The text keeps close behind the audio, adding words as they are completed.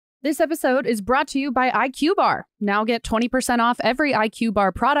This episode is brought to you by IQ Bar. Now get 20% off every IQ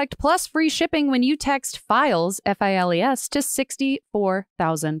Bar product plus free shipping when you text FILES, F-I-L-E-S, to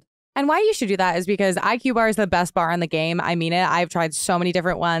 64,000. And why you should do that is because IQ Bar is the best bar in the game. I mean it. I've tried so many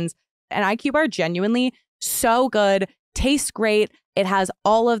different ones. And IQ Bar, genuinely so good, tastes great. It has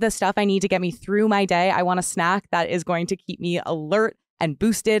all of the stuff I need to get me through my day. I want a snack that is going to keep me alert and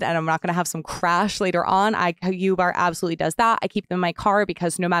boosted, and I'm not going to have some crash later on. IQ Bar absolutely does that. I keep them in my car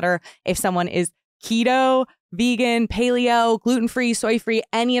because no matter if someone is keto, vegan, paleo, gluten-free, soy-free,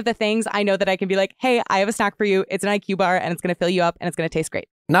 any of the things, I know that I can be like, hey, I have a snack for you. It's an IQ Bar, and it's going to fill you up, and it's going to taste great.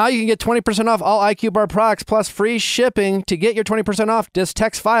 Now you can get 20% off all IQ Bar products plus free shipping. To get your 20% off, just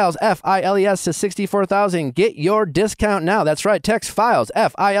text FILES, F-I-L-E-S, to 64,000. Get your discount now. That's right. Text FILES,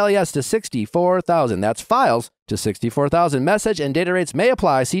 F-I-L-E-S, to 64,000. That's FILES to 64,000. Message and data rates may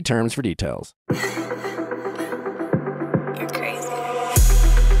apply. See terms for details. You're crazy.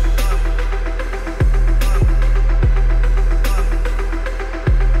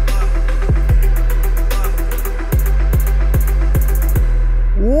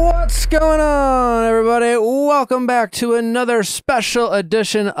 What's going on, everybody? Welcome back to another special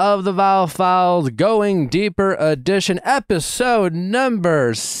edition of the Viall Files Going Deeper edition, episode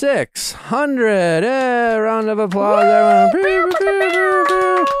number 600. Round of applause,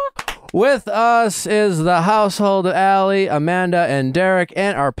 everyone. With us is the household of Allie, Amanda, and Derek,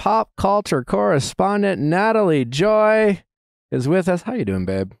 and our pop culture correspondent, Natalie. Joy is with us. How you doing,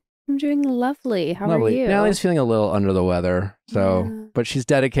 babe? I'm doing lovely. How are you? Natalie's feeling a little under the weather, but she's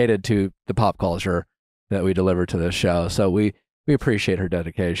dedicated to the pop culture that we deliver to this show. So we appreciate her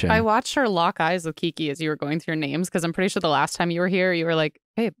dedication. I watched her lock eyes with Kiki as you were going through names because I'm pretty sure the last time you were here, you were like,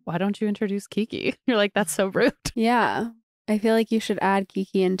 "Hey, why don't you introduce Kiki?" You're like, "That's so rude." Yeah. I feel like you should add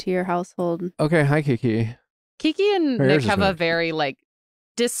Kiki into your household. Okay, hi Kiki. Kiki and Her Nick ears is have a red. very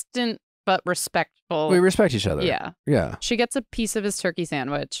distant but respectful. We respect each other. Yeah. Yeah. She gets a piece of his turkey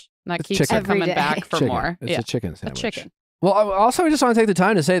sandwich. And that It's keeps chicken. her coming Every day. back for Chicken. more. It's Yeah. a chicken A sandwich. chicken. Well, I also just want to take the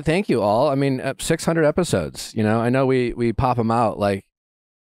time to say thank you all. I mean, 600 episodes. You know, I know we pop them out like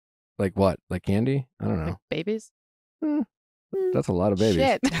what? Like candy? I don't know. Like babies. That's a lot of babies.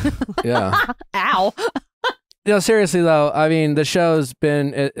 Shit. Yeah. Ow. You know, seriously though, I mean, the show's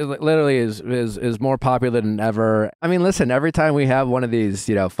been it literally is more popular than ever. I mean, listen, every time we have one of these,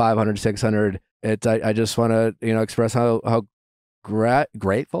 500, 600, I just want to express how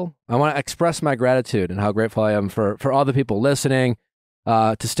grateful. I want to express my gratitude and how grateful I am for all the people listening.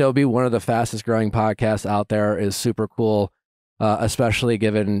 To still be one of the fastest growing podcasts out there is super cool, especially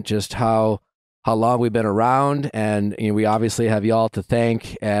given just how long we've been around, and we obviously have y'all to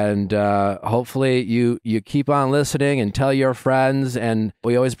thank, and hopefully you keep on listening and tell your friends, and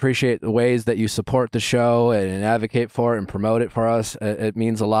we always appreciate the ways that you support the show and advocate for it and promote it for us. It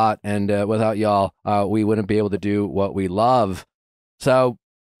means a lot, and without y'all, we wouldn't be able to do what we love. So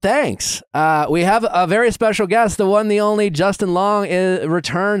thanks. We have a very special guest, the one, the only Justin Long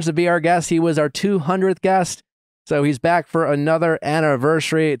returns to be our guest. He was our 200th guest. So he's back for another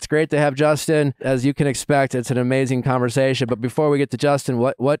anniversary. It's great to have Justin. As you can expect, it's an amazing conversation. But before we get to Justin,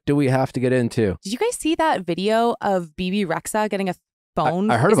 what do we have to get into? Did you guys see that video of Bebe Rexha getting a phone?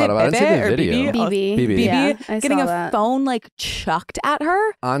 I heard about it. I didn't see the video. BB. Yeah, I getting saw a that. phone chucked at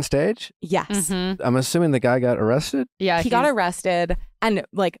her? On stage? Yes. Mhm. I'm assuming the guy got arrested? Yeah. He got arrested, and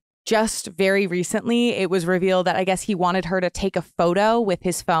just very recently it was revealed that I guess he wanted her to take a photo with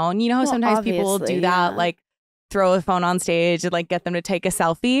his phone. You know how Well, sometimes people will obviously, do that, yeah. throw a phone on stage and get them to take a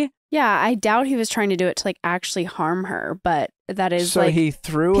selfie. Yeah, I doubt he was trying to do it to actually harm her, but that is So he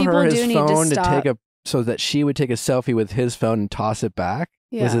threw people her do his need to phone to stop. take so that she would take a selfie with his phone and toss it back?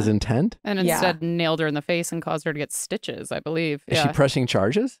 yeah. Was his intent? And Yeah. instead nailed her in the face and caused her to get stitches, I believe. Is Yeah. she pressing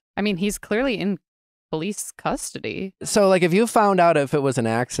charges? I mean, he's clearly in police custody. So if you found out if it was an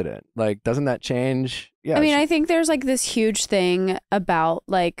accident, doesn't that change? Yeah. I mean, I think there's this huge thing about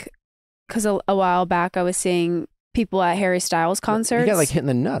because a while back I was seeing people at Harry Styles concerts. He got hit in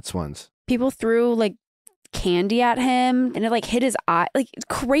the nuts once. People threw candy at him and it hit his eye.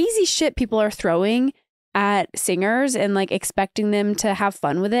 Crazy shit people are throwing at singers and expecting them to have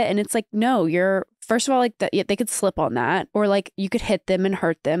fun with it. And it's no, you're first of all they could slip on that, or you could hit them and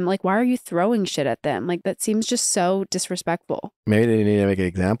hurt them. Why are you throwing shit at them? That seems just so disrespectful. Maybe they need to make an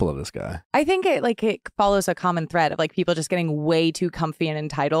example of this guy. I think it follows a common thread of people just getting way too comfy and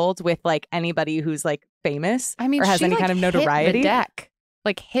entitled with anybody who's famous. I mean, or has she, any kind of hit notoriety. the deck.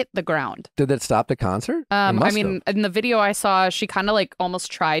 Hit the ground. Did that stop the concert? I mean, in the video I saw, she kind of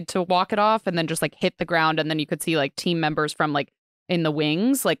almost tried to walk it off and then just hit the ground. And then you could see team members from in the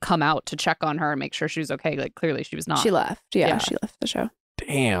wings come out to check on her and make sure she was okay. Clearly she was not. She left. Yeah, Yeah. she left the show.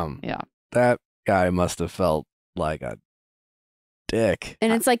 Damn. Yeah. That guy must have felt like a dick.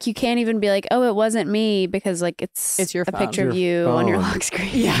 And it's like you can't even be like, oh, it wasn't me, because like it's your a phone. picture of you on your lock screen.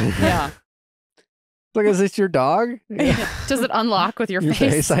 Yeah. Like, is this your dog? Does it unlock with your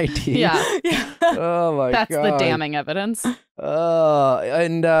face ID? Yeah. Oh my That's god. the damning evidence.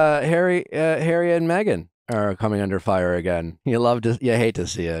 And Harry and Meghan are coming under fire again. You hate to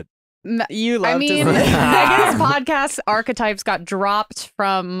see it. You love I mean, to see it. Megan's podcast Archetypes got dropped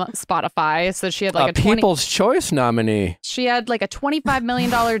from Spotify, so she had like a People's Choice nominee. She had like a $25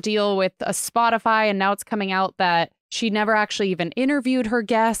 million deal with a Spotify, and now it's coming out that she never actually even interviewed her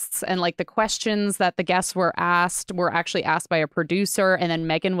guests, and like the questions that the guests were actually asked by a producer, and then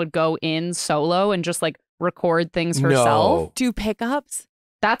Meghan would go in solo and just like record things herself. No. Do pickups?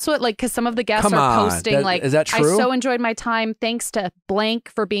 That's what, like, because some of the guests Come are on. posting, like, is that true? I so enjoyed my time. Thanks to blank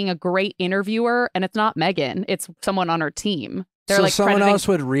for being a great interviewer. And it's not Meghan. It's someone on her team. They're so like someone else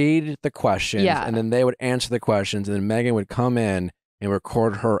would read the questions, Yeah. and then they would answer the questions, and then Meghan would come in and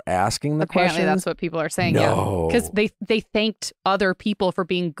record her asking the Apparently questions. that's what people are saying. No. Yeah. Because they thanked other people for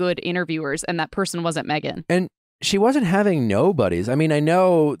being good interviewers, and that person wasn't Meghan. And she wasn't having nobodies. I mean,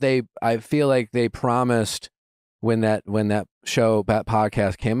 I feel like they promised when that show, that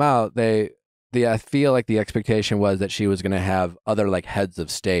podcast came out, I feel like the expectation was that she was going to have other like heads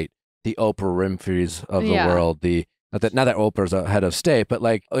of state, the Oprah Winfrey's of the world, not that Oprah's a head of state, but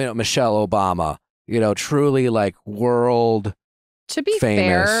like, Michelle Obama, truly like world To be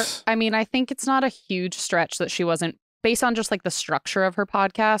famous. fair, I mean, I think it's not a huge stretch that she wasn't, based on just like the structure of her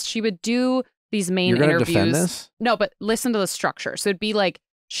podcast, she would do these main You're gonna interviews. defend this? No, but listen to the structure. So it'd be like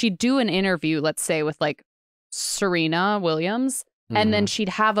she'd do an interview, let's say, with like Serena Williams, and then she'd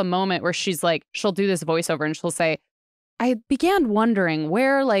have a moment where she's like, she'll do this voiceover and she'll say, I began wondering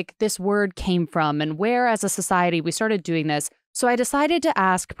where like this word came from and where as a society we started doing this. So I decided to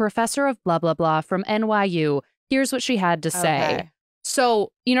ask Professor of blah, blah, blah from NYU. Here's what she had to say. Okay.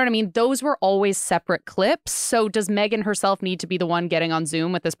 So, you know what I mean? Those were always separate clips. So does Meghan herself need to be the one getting on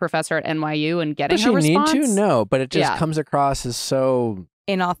Zoom with this professor at NYU and getting Does her she response? need to? No, but it just Yeah. comes across as so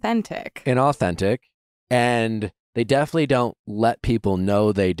Inauthentic. And they definitely don't let people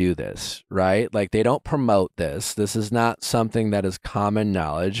know they do this, right? Like they don't promote this. This is not something that is common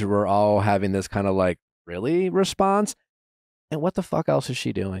knowledge. We're all having this kind of like, really response. And what the fuck else is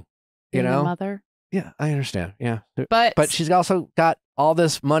she doing? You Being a know? mother. Yeah, I understand. Yeah. But She's also got all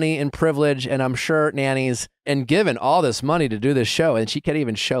this money and privilege, and I'm sure nannies, and given all this money to do this show, and she can't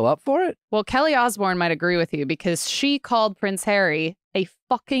even show up for it? well, Kelly Osbourne might agree with you because she called Prince Harry a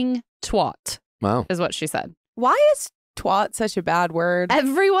fucking twat, Wow. is what she said. Why is twat such a bad word?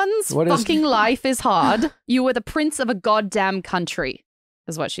 Everyone's What is- fucking life is hard. You were the prince of a goddamn country,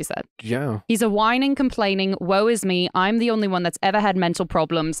 is what she said. Yeah. He's a whining, complaining, woe is me. I'm the only one that's ever had mental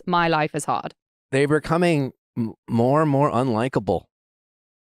problems. My life is hard. They're becoming more and more unlikable.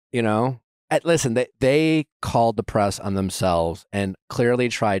 Listen, they called the press on themselves and clearly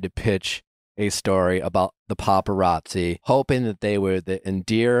tried to pitch a story about the paparazzi, hoping that they would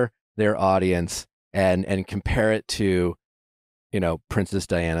endear their audience and compare it to, Princess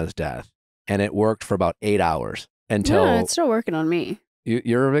Diana's death. And it worked for about 8 hours until No, it's still working on me.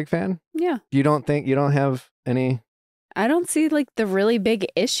 you're a big fan. Yeah. You don't have any? I don't see like the really big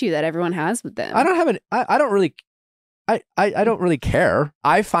issue that everyone has with them. I don't have an. I don't really. I don't really care.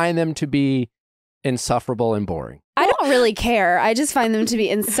 I find them to be insufferable and boring. I don't really care. I just find them to be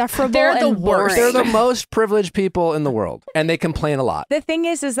insufferable. They're the and worst. boring. They're the most privileged people in the world, and they complain a lot. The thing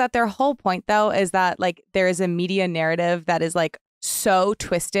is that their whole point, though, is that like there is a media narrative that is like so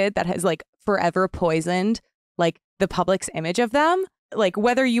twisted that has like forever poisoned like the public's image of them. Like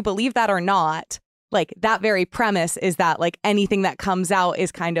whether you believe that or not, like that very premise is that like anything that comes out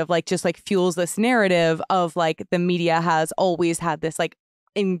is kind of like just like fuels this narrative of like the media has always had this like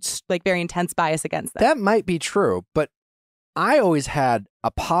very intense bias against them. That might be true, but I always had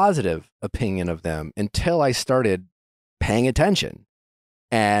a positive opinion of them until I started paying attention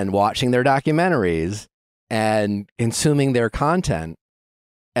and watching their documentaries and consuming their content.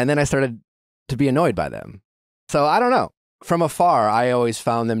 And then I started to be annoyed by them. So I don't know. From afar, I always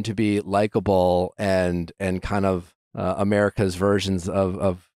found them to be likable and kind of America's versions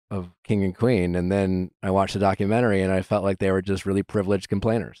of King and Queen. And then I watched the documentary and I felt like they were just really privileged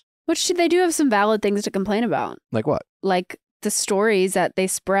complainers. Which they do have some valid things to complain about. Like what? Like the stories that they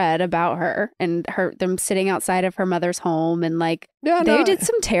spread about her and them sitting outside of her mother's home and like they did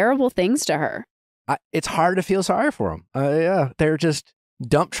some terrible things to her. It's hard to feel sorry for them. Yeah, they're just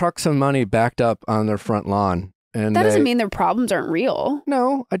dump trucks of money backed up on their front lawn. And that doesn't mean their problems aren't real.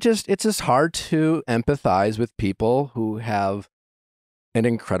 No, it's just hard to empathize with people who have an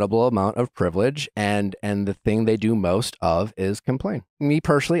incredible amount of privilege, and the thing they do most of is complain. Me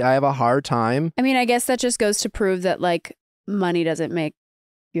personally, I have a hard time. I mean, I guess that just goes to prove that like money doesn't make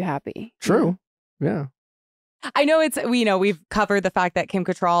you happy. True. Yeah. I know we've covered the fact that Kim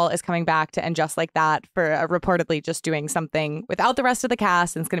Cattrall is coming back to And Just Like That for reportedly just doing something without the rest of the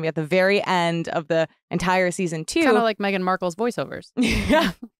cast, and it's going to be at the very end of the entire season 2. Kind of like Meghan Markle's voiceovers.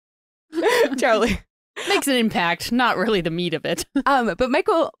 Yeah. Totally. Makes an impact, not really the meat of it. But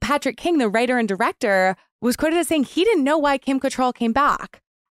Michael Patrick King, the writer and director, was quoted as saying he didn't know why Kim Cattrall came back.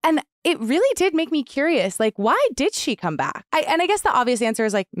 And it really did make me curious, like, why did she come back? And I guess the obvious answer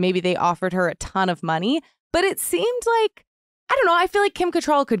is like, maybe they offered her a ton of money, but it seemed like, I don't know, I feel like Kim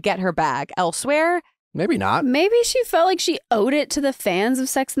Cattrall could get her bag elsewhere. Maybe not. Maybe she felt like she owed it to the fans of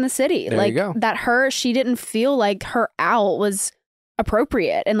Sex and the City. There like you go. that she didn't feel like her out was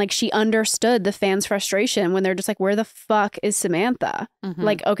appropriate, and like she understood the fans' frustration when they're just like, where the fuck is Samantha? Mhm.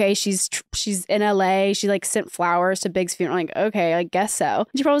 Like, okay, she's in LA, she like sent flowers to Big's funeral, like, okay, I guess so. And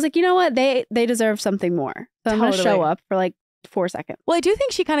she probably was like, you know what, they deserve something more, so I'm gonna Totally. show up for like 4 seconds. Well, I do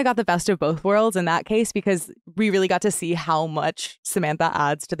think she kind of got the best of both worlds in that case, because we really got to see how much Samantha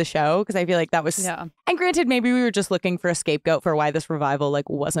adds to the show. Because I feel like that was, Yeah. and granted, maybe we were just looking for a scapegoat for why this revival like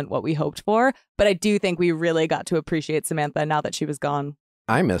wasn't what we hoped for. But I do think we really got to appreciate Samantha now that she was gone.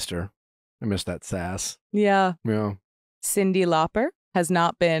 I missed her. I missed that sass. Yeah. Yeah. Cyndi Lauper has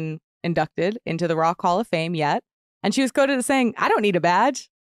not been inducted into the Rock Hall of Fame yet. And she was quoted as saying, I don't need a badge.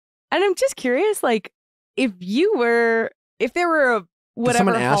 And I'm just curious, like, if there were a whatever Did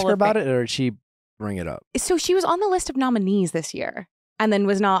someone ask Hall her of about Fame- it, or did she bring it up? So she was on the list of nominees this year and then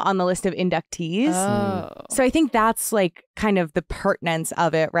was not on the list of inductees. Oh. So I think that's like kind of the pertinence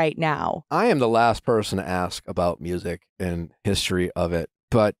of it right now. I am the last person to ask about music and history of it,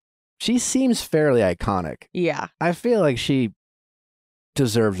 but she seems fairly iconic. Yeah, I feel like she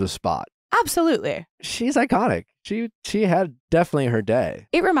deserves a spot. absolutely. She's iconic. She had definitely her day.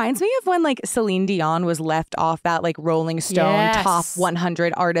 It reminds me of when like Celine Dion was left off that like Rolling Stone Yes. top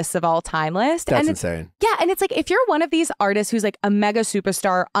 100 artists of all time list. That's and insane. yeah, and it's like if you're one of these artists who's like a mega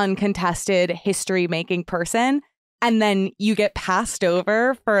superstar, uncontested, history making person, and then you get passed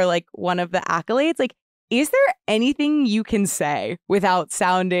over for like one of the accolades, like, is there anything you can say without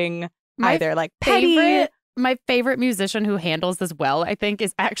sounding My either like petty? My favorite musician who handles this well, I think,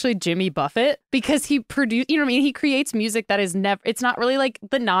 is actually Jimmy Buffett, because he he creates music that is it's not really like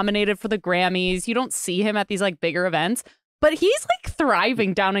the nominated for the Grammys. You don't see him at these like bigger events, but he's like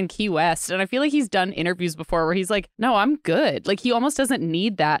thriving down in Key West. And I feel like he's done interviews before where he's like, no, I'm good. Like he almost doesn't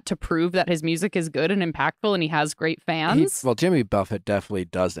need that to prove that his music is good and impactful and he has great fans. Well, Jimmy Buffett definitely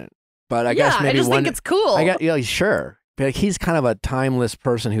doesn't. But I guess maybe I just think it's cool. Sure. But like, he's kind of a timeless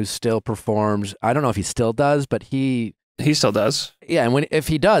person who still performs. I don't know if he still does, but he still does. Yeah, and if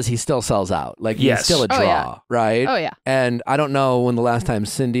he does, he still sells out. Like he's Yes. still a draw, Oh, yeah. right? Oh, yeah. And I don't know when the last time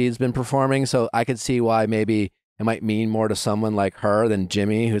Cindy's been performing, so I could see why maybe it might mean more to someone like her than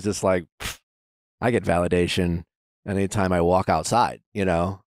Jimmy, who's just like, I get validation anytime I walk outside, you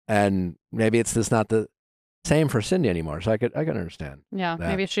know? And maybe it's just not the same for Cyndi anymore, so I could understand. Yeah, that.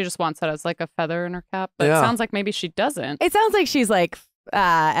 maybe she just wants it as like a feather in her cap. But Yeah. it sounds like maybe she doesn't. It sounds like she's like,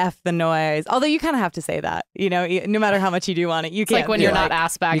 F the noise. Although you kind of have to say that, you know, no matter how much you do want it. You It's can't like when be you're like, not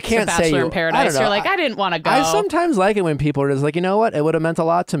asked back you to can't say Bachelor you- in I Paradise. don't know. You're like, I didn't want to go. I sometimes like it when people are just like, you know what? It would have meant a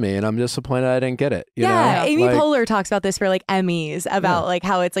lot to me, and I'm disappointed I didn't get it. You yeah, know? Amy Like, Poehler talks about this for like Emmys about like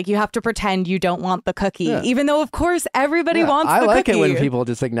how it's like you have to pretend you don't want the cookie, Yeah. even though of course everybody yeah, wants I the like cookie. it when people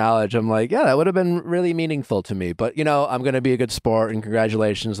just acknowledge. I'm like, yeah, that would have been really meaningful to me. But you know, I'm going to be a good sport, and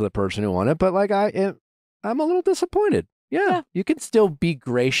congratulations to the person who won it. But like, I'm a little disappointed. Yeah, you can still be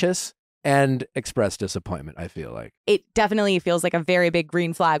gracious and express disappointment, I feel like. It definitely feels like a very big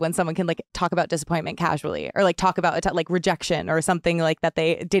green flag when someone can like talk about disappointment casually or like talk about like rejection or something like that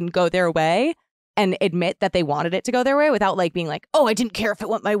they didn't go their way and admit that they wanted it to go their way without like being like, oh, I didn't care if it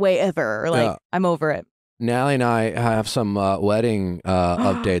went my way ever, or like Yeah. I'm over it. Natalie and I have some wedding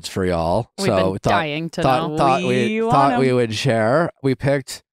updates for y'all. We've so been dying to know. thought We want thought 'em. we would share. We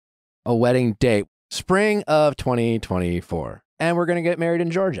picked a wedding date, spring of 2024, and we're gonna get married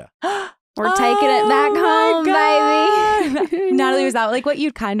in Georgia. We're taking it back Oh my home, God. baby. Natalie, was that like what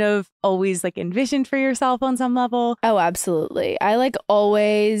you'd kind of always like envisioned for yourself on some level? Oh, absolutely. I like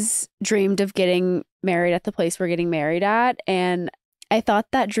always dreamed of getting married at the place we're getting married at. And I thought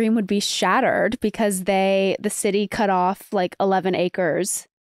that dream would be shattered because the city cut off like 11 acres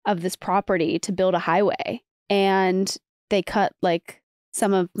of this property to build a highway. And they cut like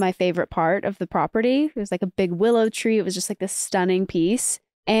some of my favorite part of the property. It was like a big willow tree. It was just like this stunning piece.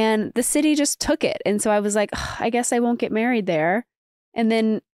 And the city just took it. And so I was like, I guess I won't get married there. And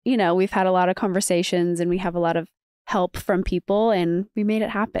then, we've had a lot of conversations and we have a lot of help from people and we made it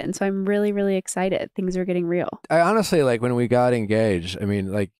happen. So I'm really, really excited. Things are getting real. I honestly, like, when we got engaged, I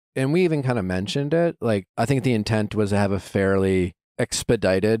mean, like, and we even kind of mentioned it, like, I think the intent was to have a fairly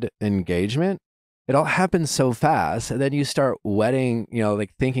expedited engagement. It all happens so fast. And then you start wedding,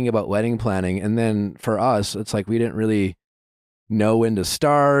 like thinking about wedding planning. And then for us, it's like we didn't really know when to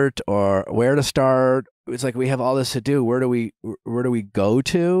start or where to start. It's like we have all this to do. Where do we go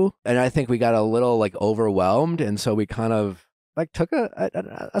to? And I think we got a little like overwhelmed. And so we kind of like took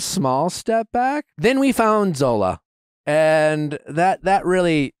a small step back. Then we found Zola. And that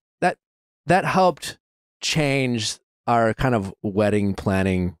really that helped change our kind of wedding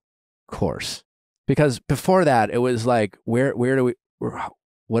planning course. Because before that, it was like, what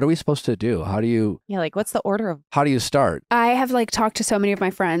are we supposed to do? Like, what's the order of? How do you start? I have like talked to so many of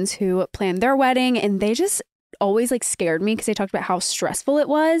my friends who planned their wedding and they just always like scared me because they talked about how stressful it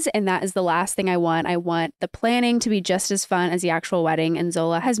was. And that is the last thing I want. I want the planning to be just as fun as the actual wedding. And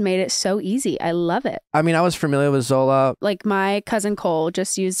Zola has made it so easy. I love it. I mean, I was familiar with Zola. Like my cousin Cole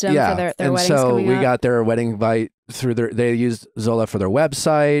just used them for their and weddings so coming we up. got their wedding invite through they used Zola for their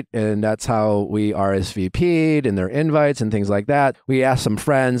website, and that's how we RSVP'd and their invites and things like that. We asked some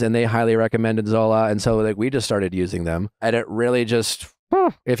friends and they highly recommended Zola, and so like we just started using them. And it really just,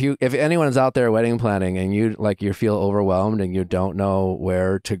 if anyone's out there wedding planning and you feel overwhelmed and you don't know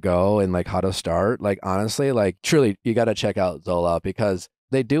where to go and like how to start, like honestly, like truly, you got to check out Zola because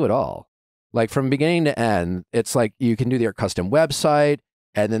they do it all. Like from beginning to end, it's like you can do your custom website.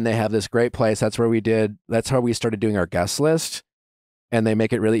 And then they have this great place. That's how we started doing our guest list. And they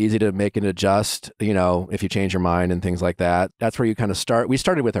make it really easy to make and adjust, if you change your mind and things like that. That's where you kind of start. We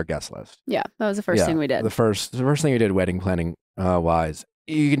started with our guest list. Yeah, that was the first thing we did. The first thing we did wedding planning wise.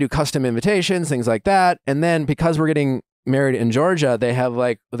 You can do custom invitations, things like that. And then because we're getting married in Georgia,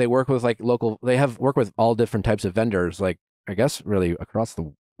 they work with all different types of vendors, like I guess really across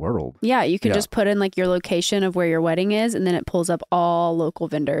the world. Yeah, you can just put in like your location of where your wedding is, and then it pulls up all local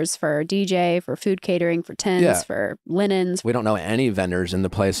vendors for DJ, for food catering, for tents, for linens. We don't know any vendors in the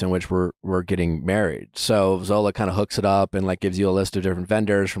place in which we're getting married. So Zola kind of hooks it up and like gives you a list of different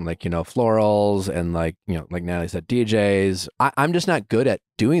vendors from like, florals and like Natalie said, DJs. I'm just not good at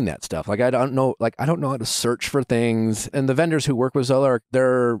doing that stuff. Like I don't know how to search for things. And the vendors who work with Zola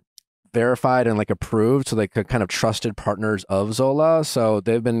they're verified and like approved, so like kind of trusted partners of Zola. So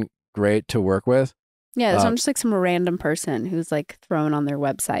they've been great to work with. Yeah, it's not just like some random person who's like thrown on their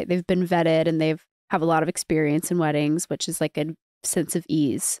website. They've been vetted and have a lot of experience in weddings, which is like a sense of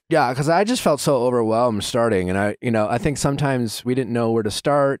ease. Yeah, because I just felt so overwhelmed starting, and I think sometimes we didn't know where to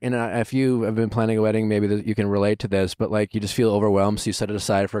start. And if you have been planning a wedding, maybe you can relate to this, but like you just feel overwhelmed, so you set it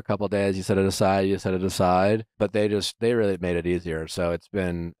aside for a couple of days. You set it aside, but they really made it easier. So it's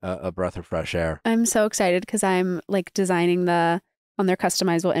been a breath of fresh air. I'm so excited because I'm like designing on their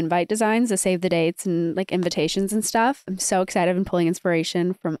customizable invite designs to save the dates and like invitations and stuff. I'm so excited and pulling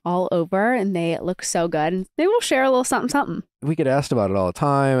inspiration from all over, and they look so good. And maybe we'll share a little something. We get asked about it all the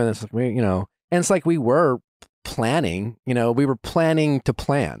time, and it's like and it's like we were planning. We were planning to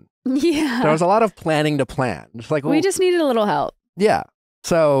plan. Yeah, there was a lot of planning to plan. It's like we just needed a little help. Yeah.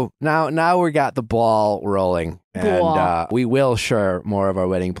 So now we got the ball rolling, and we will share more of our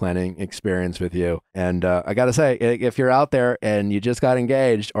wedding planning experience with you. And I got to say, if you're out there and you just got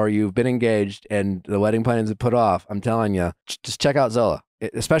engaged or you've been engaged and the wedding plans are put off, I'm telling you, just check out Zola.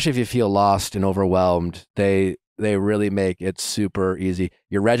 Especially if you feel lost and overwhelmed, they really make it super easy.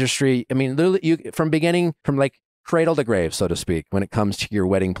 Your registry, I mean, literally, from like cradle to grave, so to speak, when it comes to your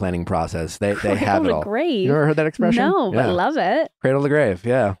wedding planning process. They have it all. Cradle to grave? You ever heard that expression? No, but I love it. Cradle to grave,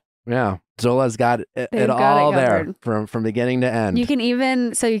 yeah. Zola's got it all there from beginning to end. You can you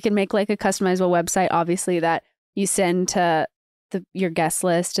can make like a customizable website, obviously, that you send to your guest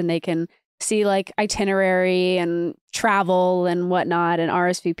list, and they can see like itinerary and travel and whatnot and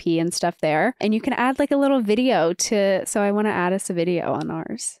RSVP and stuff there. And you can add like a little video so I want to add us a video on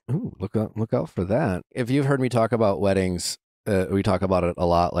ours. Ooh, look out for that. If you've heard me talk about weddings, we talk about it a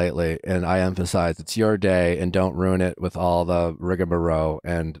lot lately, and I emphasize it's your day and don't ruin it with all the rigmarole.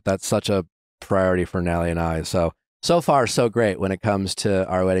 And that's such a priority for Natalie and I. So far, so great when it comes to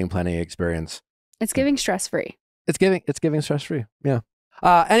our wedding planning experience. It's giving stress-free. It's giving stress-free. Yeah.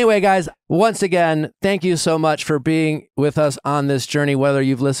 Anyway, guys, once again, thank you so much for being with us on this journey, whether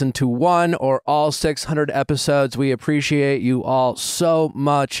you've listened to one or all 600 episodes. We appreciate you all so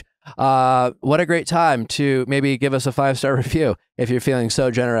much. What a great time to maybe give us a 5-star review if you're feeling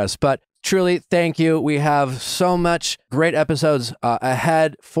so generous. But truly, thank you. We have so much great episodes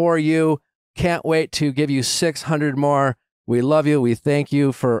ahead for you. Can't wait to give you 600 more We love you. We thank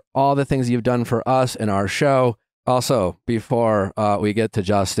you for all the things you've done for us and our show. Also, before we get to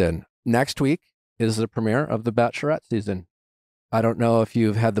Justin, next week is the premiere of The Bachelorette season. I don't know if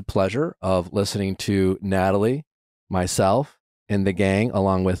you've had the pleasure of listening to Natalie, myself, and the gang,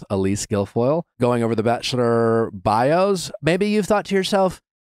 along with Elise Guilfoyle, going over the Bachelor bios. Maybe you've thought to yourself,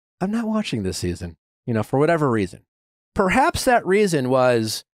 I'm not watching this season, for whatever reason. Perhaps that reason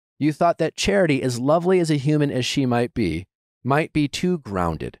was you thought that Charity, as lovely as a human as she might be too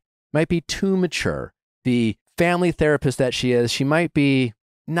grounded, might be too mature. The family therapist that she might be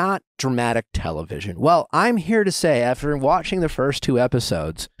not dramatic television. Well, I'm here to say, after watching the first 2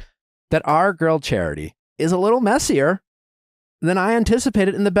 episodes, that our girl Charity is a little messier than I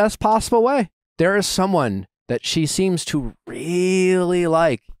anticipated in the best possible way. There is someone that she seems to really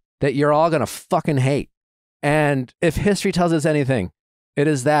like that you're all going to fucking hate. And if history tells us anything, it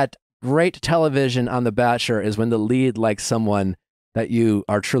is that great television on The Bachelor is when the lead likes someone that you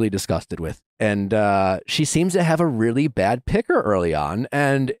are truly disgusted with. And she seems to have a really bad picker early on.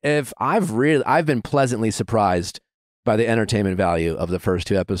 And if I've been pleasantly surprised by the entertainment value of the first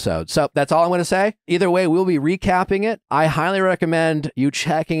 2 episodes. So that's all I'm going to say. Either way, we'll be recapping it. I highly recommend you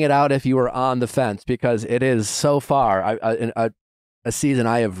checking it out if you are on the fence, because it is so far a season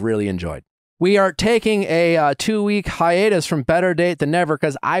I have really enjoyed. We are taking a 2-week hiatus from Better Date Than Never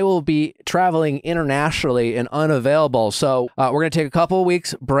because I will be traveling internationally and unavailable. So we're going to take a couple of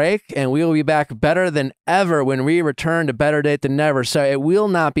weeks break, and we will be back better than ever when we return to Better Date Than Never. So it will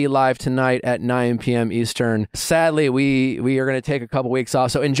not be live tonight at 9 p.m. Eastern. Sadly, we are going to take a couple weeks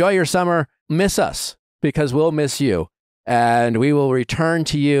off. So enjoy your summer. Miss us, because we'll miss you. And we will return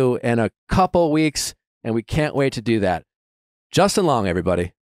to you in a couple weeks, and we can't wait to do that. Justin Long,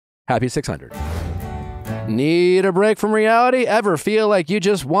 everybody. Happy 600. Need a break from reality? Ever feel like you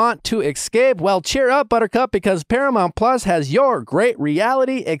just want to escape? Well, cheer up, Buttercup, because Paramount Plus has your great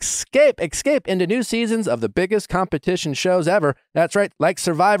reality escape. Escape into new seasons of the biggest competition shows ever. That's right, like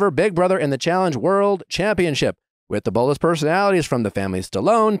Survivor, Big Brother, and the Challenge World Championship. With the boldest personalities from the family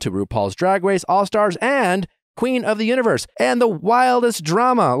Stallone to RuPaul's Drag Race All-Stars and Queen of the Universe, and the wildest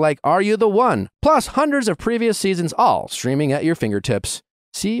drama like Are You the One? Plus hundreds of previous seasons, all streaming at your fingertips.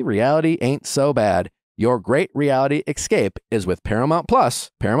 See, reality ain't so bad. Your great reality escape is with Paramount Plus.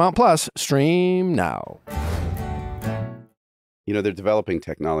 Paramount Plus, stream now. They're developing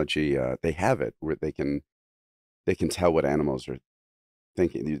technology. They have it where they can tell what animals are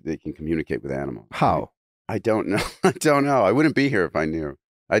thinking. They can communicate with animals. How? I don't know. I don't know. I wouldn't be here if I knew.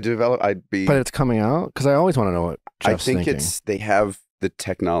 I'd be. But it's coming out? Because I always want to know what Jeff's thinking. They have the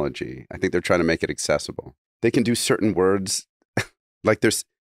technology. I think they're trying to make it accessible. They can do certain words. Like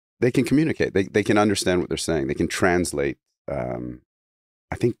they can communicate. They can understand what they're saying. They can translate.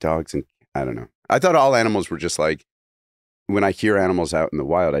 I think dogs and I don't know. I thought all animals were just like, when I hear animals out in the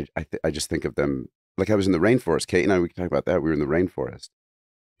wild, I just think of them like I was in the rainforest. Kate and I, we can talk about that. We were in the rainforest,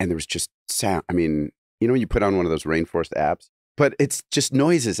 and there was just sound. I mean, when you put on one of those rainforest apps, but it's just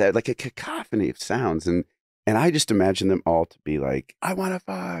noises, like a cacophony of sounds, and I just imagine them all to be like, I want to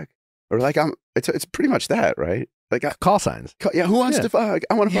fuck, or like It's pretty much that, right? Like call signs. Yeah, who wants to fuck?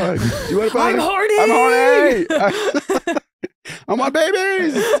 I want to fuck. You want to fuck? I'm horny. I'm horny. I want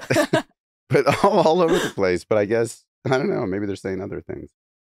babies. But all over the place. But I guess, I don't know, maybe they're saying other things.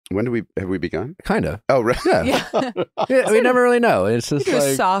 Have we begun? Kind of. Oh, right. Yeah. Yeah, we never really know. It's just like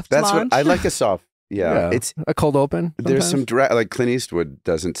a soft that's launch. What I like, a soft. Yeah. It's a cold open. There's some like Clint Eastwood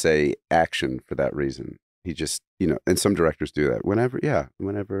doesn't say action for that reason. He just, and some directors do that. Whenever.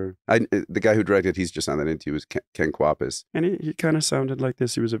 The guy who directed He's Just Not That Into You was Ken Kwapis. And he kind of sounded like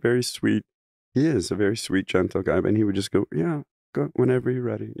this. He is a very sweet, gentle guy. And he would just go, yeah, go whenever you're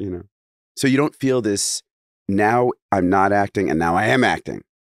ready, So you don't feel this, now I'm not acting and now I am acting.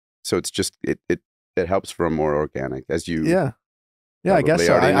 So it's just, it helps for a more organic, as you. Yeah. Yeah, I guess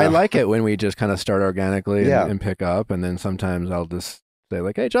so. I like it when we just kind of start organically and pick up. And then sometimes I'll just say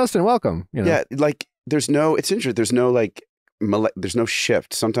like, hey, Justin, welcome. Yeah, like, it's interesting. There's no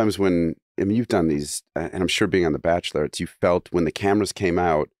shift. Sometimes when, you've done these, and I'm sure being on The Bachelor, you felt when the cameras came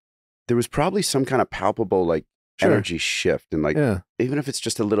out, there was probably some kind of palpable, like, energy shift. And like, even if it's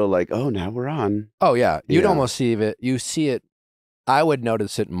just a little like, oh, now we're on. Oh, yeah. You'd almost see it. You see it. I would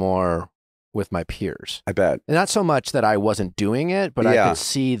notice it more with my peers. I bet. And not so much that I wasn't doing it, but I could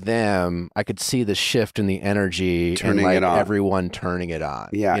see them. I could see the shift in the energy turning and it on. Everyone turning it on.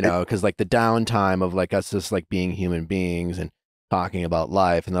 Yeah. Because like the downtime of like us just like being human beings and talking about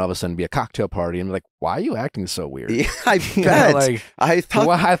life, and then all of a sudden be a cocktail party and be like, why are you acting so weird? Yeah, I bet. I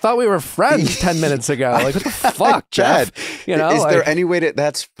thought we were friends 10 minutes ago. Like, what the fuck, Jeff? Is there any way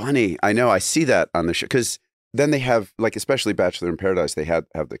that's funny? I know, I see that on the show, because then they have, like, especially Bachelor in Paradise, they have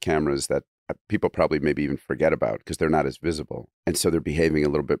the cameras that people probably maybe even forget about because they're not as visible. And so they're behaving a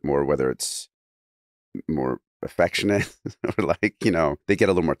little bit more, whether it's more affectionate or like, you know, they get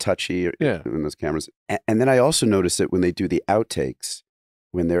a little more touchy in those cameras. And then I also notice it when they do the outtakes,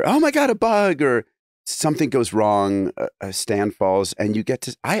 when they're, oh my God, a bug, or something goes wrong, a stand falls, and you get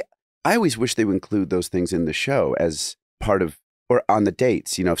to, I always wish they would include those things in the show as part of, or on the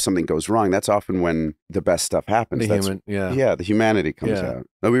dates, you know, if something goes wrong, that's often when the best stuff happens. The humanity comes out.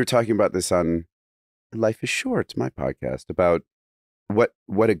 Now, we were talking about this on Life is Short, my podcast, about what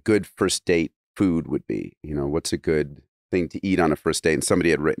a good first date food would be. You know, what's a good thing to eat on a first date? And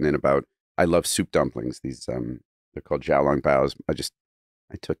somebody had written in about, I love soup dumplings. These they're called jiaolong baos.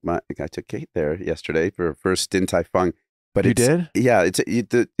 I took Kate there yesterday for her first Din Tai Fung. But you did? Yeah.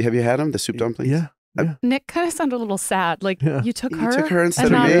 Have you had them? The soup dumplings? Yeah. Nick kind of sounded a little sad. Like, you took her? You took her instead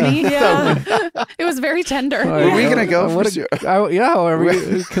and of not me? Yeah. It was very tender. Are we going to go?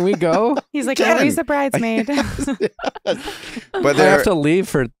 Can we go? He's like, always a bridesmaid. But I have to leave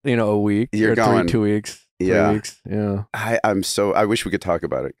for, a week. You're going. 2 weeks. 3 weeks. Yeah. I wish we could talk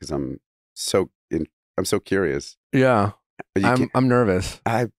about it because I'm so curious. Yeah. I'm nervous.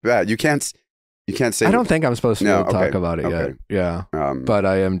 I bet. You can't say. I don't think I'm supposed to talk about it yet. Yeah. But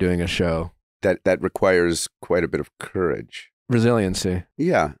I am doing a show. That requires quite a bit of courage. Resiliency.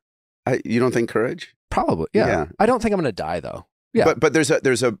 Yeah. You don't think courage? Probably. Yeah. I don't think I'm going to die though. Yeah. But there's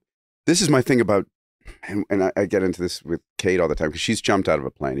this is my thing about, and I get into this with Kate all the time because she's jumped out of a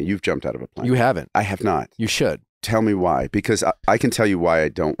plane and you've jumped out of a plane. You haven't. I have not. You should. Tell me why, because I can tell you why I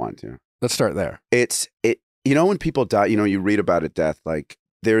don't want to. Let's start there. When people die, you read about a death, like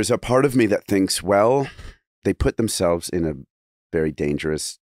there's a part of me that thinks, well, they put themselves in a very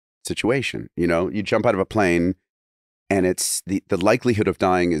dangerous situation. You jump out of a plane and it's the likelihood of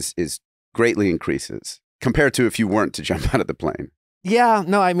dying is greatly increases compared to if you weren't to jump out of the plane. Yeah,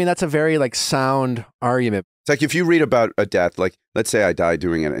 no, I mean, that's a very sound argument. It's like if you read about a death, like let's say I die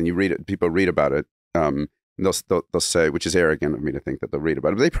doing it and you read it, people read about it, they'll say, which is arrogant of me to think that they'll read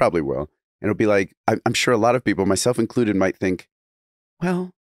about it, but they probably will. And it'll be like, I'm sure a lot of people, myself included, might think,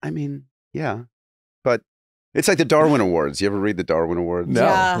 well, I mean, yeah, but it's like the Darwin Awards. You ever read the Darwin Awards? No.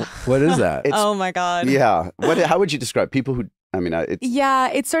 Yeah. What is that? Oh my God. Yeah. How would you describe people who? I mean,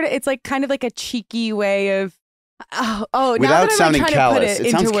 it's like kind of like a cheeky way of. Without sounding callous, it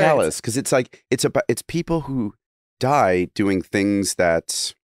sounds callous because it's like it's people who die doing things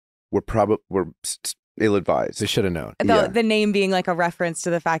that were ill-advised. They should have known. The name being like a reference to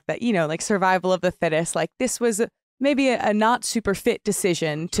the fact that like survival of the fittest. Like this was maybe a not super fit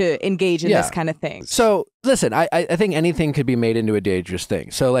decision to engage in this kind of thing. So listen, I think anything could be made into a dangerous thing.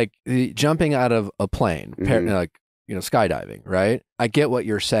 So like jumping out of a plane, skydiving, right? I get what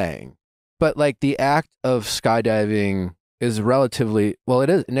you're saying, but like the act of skydiving is relatively, well, it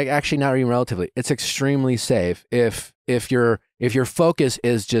is actually not even relatively. It's extremely safe if your focus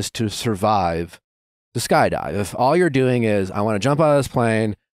is just to survive the skydive. If all you're doing is I want to jump out of this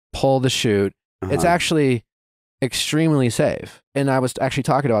plane, pull the chute, it's actually extremely safe. And I was actually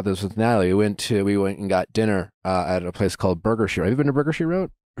talking about this with Natalie. We went and got dinner at a place called Burger She Wrote. Have you been to Burger She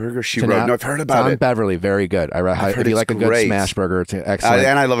Wrote? Burger She Wrote. No, I've heard about it. It's on Beverly. Very good. If you like a good smash burger, it's excellent.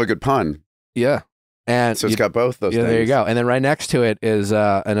 And I love a good pun. Yeah. And so it's got both those things. There you go. And then right next to it is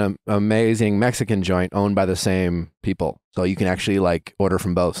an amazing Mexican joint owned by the same people. So you can actually order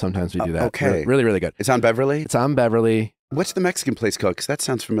from both. Sometimes we do that. Okay. Really, really good. It's on Beverly? It's on Beverly. What's the Mexican place called? Because that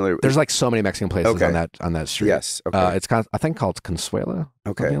sounds familiar. There's so many Mexican places on that street. Yes. Okay. It's I think called Consuela.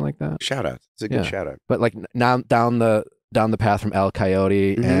 Okay. Something like that. Shout out. It's a good shout out. But down the path from El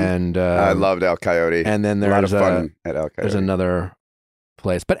Coyote and I loved El Coyote. And then there's a lot of fun at El Coyote. There's another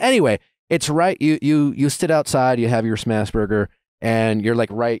place. But anyway, it's right. You sit outside. You have your smash burger. And you're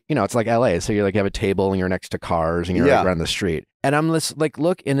right, it's like LA. So you're you have a table and you're next to cars and you're around the street. And I'm just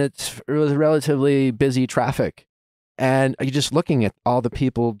look, and it was relatively busy traffic. And you're just looking at all the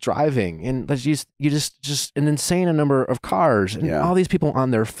people driving and you just an insane number of cars and all these people on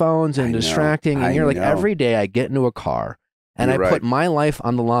their phones and distracting. And you're every day I get into a car and I put my life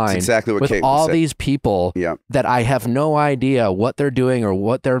on the line with all these people that I have no idea what they're doing or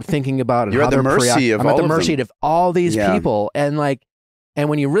what they're thinking about. And you're at the mercy of all of them. I'm at the mercy of all these people. And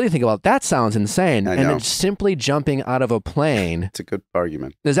when you really think about it, that sounds insane. And then simply jumping out of a plane. It's a good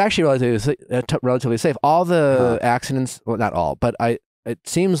argument. Is actually relatively safe. All the accidents, well, not all, but it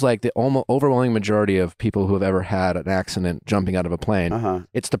seems like the overwhelming majority of people who have ever had an accident jumping out of a plane,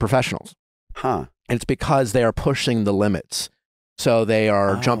 it's the professionals. And it's because they are pushing the limits. So they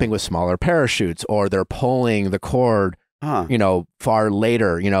are jumping with smaller parachutes or they're pulling the cord Huh. you know, far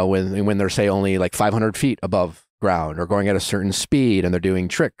later, you know, when they're say only like 500 feet above ground or going at a certain speed and they're doing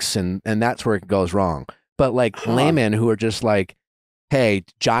tricks and that's where it goes wrong. But like laymen who are just like, hey,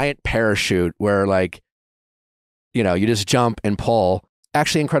 giant parachute where like, you know, you just jump and pull,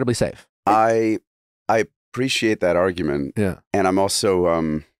 actually incredibly safe. I appreciate that argument. Yeah. And I'm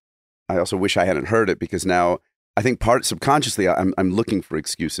also I also wish I hadn't heard it because now I think subconsciously I'm looking for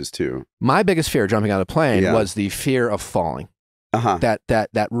excuses too. My biggest fear jumping out of the plane was the fear of falling.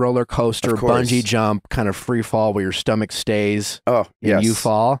 That roller coaster bungee jump kind of free fall where your stomach stays and you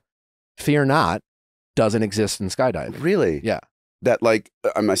fall. Fear not doesn't exist in skydiving. Really? Yeah. That like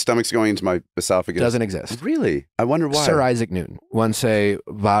my stomach's going into my esophagus. Doesn't exist. Really? I wonder why. Sir Isaac Newton once say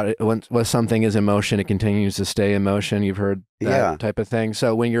once something is in motion, it continues to stay in motion. You've heard that type of thing.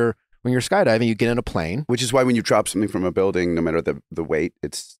 So when you're skydiving, you get in a plane. Which is why when you drop something from a building, no matter the weight,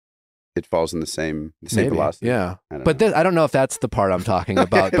 it falls in the same velocity. Yeah. But I don't know if that's the part I'm talking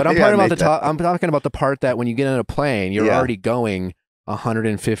about. But I'm talking about the part that when you get in a plane, you're already going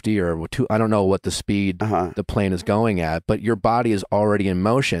 150 or I don't know what the speed the plane is going at, but your body is already in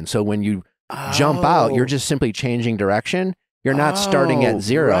motion. So when you jump out, you're just simply changing direction. You're not starting at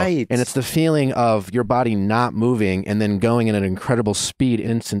zero. Right. And it's the feeling of your body not moving and then going at an incredible speed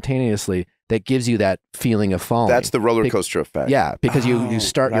instantaneously that gives you that feeling of falling. That's the roller coaster effect. Yeah, because you're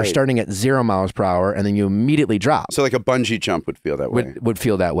starting at 0 miles per hour and then you immediately drop. So like a bungee jump would feel that way. Would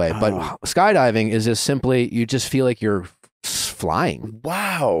feel that way. But skydiving is just simply, you just feel like you're flying.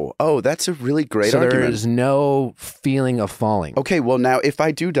 Wow. Oh, that's a really great argument. So there is no feeling of falling. Okay, well now if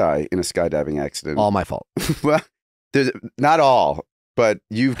I do die in a skydiving accident. All my fault. Well, not all, but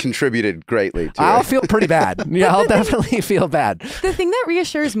you've contributed greatly to I'll it. feel pretty bad. Yeah, I'll definitely feel bad. The thing that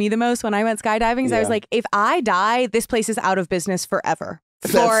reassures me the most when I went skydiving is I was like, if I die, this place is out of business forever.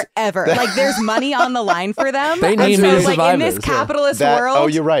 Forever. Like there's money on the line for them. They need me to survive like in this capitalist world. Oh,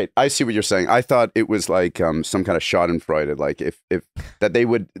 you're right. I see what you're saying. I thought it was like some kind of schadenfreude, like if that they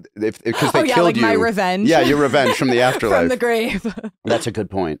would because they killed like you. My revenge. Yeah, your revenge from the afterlife. From the grave. That's a good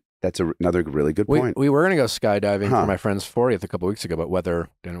point. That's another really good point. We were going to go skydiving for my friend's 40th a couple weeks ago, but weather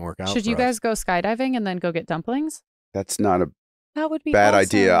didn't work out. Should you guys go skydiving and then go get dumplings? That's not a that would be bad awesome.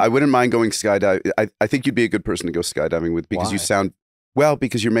 idea. I wouldn't mind going skydiving. I think you'd be a good person to go skydiving with because you sound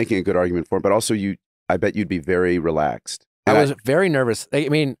because you're making a good argument for it, but also I bet you'd be very relaxed. And I was very nervous. I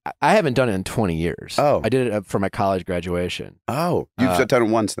mean, I haven't done it in 20 years. Oh. I did it for my college graduation. Oh, you've done it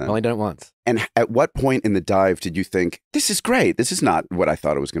once then? I've only done it once. And at what point in the dive did you think, this is great? This is not what I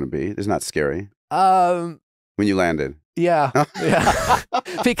thought it was going to be. This is not scary. When you landed? Yeah. Yeah.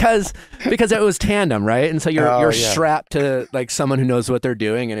 because it was tandem, right? And so you're strapped to like someone who knows what they're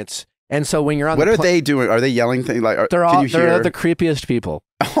doing, and so when you're on what are they doing? Are they yelling things like they're the creepiest people.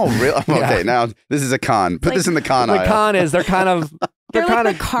 Oh, really? Okay, now this is a con. Put this in the con aisle. The con is they're kind of they're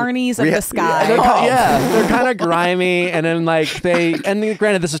like the carnies of the sky. They're kind of grimy, and then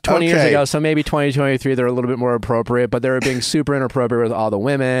granted this is 20 years ago, so maybe 2023 they're a little bit more appropriate, but they were being super inappropriate with all the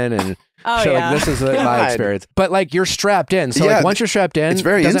women and like this is my experience. But like you're strapped in, so like once you're strapped in, it's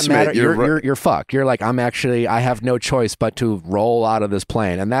very doesn't intimate. matter. You're fucked. You're like I have no choice but to roll out of this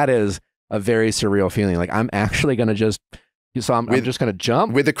plane, and that is a very surreal feeling. Like I'm actually gonna just. So I'm just going to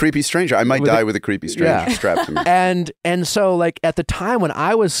jump with a creepy stranger. I might die with a creepy stranger strapped to me. And so like at the time when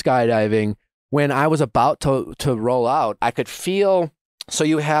I was skydiving, when I was about to roll out, I could feel. So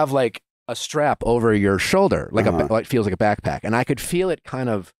you have like a strap over your shoulder, like it feels like a backpack, and I could feel it kind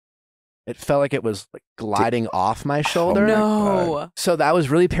of. It felt like it was like gliding off my shoulder. No. So that was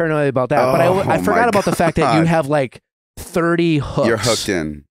really paranoid about that. But I forgot about the fact that you have like 30 hooks. You're hooked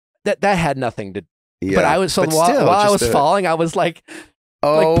in. That had nothing to. Yeah. But I was while I was falling, I was like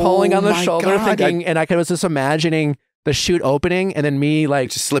pulling on the shoulder, thinking, and I was just imagining the chute opening and then me like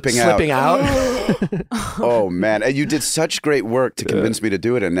just slipping out. Oh man, and you did such great work to convince me to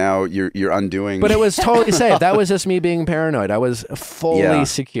do it, and now you're undoing. But it was totally safe. That was just me being paranoid. I was fully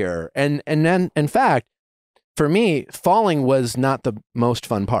secure, and then in fact, for me, falling was not the most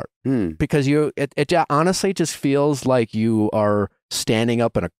fun part because it honestly just feels like you are standing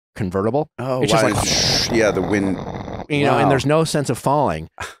up in a convertible. Oh, it's just like the wind. You know, and there's no sense of falling.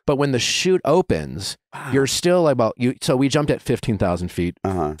 But when the chute opens, you're still about you. So we jumped at 15,000 feet,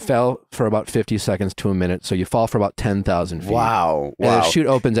 fell for about 50 seconds to a minute. So you fall for about 10,000 feet. Wow. And the chute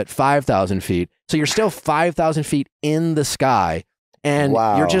opens at 5,000 feet. So you're still 5,000 feet in the sky. And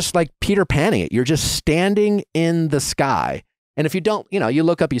you're just like Peter Panning it. You're just standing in the sky. And if you don't, you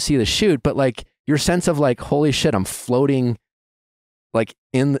look up, you see the chute, but like your sense of like, holy shit, I'm floating like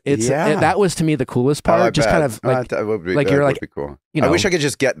that was to me the coolest Oh, I part. Just bet. kind of like that would be, like that you're would like, be cool. you know, I wish I could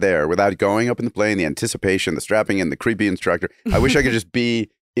just get there without going up in the plane, the anticipation, the strapping in, the creepy instructor. I wish I could just be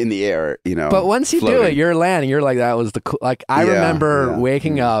in the air, you know. But once you do floating. it, you're landing. You're like, that was the cool. Like I Yeah, remember yeah.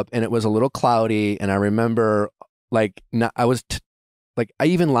 waking up and it was a little cloudy, and I remember like I was like I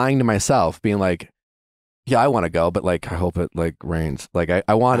even lying to myself, being like, yeah, I want to go, but like I hope it like rains. Like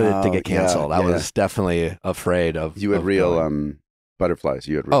I wanted it to get canceled. I was definitely afraid of. You had real butterflies.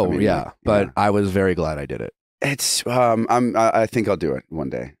 You had. Real, I mean, but I was very glad I did it. It's I think I'll do it one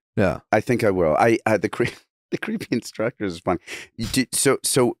day. Yeah, I think I will. The creepy instructor is fun.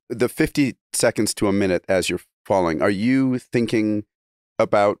 So the 50 seconds to a minute as you're falling, are you thinking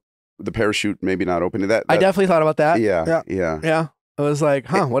about the parachute maybe not opening? That I definitely thought about that. Yeah. I was like,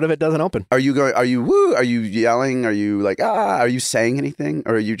 what if it doesn't open? Are you going? Are you woo? Are you yelling? Are you like Are you saying anything?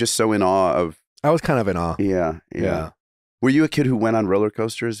 Or are you just so in awe of? I was kind of in awe. Yeah. Were you a kid who went on roller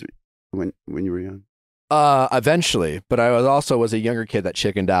coasters when you were young? Eventually, but I was a younger kid that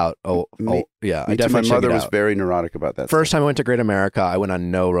chickened out. Yeah, I definitely. My mother was out. very neurotic about that. First time I went to Great America, I went on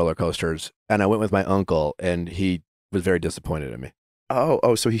no roller coasters, and I went with my uncle, and he was very disappointed in me.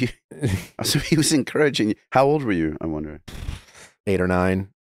 So he was encouraging you. How old were you? I wonder. 8 or 9.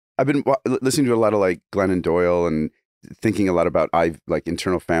 I've been listening to a lot of like Glennon Doyle and thinking a lot about like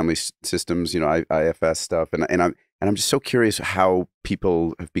internal family systems, you know, IFS stuff, and I'm just so curious how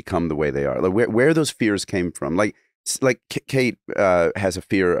people have become the way they are. Like where those fears came from. Like Kate has a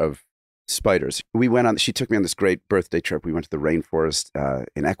fear of spiders. She took me on this great birthday trip. We went to the rainforest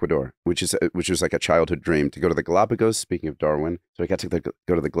in Ecuador, which was like a childhood dream, to go to the Galapagos. Speaking of Darwin, so I got to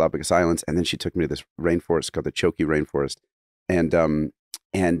go to the Galapagos Islands, and then she took me to this rainforest called the Choqui Rainforest.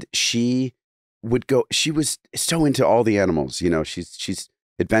 And she would go. She was so into all the animals. You know, she's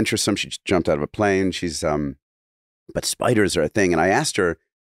adventuresome. She jumped out of a plane. But spiders are a thing. And I asked her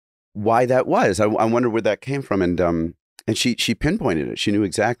why that was. I wonder where that came from. And she pinpointed it. She knew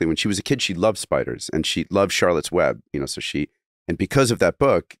exactly. When she was a kid, she loved spiders, and she loved Charlotte's Web. You know, and because of that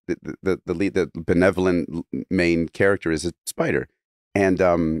book, the benevolent main character is a spider,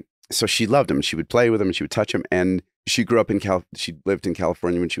 and so she loved him. She would play with him, and she would touch him. And she grew up she lived in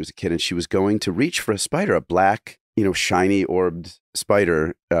California when she was a kid, and she was going to reach for a spider, a black, you know, shiny orbed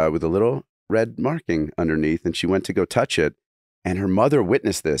spider with a little red marking underneath. And she went to go touch it, and her mother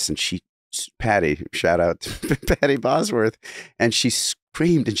witnessed this, and Patty, shout out to Patty Bosworth, and she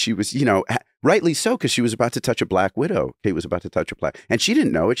screamed, and she was, you know, rightly so, because she was about to touch a black widow. Kate was about to touch a black, and she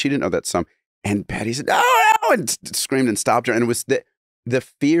didn't know it. She didn't know that and Patty said, no, and screamed and stopped her. And it was the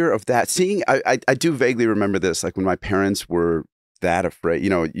fear of that. I do vaguely remember this, like when my parents were that afraid, you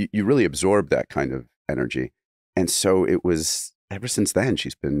know, you really absorb that kind of energy. And so it was, ever since then,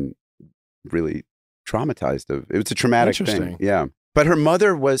 she's been really traumatized it was a traumatic thing. Yeah. But her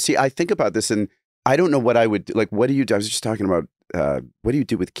mother was, I think about this, and I don't know what I would do. Like, what do you do? I was just talking about, what do you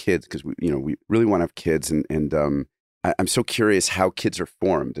do with kids? Because we really want to have kids. And I'm so curious how kids are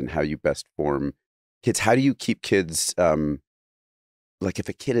formed and how you best form kids. How do you keep kids, like if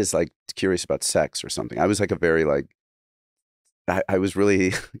a kid is like curious about sex or something? I was like I was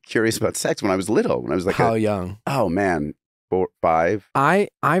really curious about sex when I was little. When I was like, how young? Oh man, 4, 5.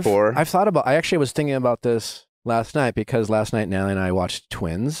 I've 4. I've thought about. I actually was thinking about this last night, because last night Natalie and I watched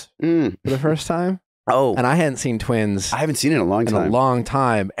Twins for the first time. Oh, and I hadn't seen Twins. I haven't seen it in a long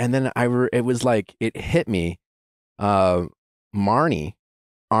time. And then it was like it hit me. Marnie,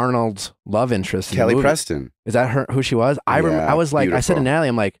 Arnold's love interest, Kelly Preston. Is that who she was? I was like, beautiful. I said to Natalie,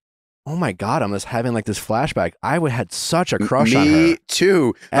 I'm like, oh my God, I'm just having like this flashback. I had such a crush on her. Me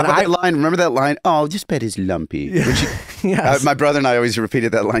too. And remember that line? Oh, just bet his lumpy. Yes. My brother and I always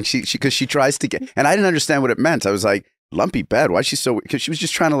repeated that line. Because she tries to get, and I didn't understand what it meant. I was like, lumpy bed. Why is she so? Because she was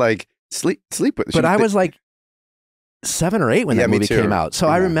just trying to like sleep with. But I was like 7 or 8 when that movie came out. So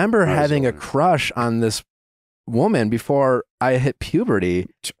I remember having a crush on this woman before I hit puberty,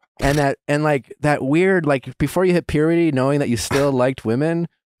 and like that weird, like before you hit puberty, knowing that you still liked women.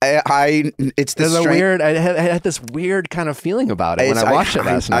 It's this weird. I had this weird kind of feeling about it when I watched it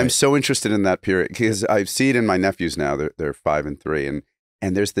last night. I'm so interested in that period because I see it in my nephews now. They're 5 and 3,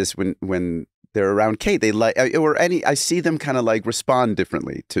 and there's this when they're around Kate, they like I see them kind of like respond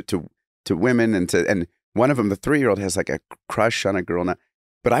differently to women and one of them, the 3-year-old, has like a crush on a girl now.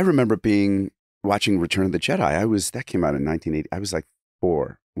 But I remember watching Return of the Jedi. That came out in 1980. I was like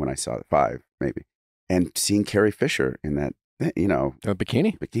 4 when I saw it, 5 maybe, and seeing Carrie Fisher in that. You know, a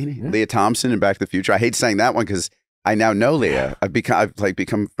bikini. Yeah. Leah Thompson in Back to the Future. I hate saying that one because I now know Leah. I've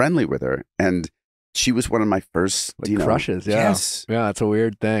become friendly with her, and she was one of my first crushes. Yeah. Yes. Yeah, it's a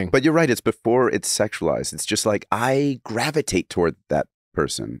weird thing. But you're right. It's before it's sexualized. It's just like I gravitate toward that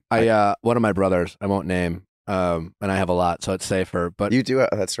person. One of my brothers, I won't name, and I have a lot, so it's safer. But you do.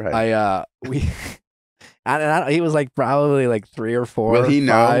 That's right. He was like probably like 3 or 4. Will he or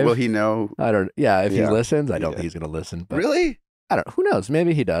know? 5. Will he know? I don't. Yeah, if he Yeah. listens, I don't think he's gonna listen. But Really? I don't. Who knows?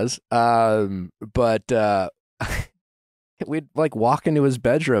 Maybe he does. But we'd like walk into his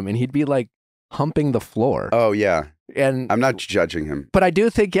bedroom, and he'd be like humping the floor. Oh yeah. And I'm not judging him. But I do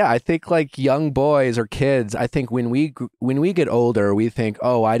think, I think like young boys or kids, I think when we get older, we think,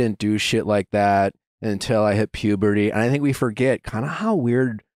 oh, I didn't do shit like that until I hit puberty. And I think we forget kind of how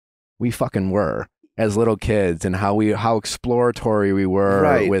weird we fucking were as little kids and how exploratory we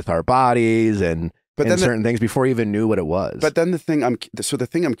were with our bodies and certain things before we even knew what it was. But then the thing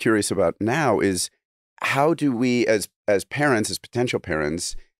I'm curious about now is how do we as parents, as potential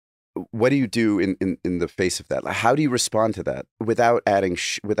parents, what do you do in the face of that? Like, how do you respond to that without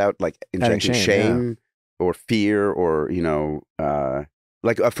without like injecting shame or fear or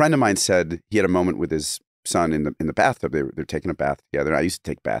like a friend of mine said he had a moment with his son in the bathtub. They're taking a bath together. I used to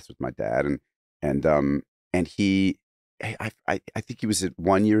take baths with my dad and he I think he was at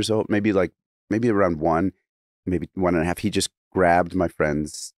 1 year old, maybe around 1, maybe 1.5. He just grabbed my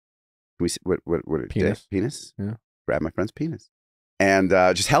friend's penis. Yeah. Grabbed my friend's penis. And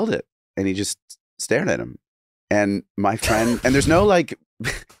just held it, and he just stared at him. And my friend, and there's no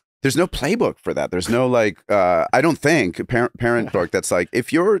playbook for that. There's no I don't think parent book that's like,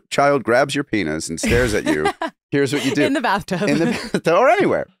 if your child grabs your penis and stares at you, here's what you do in the bathtub, or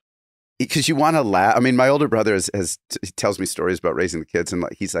anywhere, because you want to laugh. I mean, my older brother he tells me stories about raising the kids, and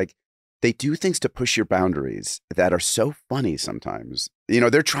he's like, they do things to push your boundaries that are so funny sometimes.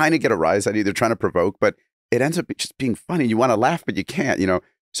 They're trying to get a rise out of you. They're trying to provoke, but it ends up just being funny. You want to laugh, but you can't,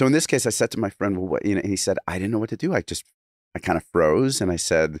 So in this case, I said to my friend, well, what, and he said, I didn't know what to do. I kind of froze, and I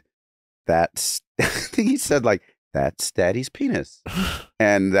said, that's, I think he said that's daddy's penis.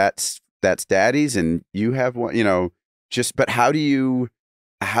 And that's daddy's, and you have one, but how do you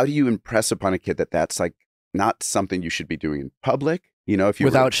impress upon a kid that that's like not something you should be doing in public,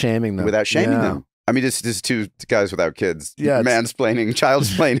 without shaming them. Without shaming them. I mean, this is 2 guys without kids. Yeah, mansplaining,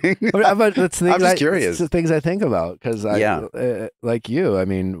 childsplaining. But I'm just curious. It's the things I think about because like you. I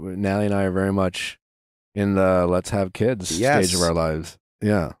mean, Natalie and I are very much in the let's have kids stage of our lives.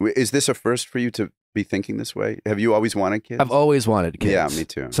 Yeah. Is this a first for you to be thinking this way? Have you always wanted kids? I've always wanted kids. Yeah, me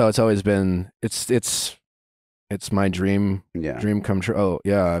too. So it's always been it's my dream. Yeah. Dream come true. Oh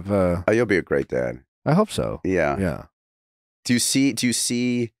yeah, you'll be a great dad. I hope so. Yeah. Yeah. Do you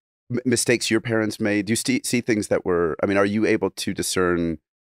see mistakes your parents made? Do you see things that were? I mean, are you able to discern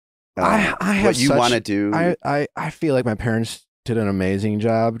what you want to do? I feel like my parents did an amazing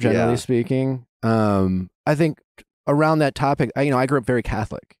job, generally speaking. I think around that topic, I grew up very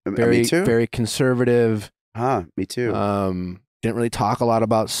Catholic, me too. Very conservative. Me too. Didn't really talk a lot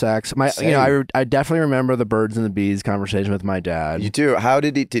about sex. I definitely remember the birds and the bees conversation with my dad. You do. How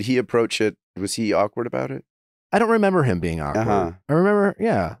did he approach it? Was he awkward about it? I don't remember him being awkward. I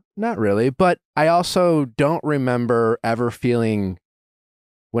remember, not really. But I also don't remember ever feeling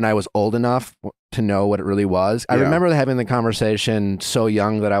when I was old enough to know what it really was. I remember having the conversation so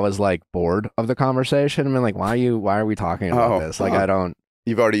young that I was like bored of the conversation. I mean, like, why are we talking about this? Like, I don't.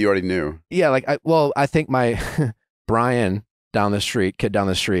 You already knew. Yeah. I think my Brian kid down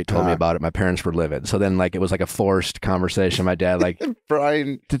the street told me about it. My parents were livid. So then it was like a forced conversation. My dad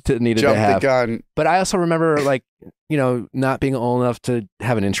Brian needed jumped to have the gun. But I also remember not being old enough to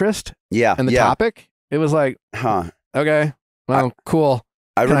have an interest in the topic. It was like, okay, well, cool.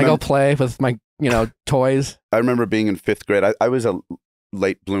 Can I go play with my, toys? I remember being in 5th grade. I was a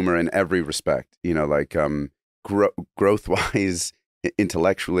late bloomer in every respect, growth wise,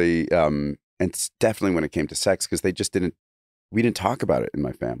 intellectually, and definitely when it came to sex, because we didn't talk about it in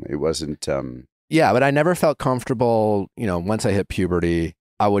my family. It wasn't. Yeah, but I never felt comfortable. Once I hit puberty,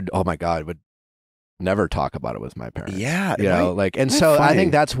 I would never talk about it with my parents. Yeah, and so funny. I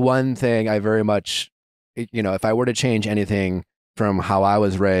think that's one thing I very much, if I were to change anything from how I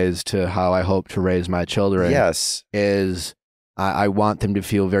was raised to how I hope to raise my children, is I want them to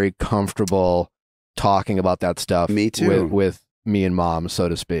feel very comfortable talking about that stuff. Me too. With me and mom, so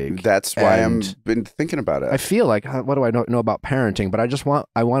to speak. That's why I've been thinking about it. I feel like, what do I know about parenting? But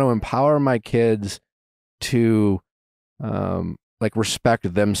I want to empower my kids to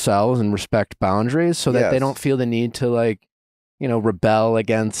respect themselves and respect boundaries so that they don't feel the need to rebel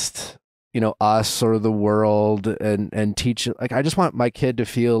against us or the world and teach. I just want my kid to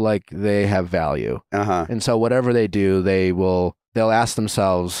feel like they have value. And so whatever they do, they'll ask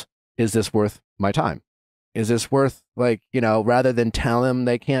themselves, is this worth my time? Is this worth, like, rather than tell them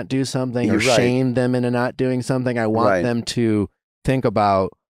they can't do something or You're right. shame them into not doing something, I want Right. them to think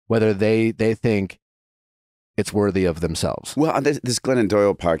about whether they think it's worthy of themselves. Well, on this Glennon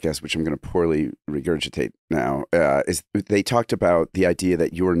Doyle podcast, which I'm going to poorly regurgitate now, is they talked about the idea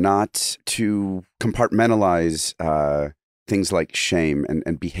that you're not to compartmentalize things like shame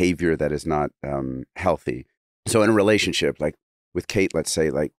and behavior that is not healthy. So in a relationship, like with Kate, let's say,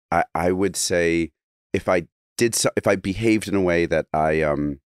 like I would say if I behaved in a way that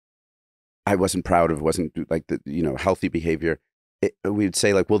I wasn't proud of, wasn't like the healthy behavior, we would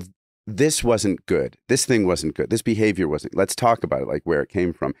say like, well, this wasn't good. This thing wasn't good. This behavior wasn't. Let's talk about it, like where it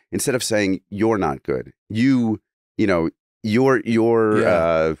came from, instead of saying you're not good. You're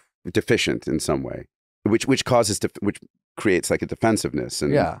deficient in some way, which causes which creates like a defensive-ness,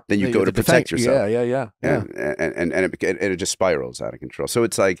 and then you go to protect yourself. Yeah. And it just spirals out of control. So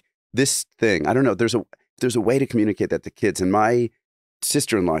it's like this thing. I don't know. There's a way to communicate that to kids, and my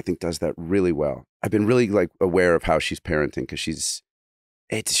sister-in-law, I think, does that really well. I've been really like aware of how she's parenting because she's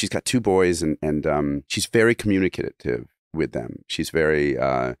got 2 boys, and she's very communicative with them. She's very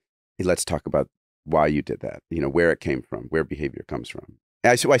hey, let's talk about why you did that. Where it came from, where behavior comes from.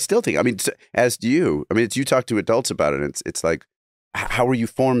 So I still think, I mean, as do you. I mean, it's you talk to adults about it. And it's like, how were you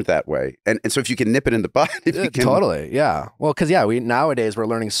formed that way? And so if you can nip it in the bud, if you can... Totally, yeah. Well, because nowadays we're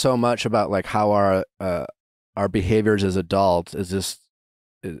learning so much about like how our behaviors as adults is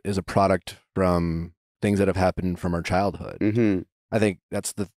a product from things that have happened from our childhood. Mm-hmm. I think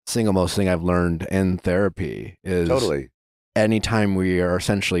that's the single most thing I've learned in therapy is anytime we are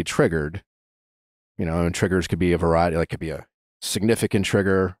essentially triggered, and triggers could be a variety, like could be a significant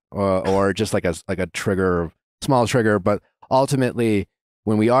trigger or just like a trigger, small trigger, but ultimately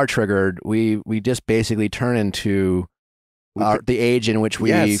when we are triggered, we just basically turn into the age in which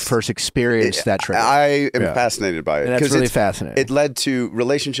we first experienced that trigger. I am fascinated by it. And that's really fascinating. It led to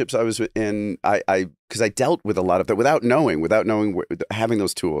relationships I was in. Because I dealt with a lot of that without knowing, having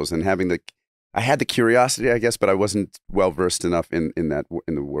those tools and having I had the curiosity, I guess, but I wasn't well versed enough in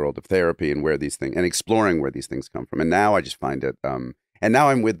the world of therapy and where these things and exploring where these things come from. And now I just find it. And now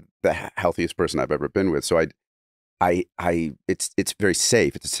I'm with the healthiest person I've ever been with. So it's very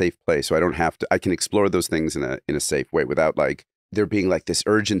safe. It's a safe place. So I don't have to. I can explore those things in a safe way without like there being like this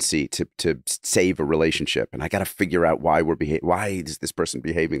urgency to save a relationship. And I got to figure out why why is this person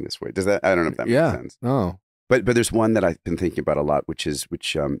behaving this way? I don't know if that makes sense. No. But there's one that I've been thinking about a lot, which you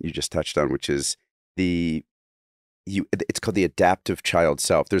just touched on, which is it's called the adaptive child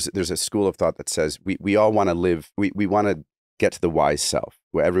self. There's a school of thought that says we all want to live. We want to get to the wise self.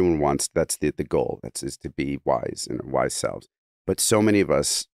 Where everyone wants, that's the goal. Is to be wise and wise selves. But so many of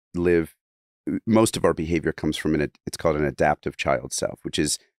us live. Most of our behavior comes from it's called an adaptive child self, which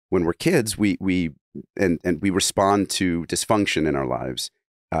is when we're kids, we respond to dysfunction in our lives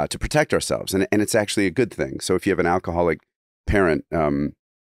to protect ourselves, and it's actually a good thing. So if you have an alcoholic parent,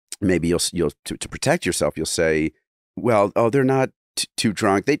 maybe you'll to protect yourself, you'll say, well, they're not too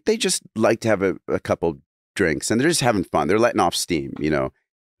drunk. They just like to have a couple drinks and they're just having fun. They're letting off steam,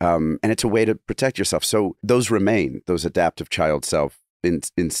 and it's a way to protect yourself. So those adaptive child self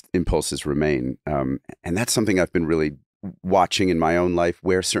impulses remain. And that's something I've been really watching in my own life,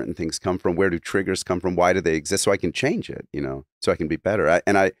 where certain things come from, where do triggers come from, why do they exist, so I can change it, so I can be better.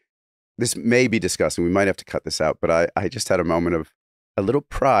 This may be disgusting. We might have to cut this out, but I just had a moment of a little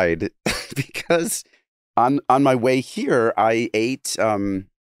pride because on my way here, I ate,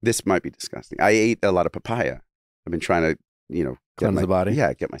 this might be disgusting. I ate a lot of papaya. I've been trying to, cleanse the body.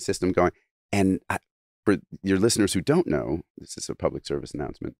 Yeah, get my system going. And for your listeners who don't know, this is a public service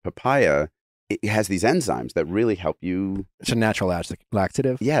announcement. Papaya, it has these enzymes that really help you. It's a natural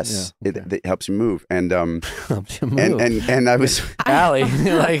laxative. Yes, yeah, okay. It helps you move. And helps you move. And I was Allie,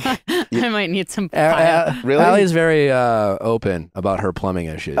 like I might need some papaya. Really? Allie's very open about her plumbing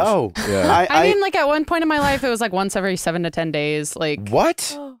issues. Oh, yeah. I mean, like at one point in my life, it was like once every 7 to 10 days. Like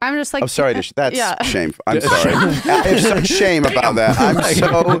what? I'm just like, oh, sorry, that's shameful. I'm sorry. Shame. I have such shame about that. I'm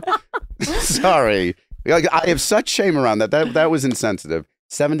so sorry. I have such shame around that. That was insensitive.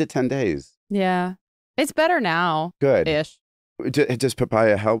 7 to 10 days. Yeah, it's better now. Good. Ish. Does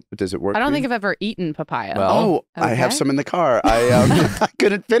papaya help? Does it work? I don't for think you? I've ever eaten papaya. Well, I have some in the car. I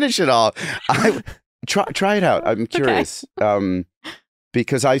couldn't finish it all. Try it out. I'm curious.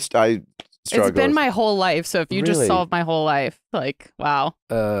 Because I struggle. It's been my whole life. So if you just solved my whole life, like, wow.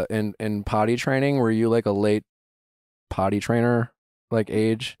 In potty training, were you like a late potty trainer, like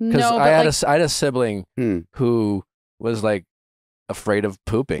age? No, but I had a sibling who was like afraid of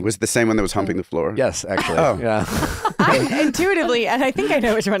pooping. Was it the same one that was humping the floor? Yes, actually. Oh. Yeah. I intuitively, and I think I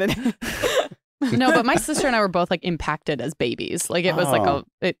know which one it is. No, but my sister and I were both like impacted as babies. Like it was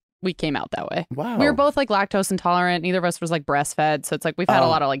like we came out that way. Wow. We were both like lactose intolerant. Neither of us was like breastfed. So it's like we've had a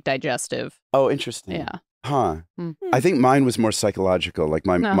lot of like digestive. Oh, interesting. Yeah. Huh. Mm. I think mine was more psychological. Like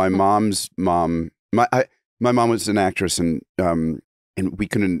my mom's mom, my mom was an actress, and we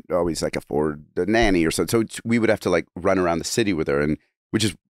couldn't always like afford a nanny or something. So we would have to like run around the city with her, and which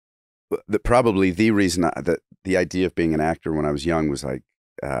is probably the reason that the idea of being an actor when I was young was like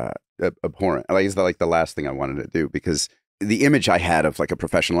abhorrent. Like it's the last thing I wanted to do, because the image I had of like a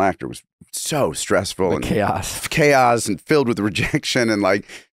professional actor was so stressful and chaos and filled with rejection and like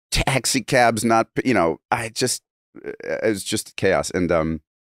taxi cabs, not, you know, it was just chaos. And,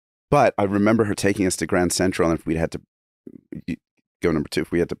 but I remember her taking us to Grand Central, and if we'd had to go number 2,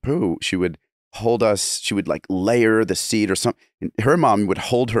 if we had to poo, she would hold us, she would like layer the seat or something. And her mom would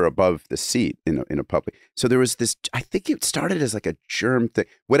hold her above the seat in a public. So there was this, I think it started as like a germ thing,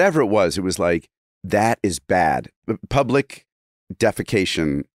 whatever it was like, that is bad. Public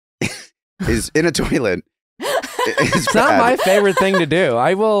defecation is in a toilet. It's not my favorite thing to do.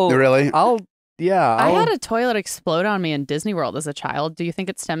 I will. Really? I had a toilet explode on me in Disney World as a child. Do you think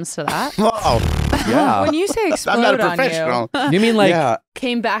it stems to that? Oh, yeah. When you say explode I'm not a on professional. You mean like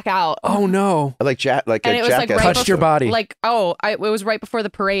came back out? Oh no! Like and it was like right touched your body. Like it was right before the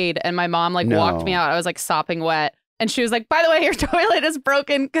parade, and my mom like walked me out. I was like sopping wet, and she was like, "By the way, your toilet is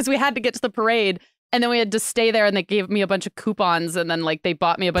broken," because we had to get to the parade. And then we had to stay there, and they gave me a bunch of coupons, and then like they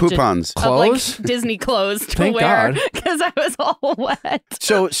bought me a bunch of clothes, like Disney clothes to Thank wear God. because I was all wet.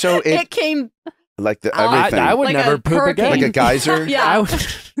 So it came like the everything. I would like never a poop hurricane. again. Like a geyser. Yeah.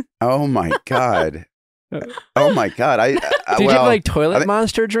 Oh my God. Oh my God. Did you have like toilet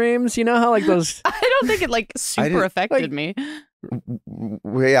monster dreams? You know how like those. I don't think it like super affected me.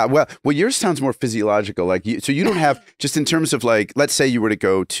 Yeah, well, yours sounds more physiological. Like, so you don't have, just in terms of like, let's say you were to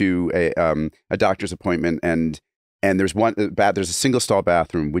go to a doctor's appointment, and there's there's a single stall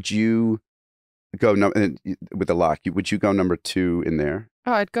bathroom. Would you go with the lock? Would you go number 2 in there?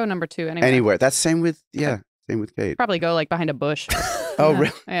 Oh, I'd go number 2 anyway. Anywhere. That's same with Kate. Probably go like behind a bush. Oh,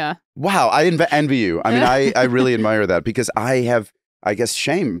 really? Yeah. Wow, I envy you. I mean, I really admire that, because I have, I guess,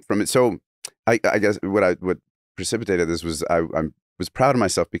 shame from it. So I guess what precipitated this was I was proud of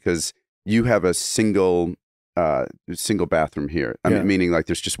myself, because you have a single bathroom here. I mean, meaning like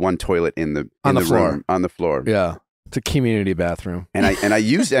there's just one toilet in the room, on the floor. Yeah, it's a community bathroom. And I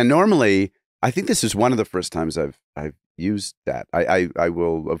used, and normally I think this is one of the first times I've used that. I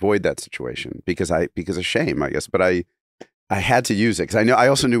will avoid that situation because of shame, I guess. But I had to use it because I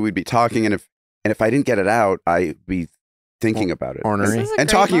also knew we'd be talking, and if I didn't get it out, I'd be thinking about it and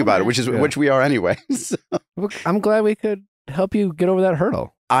talking about it, which we are anyway. So. I'm glad we could help you get over that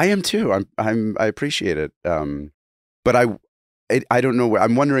hurdle. I am too. I appreciate it. But I don't know where.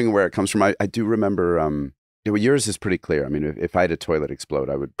 I'm wondering where it comes from. I do remember. Yours is pretty clear. I mean, if I had a toilet explode,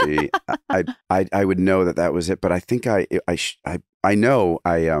 I would be. I would know that was it. But I think I know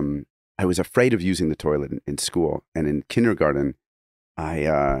I was afraid of using the toilet in school, and in kindergarten,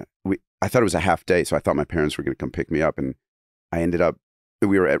 I thought it was a half day, so I thought my parents were going to come pick me up, and I ended up.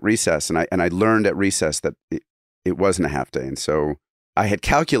 We were at recess, and I learned at recess that it wasn't a half day, and so I had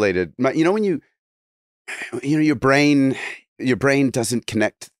calculated. When your brain doesn't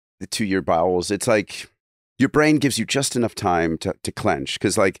connect to your bowels. It's like your brain gives you just enough time to clench,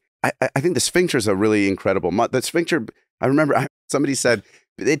 because like I think the sphincter is a really incredible. The sphincter. I remember somebody said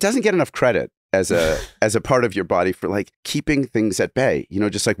it doesn't get enough credit as a part of your body for like keeping things at bay.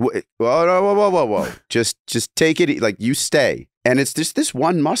 Just like whoa. Just take it. Like you stay, and it's just this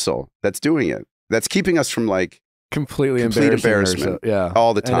one muscle that's doing it. That's keeping us from like complete embarrassment.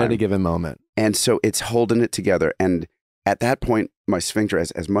 All the time, at any given moment. And so it's holding it together. And at that point, my sphincter,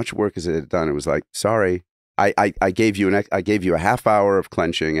 as much work as it had done, it was like, sorry, I gave you a half hour of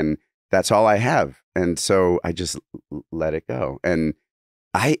clenching, and that's all I have. And so I just let it go. And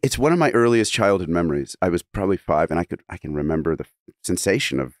it's one of my earliest childhood memories. I was probably 5, and I can remember the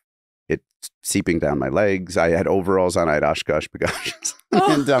sensation of it seeping down my legs. I had overalls on. I had Oshkosh bagosh.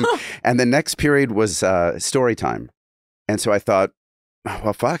 And the next period was story time. And so I thought,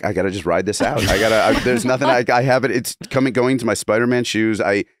 well, fuck, I got to just ride this out. There's nothing I have it. It's going to my Spider-Man shoes.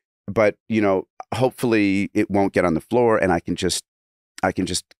 But hopefully it won't get on the floor, and I can just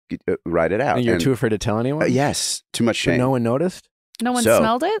ride it out. And you're too afraid to tell anyone? Yes. Too much shame. But no one noticed? No one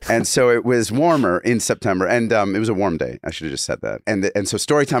smelled it? And so it was warmer in September, and it was a warm day. I should have just said that. And so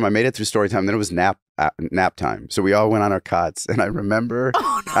story time, I made it through story time. Then it was nap time. So we all went on our cots, and I remember,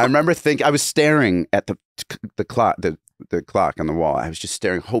 I was staring at the clock, the clock on the wall. I was just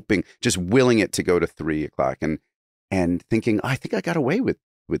staring, hoping, just willing it to go to 3 o'clock, and thinking, I think I got away with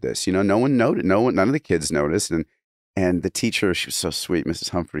with this. You know, no one noted. None of the kids noticed. And the teacher, she was so sweet, Mrs.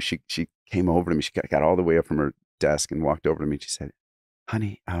 Humphrey. She came over to me. She got all the way up from her desk and walked over to me. And she said,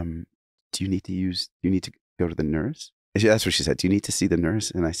 "Honey, do you need to go to the nurse?" That's what she said. "Do you need to see the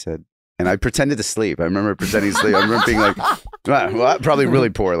nurse?" And I said, and I pretended to sleep. I remember pretending to sleep. I remember being like, what? Probably really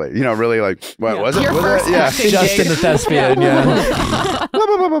poorly. You know, really like, what was it? Was it? Yeah. Just in the thespian, yeah.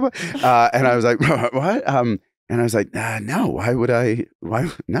 And I was like, what? And I was like, no,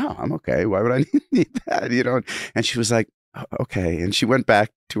 no, I'm okay. Why would I need that? You know? And she was like, okay. And she went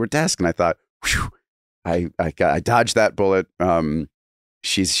back to her desk and I thought, whew, I dodged that bullet.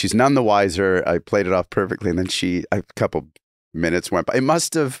 She's none the wiser. I played it off perfectly. And then a couple minutes went by. It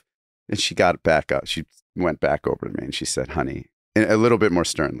must have, and she got back up. She went back over to me and she said, "Honey," and a little bit more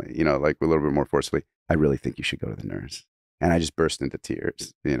sternly, you know, like a little bit more forcefully, "I really think you should go to the nurse." And I just burst into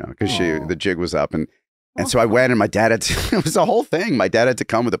tears, you know, because the jig was up. And so I went, and my dad had to, it was a whole thing. My dad had to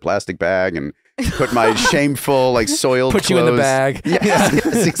come with a plastic bag and put my shameful, like soiled Put clothes. you in the bag.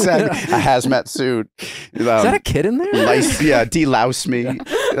 Yes, exactly. A hazmat suit. Is that a kid in there? Delouse me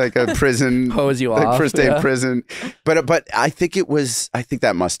like a prison. Hose you like off. First day in prison. But I think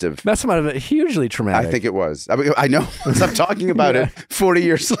that must have. That's hugely traumatic. I think it was. I mean, I know. I'm talking about it 40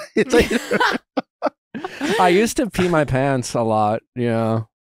 years later. I used to pee my pants a lot, you know.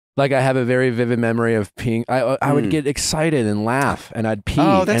 Like I have a very vivid memory of peeing. I would get excited and laugh, and I'd pee.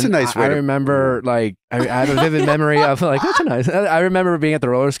 Oh, that's and a nice way. I remember, like, I have a vivid memory of like, that's a nice. I remember being at the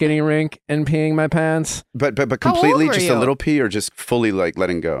roller skating rink and peeing my pants. But completely just a little pee, or just fully like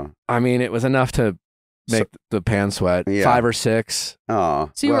letting go. I mean, it was enough to make the pants sweat. Yeah. 5 or 6.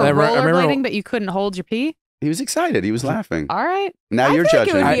 Oh, So you were rollerblading, but you couldn't hold your pee? He was excited. He was laughing. All right. Now you're feel like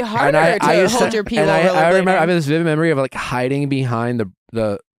judging. it would be harder to hold your pee while I remember I rollerblading. have this vivid memory of like hiding behind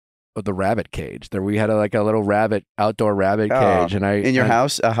the rabbit cage. There we had a little outdoor rabbit cage, and in your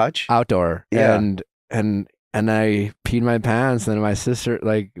house, a hutch, outdoor, yeah. and I peed my pants, and my sister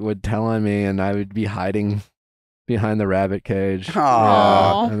like would tell on me, and I would be hiding behind the rabbit cage.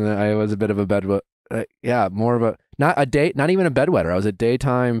 Aww. Yeah, and then I was a bit of a more of a not even a bedwetter. I was a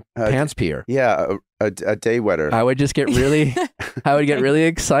daytime pants peer. Yeah, a day wetter. I would just get really, I would get really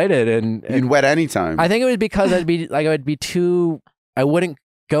excited, and you'd wet anytime. I think it was because I wouldn't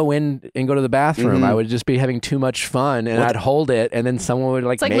go in and go to the bathroom. Mm-hmm. I would just be having too much fun, and I'd hold it, and then someone would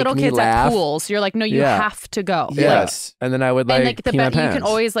like It's like make little me kids laugh. at pools. You're like, no, you have to go. Yes. And then I would And like the pee my you pants. can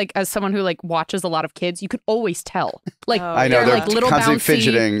always like, as someone who like watches a lot of kids, you can always tell. Like I know, they're they're like little constantly bouncy.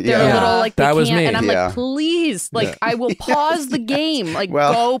 fidgeting. They're Yeah. little like they That was can't. me. And I'm Yeah. like, please, like I will pause the game. Like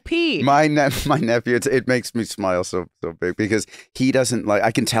go pee. My nephew, it makes me smile so big because he doesn't like.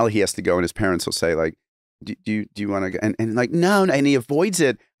 I can tell he has to go, and his parents will say like, "Do you want to go?" And like no, and he avoids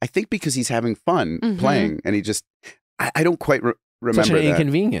it. I think because he's having fun playing, and he just I don't quite remember Such an that.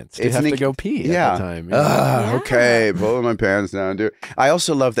 inconvenience to have to go pee at the time. Okay, pulling my pants down, dude. I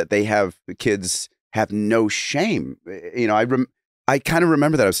also love that the kids have no shame. You know, I kind of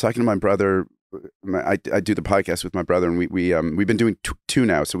remember that. I was talking to my brother. I do the podcast with my brother, and we've been doing two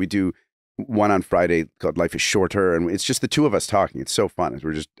now. So we do one on Friday called Life is Shorter, and it's just the two of us talking. It's so fun.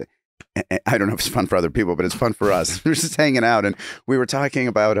 We're just. I don't know if it's fun for other people, but it's fun for us. We're just hanging out, and we were talking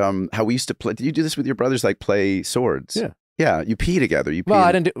about how we used to play. Did you do this with your brothers? Like play swords? Yeah. You pee together.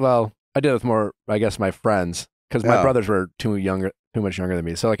 I did it with more, I guess, my friends, because my brothers were too much younger than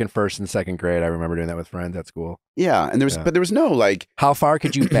me. So like in 1st and 2nd grade, I remember doing that with friends at school. Yeah, and but there was no like. How far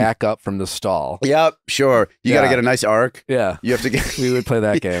could you back up from the stall? Yep, sure. You got to get a nice arc. Yeah, you have to get. We would play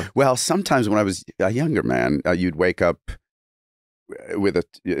that game. Well, sometimes when I was a younger man, you'd wake up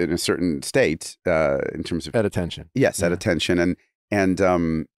in a certain state in terms of at attention. Yes, at attention, and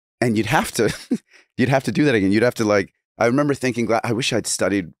you'd have to do that again. You'd have to like. I remember thinking, I wish I'd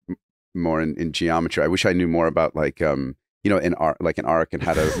studied more in geometry. I wish I knew more about like an arc and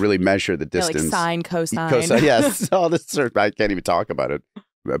how to really measure the distance. Like sine, cosine. Cosine, yes. All this sort. I can't even talk about it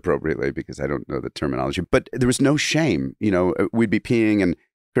appropriately because I don't know the terminology. But there was no shame. You know, we'd be peeing, and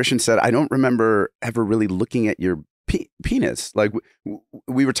Christian said, "I don't remember ever really looking at your penis." Like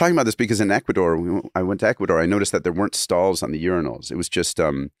we were talking about this because in Ecuador, I went to Ecuador. I noticed that there weren't stalls on the urinals. It was just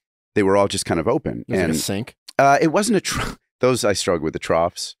they were all just kind of open. It was like a sink. It wasn't a trough. Those I struggle with the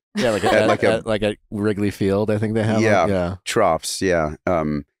troughs. Yeah, like a Wrigley Field. I think they have. Yeah, troughs. Yeah,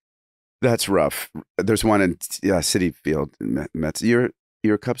 that's rough. There's one in City Field, Mets. You're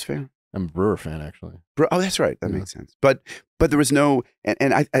a Cubs fan? I'm a Brewer fan, actually. Oh, that's right. That makes sense. But there was no,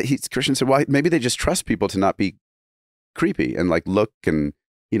 and Christian said, "Why? Maybe they just trust people to not be creepy and like look and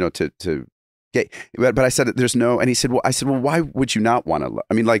to get." But I said, "There's no," and he said, "Well," I said, "Well, why would you not want to look?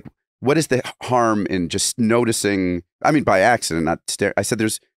 I mean, like, what is the harm in just noticing? I mean, by accident, not stare. I said,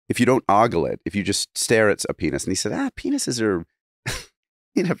 if you don't ogle it, if you just stare at a penis. And he said, penises are,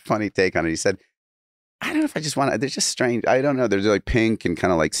 he had a funny take on it. He said, I don't know if I just want to, they're just strange. I don't know. They're like pink and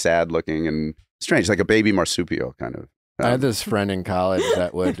kind of like sad looking and strange, like a baby marsupial kind of. I had this friend in college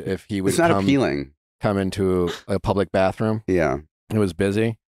that would, if he would it's not appealing. Come into a public bathroom. Yeah. It was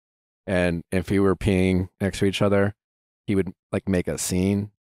busy. And if we were peeing next to each other, he would like make a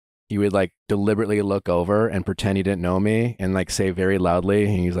scene. He would like deliberately look over and pretend he didn't know me and like say very loudly.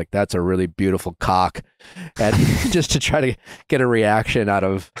 And he's like, that's a really beautiful cock. And just to try to get a reaction out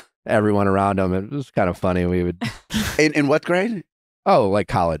of everyone around him. It was kind of funny. We would. In what grade? Oh, like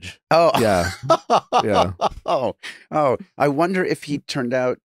college. Oh, yeah. Yeah. Oh, I wonder if he turned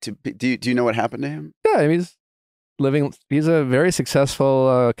out to be, do you know what happened to him? Yeah. I mean, he's a very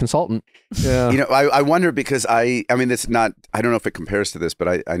successful consultant. Yeah. You know, I wonder because I mean, it's not, I don't know if it compares to this,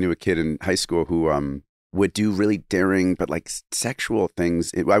 but I knew a kid in high school who would do really daring, but like sexual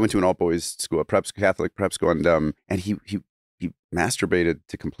things. I went to an all boys school, a Catholic prep school, and he masturbated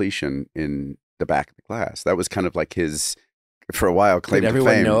to completion in the back of the class. That was kind of like his, for a while, claim Did to fame.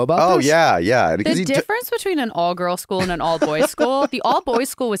 everyone know about this? Yeah. The difference between an all-girl school and an all-boys school, the all-boys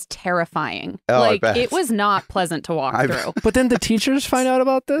school was terrifying. Oh, like, it was not pleasant to walk through. But then the teachers find out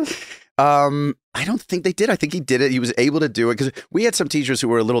about this? I don't think they did. I think he did it. He was able to do it because we had some teachers who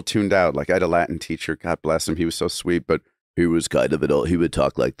were a little tuned out. Like I had a Latin teacher, God bless him. He was so sweet, but he was kind of he would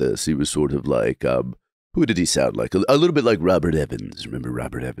talk like this. He was sort of like, who did he sound like? A little bit like Robert Evans. Remember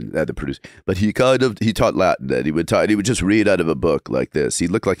Robert Evans, the producer? But he taught Latin, and he would just read out of a book like this. He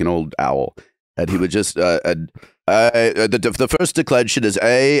looked like an old owl, and he would just the first declension is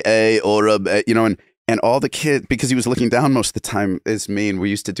A, Orem, you know, and all the kids, because he was looking down most of the time, is mean. We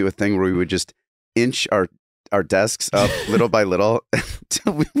used to do a thing where we would just inch our desks up little by little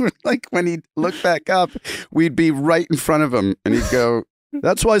until we were like, when he'd look back up, we'd be right in front of him, and he'd go,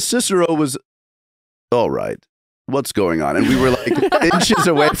 "That's why Cicero was." All right, what's going on? And we were like inches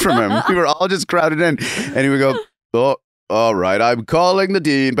away from him. We were all just crowded in. And he would go, oh, all right, I'm calling the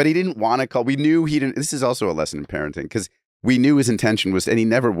dean. But he didn't want to call. We knew he didn't. This is also a lesson in parenting because we knew his intention was, and he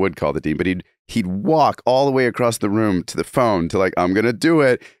never would call the dean, but he'd walk all the way across the room to the phone to like, I'm going to do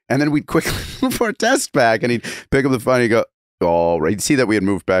it. And then we'd quickly move our desk back and he'd pick up the phone and he'd go, all right. He'd see that we had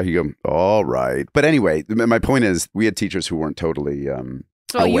moved back. He'd go, all right. But anyway, my point is we had teachers who weren't totally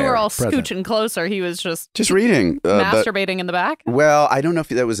so you were all present. scooching closer. He was just reading, masturbating in the back. Well, I don't know if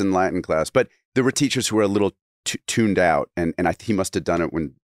that was in Latin class, but there were teachers who were a little tuned out, and he must have done it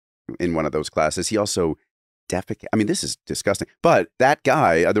when in one of those classes. He also defecated. I mean, this is disgusting. But that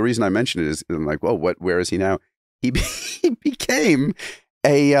guy, the reason I mentioned it is I'm like, well, where is he now? He became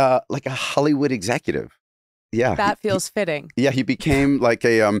a like a Hollywood executive. Yeah, That feels fitting. Yeah, he became like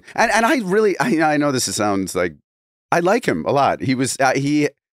a and I really I know this sounds like. I like him a lot. He was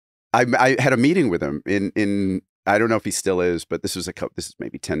I had a meeting with him in I don't know if he still is, but this is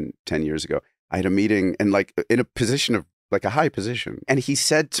maybe 10 years ago. I had a meeting and like in a position of like a high position. And he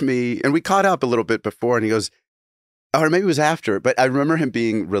said to me, and we caught up a little bit before, and he goes, or maybe it was after, but I remember him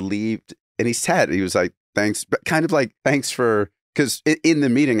being relieved, and he said, he was like, thanks, but kind of like, thanks for, because in the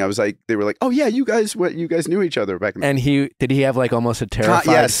meeting, I was like, they were like, oh yeah, you guys knew each other back in the And did he have like almost a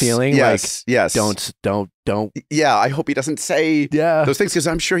terrified feeling? Yes, like, yes. Don't. Yeah, I hope he doesn't say Yeah. those things because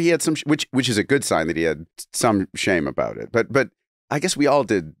I'm sure he had some, which is a good sign that he had some shame about it. But I guess we all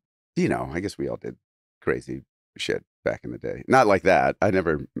did, crazy shit back in the day. Not like that. I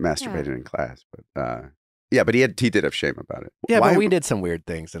never masturbated in class, but yeah, but he did have shame about it. Yeah, but we did some weird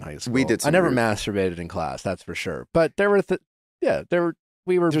things in high school. We did. I never masturbated in class, that's for sure. But there were,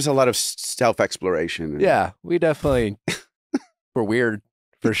 there's a lot of self-exploration. Yeah, we definitely were weird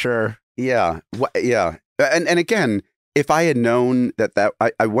for sure. Yeah, yeah. And again, if I had known that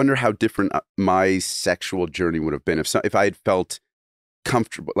I wonder how different my sexual journey would have been if I had felt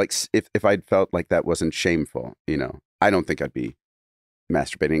comfortable, like if I'd felt like that wasn't shameful, I don't think I'd be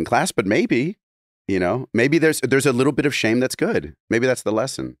masturbating in class, but maybe, maybe there's a little bit of shame that's good. Maybe that's the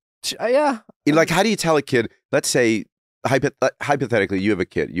lesson. Yeah. Like, how do you tell a kid, let's say, hypothetically, you have a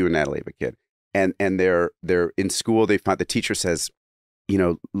kid, you and Natalie have a kid, and they're in school, they find the teacher says,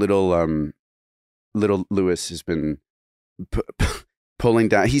 little Louis has been pulling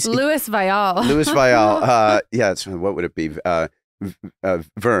down. He's Louis Viall. Louis Viall. Yeah, what would it be?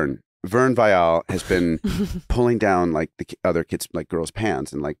 Vern Viall has been pulling down like the other kids, like girls'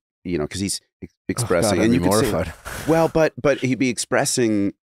 pants, and like because he's expressing. God, and you could say, well, but he'd be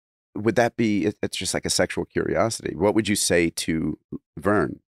expressing. Would that be? It's just like a sexual curiosity. What would you say to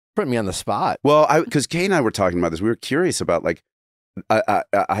Vern? Put me on the spot. Well, because Kay and I were talking about this. We were curious about like a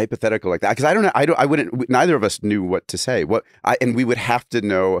hypothetical like that, because I don't know, I wouldn't. Neither of us knew what to say. And we would have to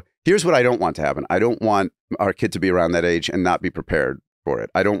know. Here's what I don't want to happen. I don't want our kid to be around that age and not be prepared for it.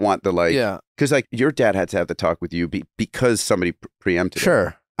 I don't want the because like your dad had to have the talk with you because somebody preempted. Sure.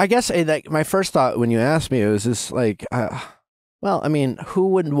 It. I guess like my first thought when you asked me, it was just like, well, I mean, who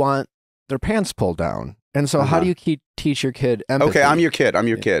wouldn't want their pants pulled down? And so how do you teach your kid empathy? Okay, I'm your kid. I'm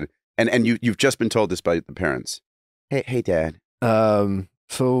your kid. And you've just been told this by the parents. Hey, Dad. So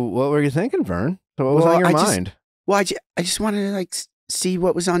what were you thinking, Vern? So what was on your mind? I just wanted to like see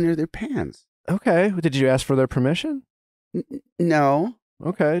what was on their pants. Okay. Did you ask for their permission? No.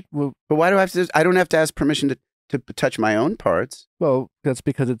 Okay. Well, but why do I have to? I don't have to ask permission to touch my own parts. Well, that's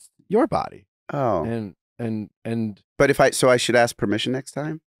because it's your body. Oh. And. But I should ask permission next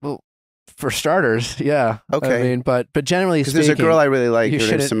time. Well, for starters, yeah. Okay. I mean, but generally speaking, there's a girl I really like. Her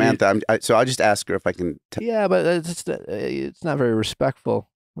name's Samantha. So I'll just ask her if I can. Yeah, but it's not very respectful.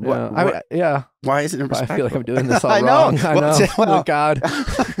 What? Yeah. Why isn't it respectful? I feel like I'm doing this all wrong. I know. Oh God.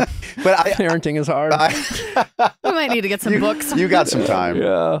 But parenting is hard. We might need to get some books. You got some time.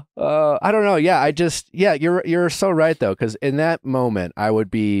 Yeah. I don't know. Yeah. You're so right though, because in that moment I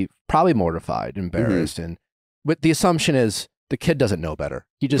would be probably mortified, embarrassed, and but the assumption is the kid doesn't know better.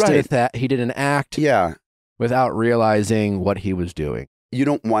 He just he did an act. Yeah. Without realizing what he was doing. You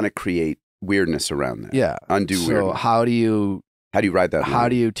don't want to create weirdness around that. Yeah. Undue weirdness. So how do you ride that? How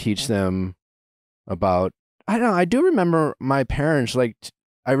do you teach them about? I don't know. I do remember my parents. Like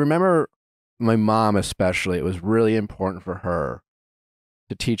I remember my mom especially. It was really important for her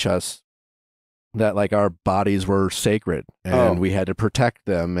to teach us that like our bodies were sacred and we had to protect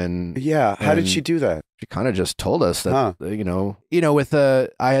them. And how did she do that? She kind of just told us that with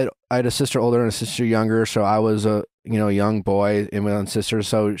I had a sister older and a sister younger, so I was a young boy and my own sister.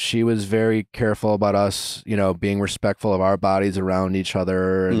 So she was very careful about us, being respectful of our bodies around each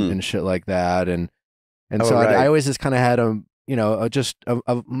other and shit like that. And so I always just kind of had a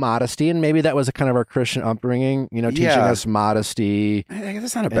modesty, and maybe that was a kind of our Christian upbringing, teaching us modesty.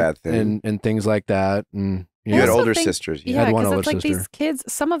 That's not a bad thing. And things like that. And you had older sisters. Yeah, because it's like these kids,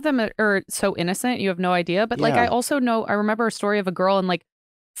 some of them are so innocent, you have no idea. But like, I also I remember a story of a girl in like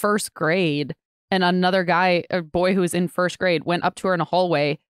first grade, and another guy, a boy who was in first grade, went up to her in a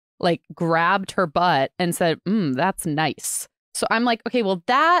hallway, like grabbed her butt and said, that's nice. So I'm like, okay, well,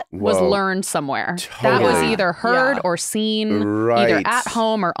 that was learned somewhere. Totally. That was either heard or seen, either at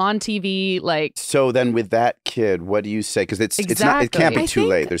home or on TV. Like, so then with that kid, what do you say? Because it's not. It can't be too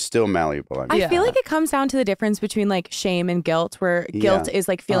late. They're still malleable. I feel like it comes down to the difference between like shame and guilt, where guilt is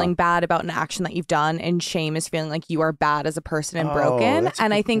like feeling bad about an action that you've done, and shame is feeling like you are bad as a person and broken.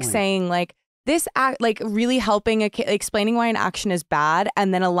 And I think saying like this act, like really helping a kid, explaining why an action is bad,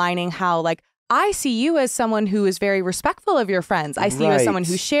 and then aligning how like, I see you as someone who is very respectful of your friends. I see you as someone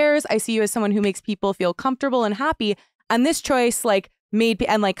who shares. I see you as someone who makes people feel comfortable and happy. And this choice like made,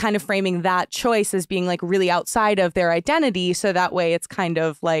 and like kind of framing that choice as being like really outside of their identity. So that way it's kind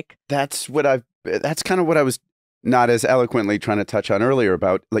of like. That's kind of what I was not as eloquently trying to touch on earlier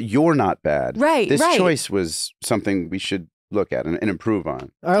about like, you're not bad. Right. This choice was something we should look at and improve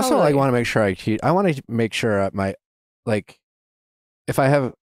on. I also like want to make sure I want to make sure if I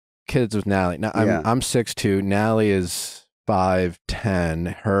have kids with Natalie. Now I'm 6'2". Natalie is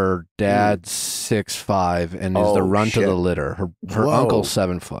 5'10". Her dad's 6'5" and is the runt of the litter. Her uncle's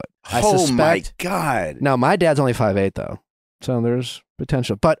 7 foot. I suspect, my God. Now my dad's only 5'8" though, so there's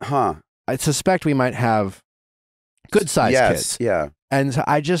potential. But I suspect we might have good sized kids. Yeah, and so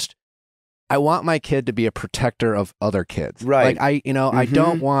I want my kid to be a protector of other kids. Right. Like I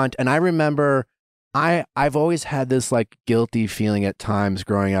don't want. And I remember. I've always had this like guilty feeling at times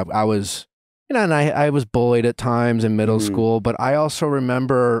growing up. I was, and I was bullied at times in middle school, but I also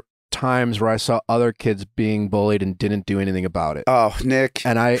remember times where I saw other kids being bullied and didn't do anything about it. Oh, Nick.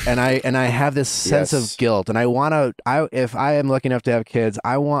 And I have this sense of guilt, and if I am lucky enough to have kids,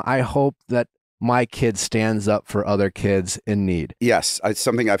 I hope that my kid stands up for other kids in need. Yes, it's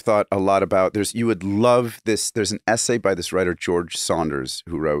something I've thought a lot about. You would love this. There's an essay by this writer, George Saunders,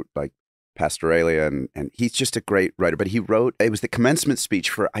 who wrote like Pastoralia, and he's just a great writer. But he wrote, it was the commencement speech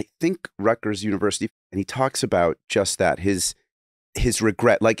for, I think, Rutgers University, and he talks about just that, his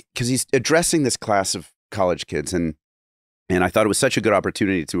regret, like, because he's addressing this class of college kids, and I thought it was such a good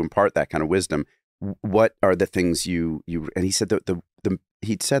opportunity to impart that kind of wisdom. What are the things you and he said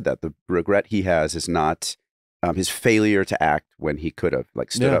he'd said that the regret he has is not his failure to act when he could have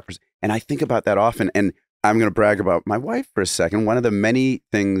like stood up. And I think about that often, and I'm going to brag about my wife for a second. One of the many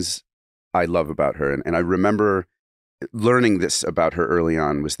things I love about her, and I remember learning this about her early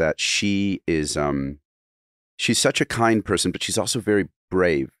on, was that she is she's such a kind person, but she's also very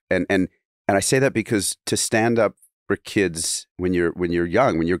brave. And I say that because to stand up for kids when you're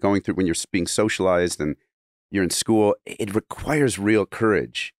young, when you're being socialized and you're in school, it requires real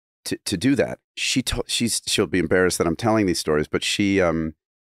courage to do that. She'll be embarrassed that I'm telling these stories, but she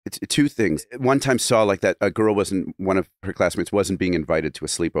it's two things. One time saw like that one of her classmates wasn't being invited to a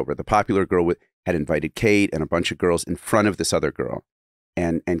sleepover. The popular girl had invited Kate and a bunch of girls in front of this other girl,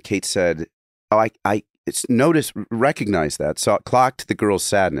 and Kate said, "Oh, I recognized that, clocked the girl's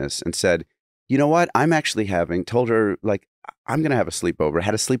sadness, and said, you know what? I'm actually told her like I'm gonna have a sleepover.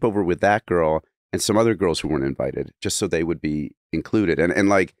 Had a sleepover with that girl and some other girls who weren't invited, just so they would be included. And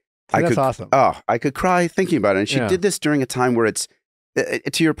like that's awesome. I could cry thinking about it. And she did this during a time where it's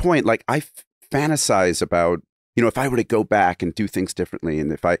to your point. Like I fantasize about, you know, if I were to go back and do things differently,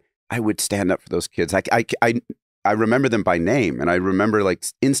 and if I would stand up for those kids. I remember them by name, and I remember like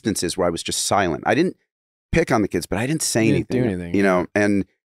instances where I was just silent. I didn't pick on the kids, but I didn't say anything. Do anything, you know. And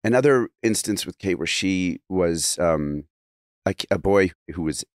another instance with Kate where she was like a boy who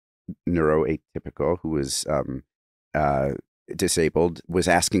was neuroatypical, who was disabled, was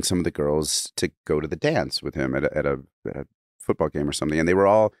asking some of the girls to go to the dance with him at a football game or something, and they were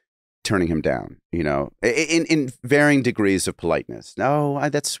all turning him down, you know, in varying degrees of politeness. No,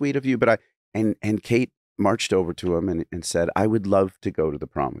 that's sweet of you, but and Kate marched over to him and said, I would love to go to the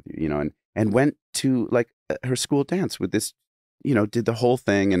prom with you, you know, and went to like her school dance with this, you know, did the whole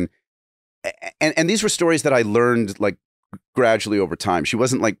thing. And these were stories that I learned like gradually over time. She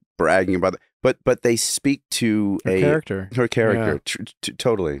wasn't like bragging about it, but they speak to her character. Yeah.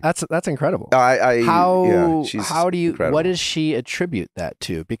 Totally. That's incredible. How do you, incredible. What does she attribute that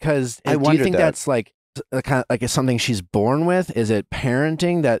to? Because do you think that. That's like kind of like it's something she's born with? Is it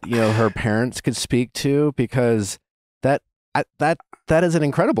parenting that, you know, her parents could speak to? Because that is an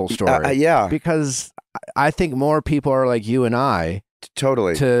incredible story. Yeah. Because I think more people are like you and I.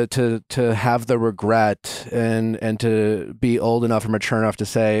 Totally. To have the regret and to be old enough or mature enough to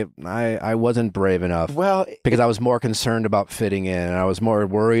say, I wasn't brave enough. Well, because I was more concerned about fitting in. And I was more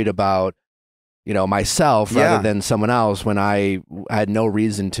worried about, you know, myself rather than someone else when I had no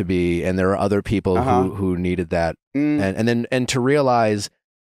reason to be. And there are other people who needed that. And to realize,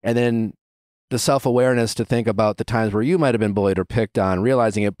 and then the self-awareness to think about the times where you might have been bullied or picked on,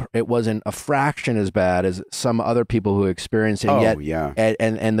 realizing it wasn't a fraction as bad as some other people who experienced it.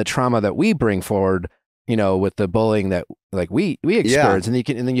 And the trauma that we bring forward, you know, with the bullying that like we experience, and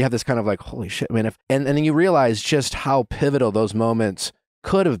then you have this kind of like, holy shit, man. And then you realize just how pivotal those moments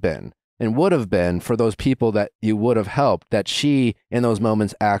could have been and would have been for those people that you would have helped, that she in those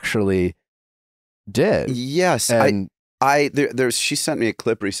moments actually did. Yes. And she sent me a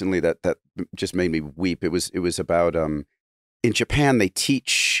clip recently that just made me weep. It was about in Japan they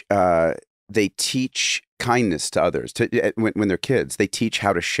teach kindness to others when they're kids. They teach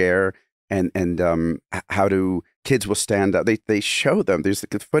how to share and how to kids will stand up. They show them. There's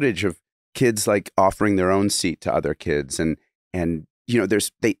the footage of kids like offering their own seat to other kids and you know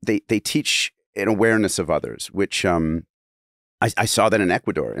they teach an awareness of others, which I saw that in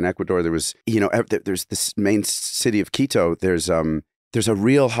Ecuador. In Ecuador, there was, you know, there's this main city of Quito. There's a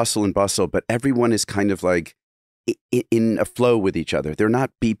real hustle and bustle, but everyone is kind of like in a flow with each other. They're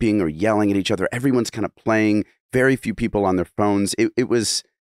not beeping or yelling at each other. Everyone's kind of playing. Very few people on their phones.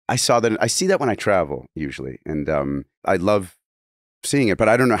 I see that when I travel usually, and I love seeing it. But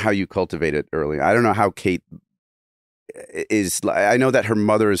I don't know how you cultivate it early. I don't know how Kate is. I know that her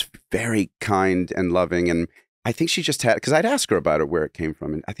mother is very kind and loving, and I think she just had, because I'd ask her about it, where it came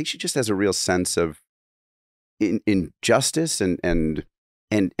from, and I think she just has a real sense of injustice and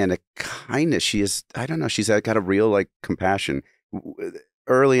a kindness. She is, I don't know, she's got a real like compassion.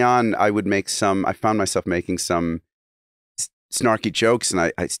 Early on, I found myself making some snarky jokes, and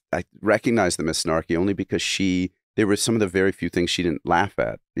I recognized them as snarky only because they were some of the very few things she didn't laugh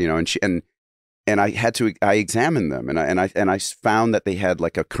at, you know, and I examined them, and I found that they had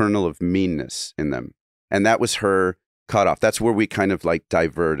like a kernel of meanness in them. And that was her cutoff. That's where we kind of like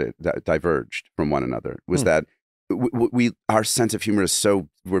diverged from one another. Was that our sense of humor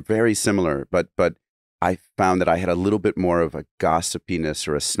we're very similar, but I found that I had a little bit more of a gossipiness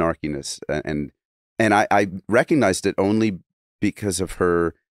or a snarkiness, and I recognized it only because of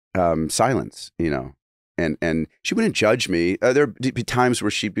her silence, you know. And she wouldn't judge me. There'd be times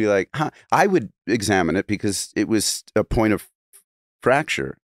where she'd be like, I would examine it because it was a point of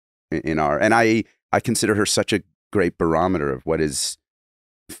fracture in and I consider her such a great barometer of what is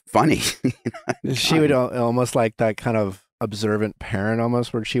funny. She would almost like that kind of observant parent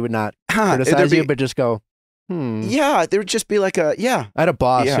almost, where she would not criticize you, but just go, Yeah, there would just be like a I had a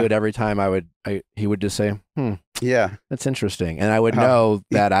boss who would every time he would just say, yeah, that's interesting, and I would know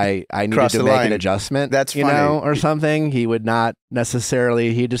that I needed to make an adjustment. That's funny. Or something. He would not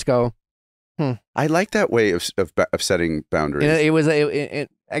necessarily. He'd just go. I like that way of setting boundaries. It was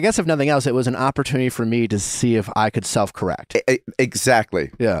I guess if nothing else, it was an opportunity for me to see if I could self-correct.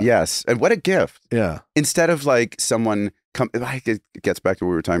 Exactly. Yeah. Yes. And what a gift. Yeah. Instead of like someone it gets back to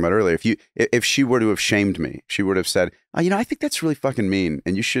what we were talking about earlier. If she were to have shamed me, she would have said, I think that's really fucking mean,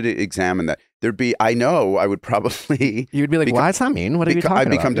 and you should examine that. I know I would probably. You'd be like, why? It's not mean. What are you talking about?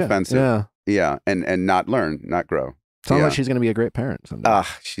 I'd become defensive. Yeah. Yeah. And not learn, not grow. Sounds like she's going to be a great parent someday.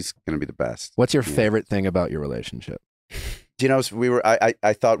 She's going to be the best. What's your favorite thing about your relationship? You know,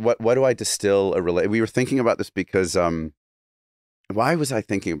 I thought, what do I distill we were thinking about this because, why was I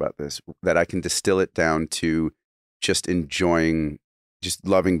thinking about this? That I can distill it down to just enjoying, just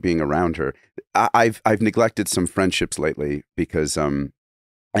loving being around her. I've neglected some friendships lately because, and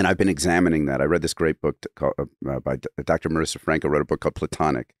I've been examining that. I read this great book called, by Dr. Marissa Franco, wrote a book called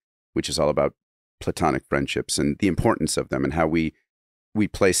Platonic, which is all about platonic friendships and the importance of them and how we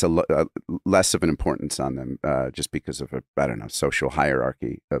place less of an importance on them just because of a social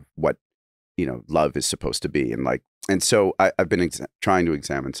hierarchy of what love is supposed to be, and so I've been trying to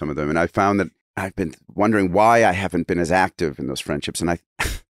examine some of them, and I found that I've been wondering why I haven't been as active in those friendships, and I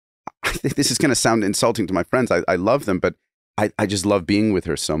think this is going to sound insulting to my friends. I love them, but I just love being with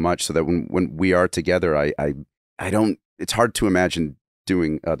her so much, so that when we are together, I don't. It's hard to imagine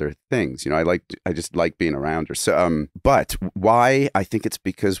doing other things. I just like being around her. So, but why? I think it's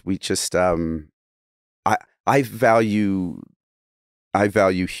because we just, I value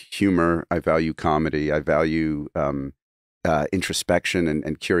humor. I value comedy. I value, introspection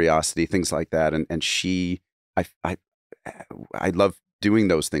and curiosity, things like that. And she, I love doing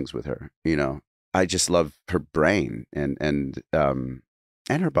those things with her. I just love her brain and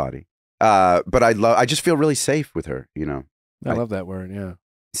her body. But I just feel really safe with her, I love that word. Yeah.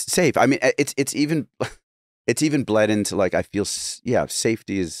 Safe. I mean, it's even bled into I feel,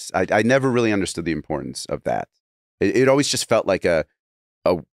 safety is, I never really understood the importance of that. It always just felt like a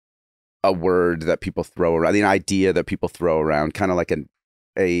word that people throw around, an idea that people throw around, kind of like an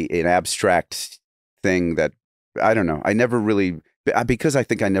abstract thing that, I don't know. I never really, because I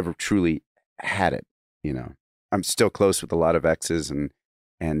think I never truly had it, I'm still close with a lot of exes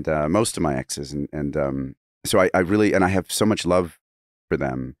and most of my exes. And so I really, and I have so much love for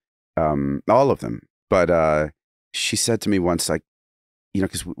them, all of them. But she said to me once,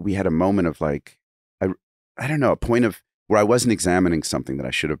 because we had a moment of I don't know, a point of where I wasn't examining something that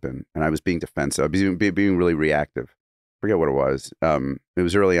I should have been, and I was being defensive. I was being really reactive. I forget what it was. It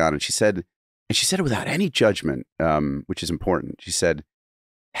was early on, and she said it without any judgment, which is important. She said,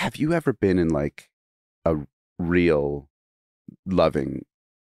 "Have you ever been in a real, loving,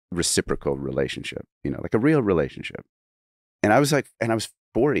 reciprocal relationship? Like a real relationship?" And I was like, and I was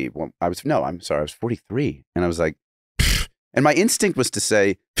 40. Well, I was 43. And I was like, pfft. And my instinct was to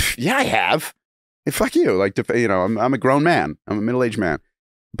say, yeah, I have. And fuck you. I'm a grown man. I'm a middle-aged man.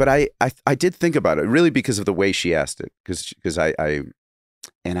 But I did think about it really because of the way she asked it. Because I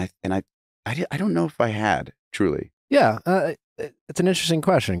don't know if I had truly. Yeah. It's an interesting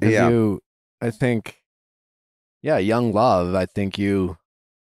question because I think, young love. I think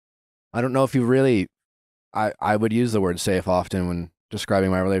I don't know if you really, I would use the word safe often when describing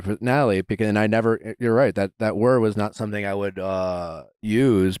my relationship with Natalie, because, and I never, you're right, that word was not something I would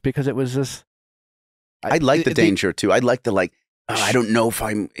use because it was just. I like the danger too. I like the I don't know if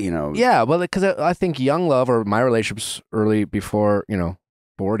I'm, Yeah, well, because I think young love or my relationships early before,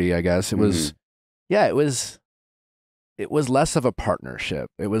 40, I guess, it was, it was less of a partnership.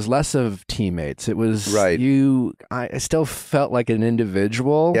 It was less of teammates. It was I still felt like an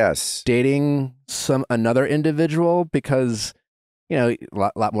individual dating another individual because, a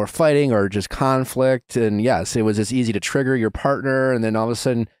lot more fighting or just conflict. And yes, it was just easy to trigger your partner. And then all of a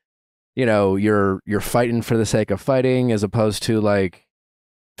sudden, you're fighting for the sake of fighting as opposed to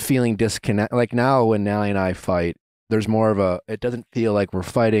feeling disconnect. Like now when Natalie and I fight, there's more of it doesn't feel like we're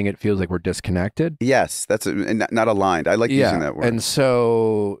fighting. It feels like we're disconnected. Yes, that's not aligned. I like using that word. And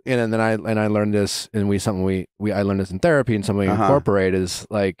so, and then I learned this, and I learned this in therapy, and something we incorporate is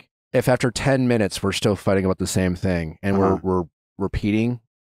if after 10 minutes we're still fighting about the same thing, and we're repeating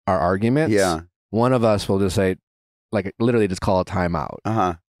our arguments, one of us will just say, literally just call a timeout,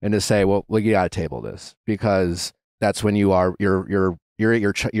 and just say, well, you got to table this, because that's when you're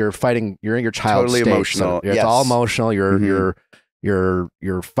fighting. You're in your child totally state. Emotional. So it's all emotional.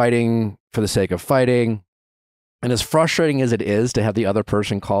 You're fighting for the sake of fighting. And as frustrating as it is to have the other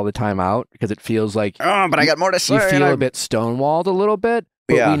person call the timeout, because it feels like, oh, but I got more to say. You feel a bit stonewalled a little bit,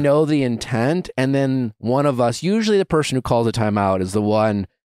 but we know the intent. And then one of us, usually the person who calls the timeout, is the one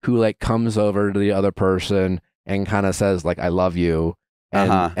who like comes over to the other person and kind of says like, I love you.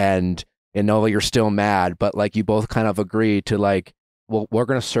 And know you're still mad, but like you both kind of agree to like, well, we're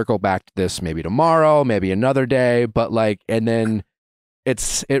going to circle back to this maybe tomorrow, maybe another day. But like, and then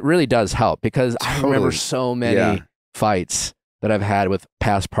it really does help, because I remember so many fights that I've had with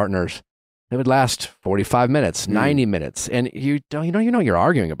past partners. It would last 45 minutes, 90 minutes, and you know you're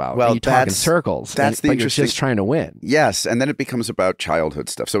arguing about. Well, you talk in circles. That's the but interesting. You're just trying to win. Yes, and then it becomes about childhood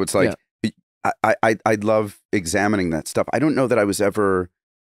stuff. So it's like I love examining that stuff. I don't know that I was ever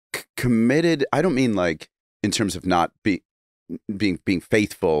committed. I don't mean like in terms of not being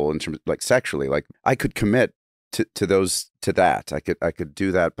faithful in terms of like sexually. Like I could commit to that. I could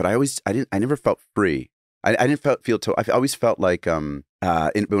do that, but I never felt free. I didn't feel I always felt like when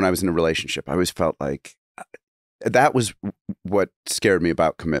I was in a relationship, I always felt like that was what scared me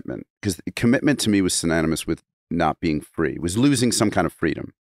about commitment, because commitment to me was synonymous with not being free, was losing some kind of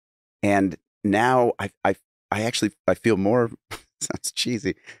freedom. And now I feel more, sounds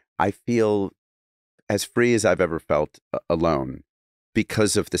cheesy, I feel as free as I've ever felt alone,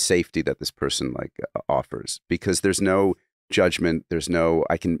 because of the safety that this person like offers, because there's no judgment. There's no,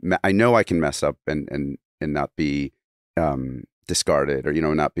 I know I can mess up and not be discarded, or,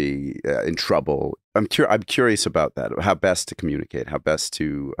 not be in trouble. I'm curious about that, how best to communicate, how best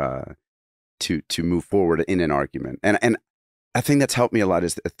to move forward in an argument. And I think that's helped me a lot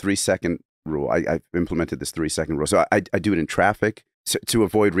is a 3-second rule. I've implemented this 3-second rule. So I do it in traffic to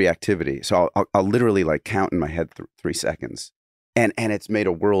avoid reactivity. So I'll literally like count in my head 3 seconds. And it's made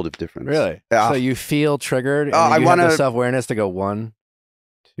a world of difference. Really? So you feel triggered, and I want the self-awareness to go 1,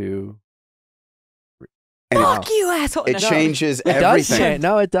 2, 3. Fuck you, asshole. It changes everything.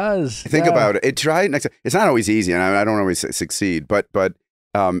 No, it does. Think about it. Try it next time. It's not always easy, and I don't always succeed, but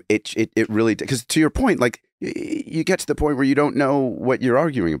it really, because to your point, like you get to the point where you don't know what you're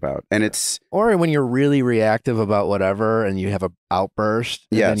arguing about, and it's, or when you're really reactive about whatever, and you have a outburst,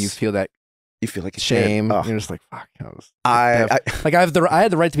 and then you feel that. You feel like shame. You're just like, fuck. I had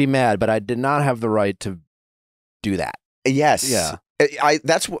the right to be mad, but I did not have the right to do that. Yes. Yeah.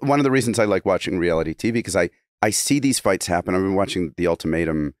 That's one of the reasons I like watching reality TV, because I see these fights happen. I've been watching The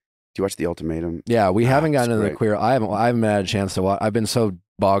Ultimatum. Do you watch The Ultimatum? Yeah, we haven't gotten into the queer. I haven't had a chance to watch. I've been so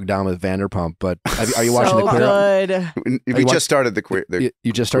bogged down with Vanderpump. But are you watching the queer? Good. We just started the queer.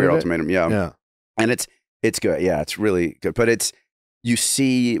 You just started Queer it? Ultimatum. Yeah. And it's good. Yeah, it's really good. But you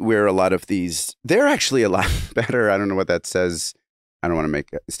see where a lot of these, they're actually a lot better. I don't know what that says. I don't want to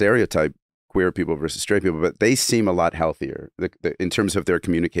make a stereotype queer people versus straight people, but they seem a lot healthier in terms of their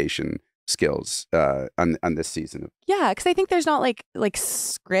communication skills on this season. Yeah, because I think there's not like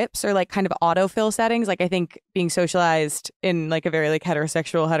scripts or like kind of autofill settings. Like I think being socialized in like a very like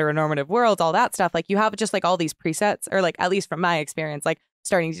heteronormative world, all that stuff, like you have just like all these presets, or like at least from my experience, like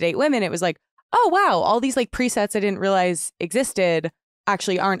starting to date women, it was like, oh, wow, all these like presets I didn't realize existed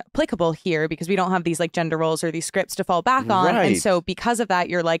actually aren't applicable here, because we don't have these like gender roles or these scripts to fall back on. Right. And so because of that,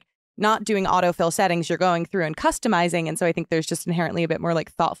 you're like not doing autofill settings, you're going through and customizing. And so I think there's just inherently a bit more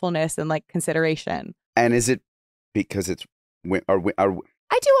like thoughtfulness and like consideration. And is it because it's, I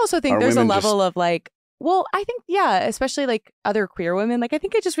do also think there's a level of like, well, I think, yeah, especially like other queer women, like I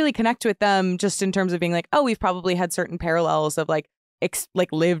think I just really connect with them just in terms of being like, oh, we've probably had certain parallels of like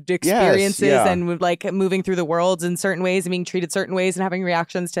lived experiences and like moving through the worlds in certain ways and being treated certain ways and having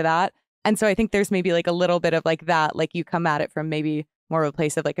reactions to that. And so I think there's maybe like a little bit of like that, like you come at it from maybe more of a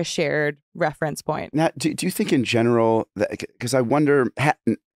place of like a shared reference point. Now, do you think in general that, because I wonder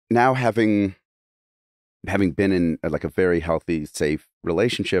now having been in like a very healthy, safe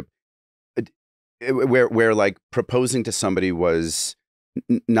relationship where like proposing to somebody was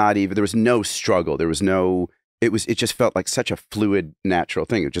not even, there was no struggle, there was no, it just felt like such a fluid, natural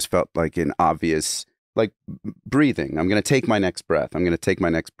thing. It just felt like an obvious, like breathing. I'm going to take my next breath. I'm going to take my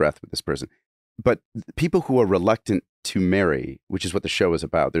next breath with this person. But people who are reluctant to marry, which is what the show is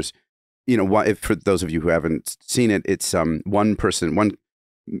about, there's, for those of you who haven't seen it, it's one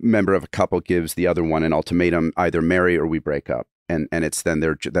member of a couple gives the other one an ultimatum: either marry or we break up. And it's then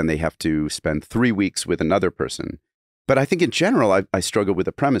they have to spend 3 weeks with another person. But I think in general, I struggle with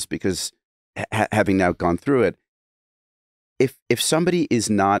the premise, because having now gone through it, if somebody is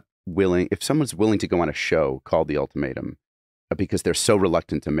not willing, if someone's willing to go on a show called The Ultimatum because they're so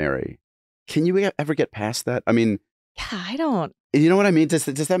reluctant to marry, can you ever get past that? I mean, yeah, I don't. You know what I mean? Does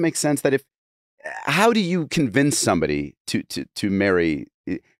that make sense? That how do you convince somebody to marry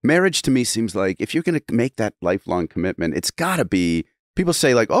marriage to me seems like if you're going to make that lifelong commitment, it's got to be, people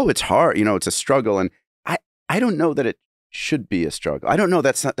say like, oh, it's hard, you know, it's a struggle. And I don't know that it should be a struggle. I don't know.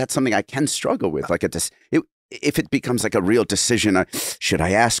 That's something I can struggle with. Like if it becomes like a real decision, should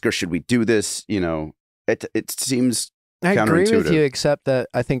I ask her? Should we do this? You know, it seems I counterintuitive. agree with you, except that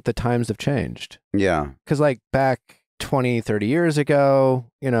I think the times have changed. Yeah. Because like back 20, 30 years ago,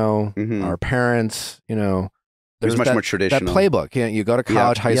 you know, our parents, you know, there's much more traditional. That playbook. You go to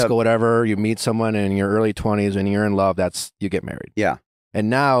college, high school, whatever, you meet someone in your early 20s and you're in love, you get married. Yeah. And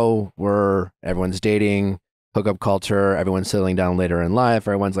now everyone's dating, hookup culture, everyone's settling down later in life,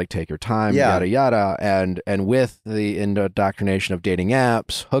 everyone's like, take your time, yada, yada. And with the indoctrination of dating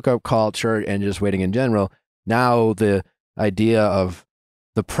apps, hookup culture, and just waiting in general, now the idea of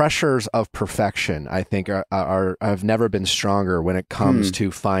the pressures of perfection, I think, have never been stronger when it comes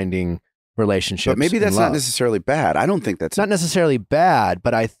to finding relationships. But maybe that's not necessarily bad. I don't think that's not necessarily bad,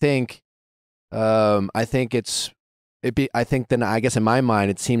 but I think then I guess in my mind,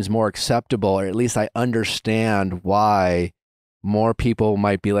 it seems more acceptable, or at least I understand why more people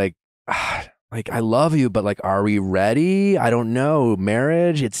might be like, like, I love you, but like, are we ready? I don't know.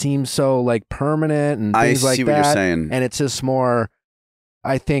 Marriage, it seems so like permanent and things like that. I see what you're saying. And it's just more,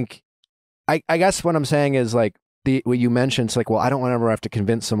 I think, I guess what I'm saying is like, what you mentioned, it's like, well, I don't want to ever have to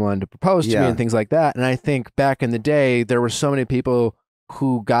convince someone to propose to me and things like that. And I think back in the day, there were so many people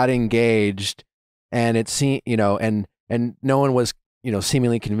who got engaged and it seemed, you know, and no one was, you know,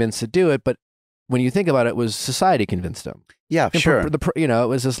 seemingly convinced to do it. But when you think about it, was society convinced them? Yeah, sure. You know, it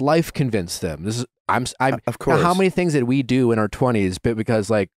was this life convinced them. This is, of course. Now, how many things did we do in our 20s? But because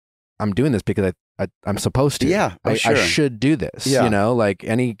like, I'm doing this because I'm supposed to. Yeah, I should do this. Yeah. You know, like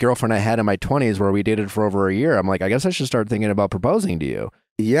any girlfriend I had in my 20s where we dated for over a year, I'm like, I guess I should start thinking about proposing to you.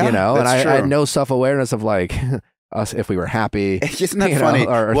 Yeah, you know, and I had no self-awareness of like us if we were happy. Isn't that funny?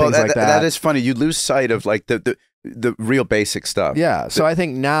 Or things like that. That is funny. You lose sight of like the real basic stuff. Yeah. So I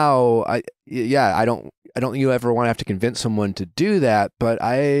think now, I don't you ever want to have to convince someone to do that, but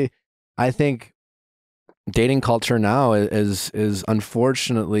I think dating culture now is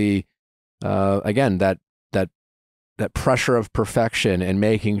unfortunately again that pressure of perfection and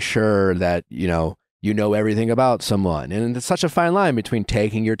making sure that you know everything about someone, and it's such a fine line between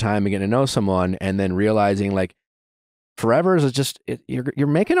taking your time and getting to know someone and then realizing like forever is just you're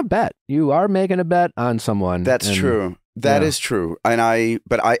making a bet. You are making a bet on someone. That's true. That is true. And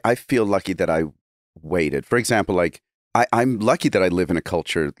I feel lucky that I waited. For example, like I'm lucky that I live in a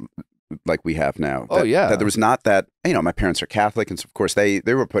culture like we have now. That there was not that, you know, my parents are Catholic, and so of course they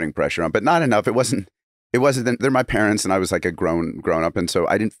were putting pressure on, but not enough. It wasn't they're my parents, and I was like a grown up, and so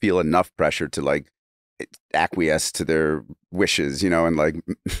I didn't feel enough pressure to like acquiesce to their wishes, you know, and like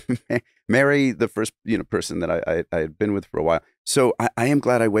marry the first, you know, person that I had been with for a while. So I am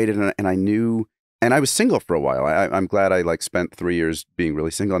glad I waited, and I knew, and I was single for a while. I'm glad I like spent 3 years being really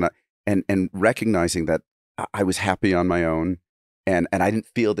single, and recognizing that I was happy on my own, and I didn't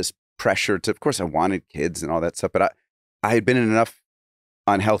feel this pressure to, of course I wanted kids and all that stuff, but I had been in enough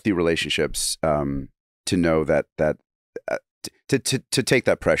unhealthy relationships to know that to take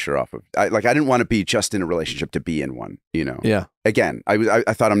that pressure off of. I didn't want to be just in a relationship to be in one, you know. Yeah. Again,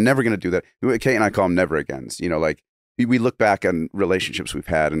 I thought I'm never going to do that. Kate and I call them never agains. You know, like we look back on relationships we've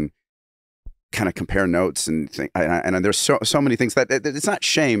had and kind of compare notes and think, and there's so many things that it's not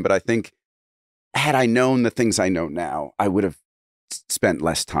shame, but I think had I known the things I know now, I would have spent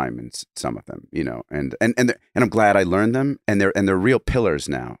less time in some of them, you know, and I'm glad I learned them, and they're real pillars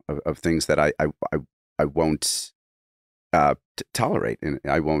now of things that I won't tolerate, and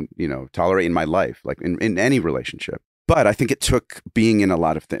I won't, you know, tolerate in my life, like in any relationship. But I think it took being in a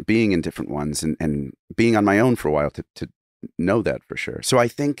lot of being in different ones and being on my own for a while to know that for sure. So I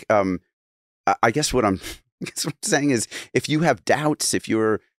think I guess what I'm saying is, if you have doubts, if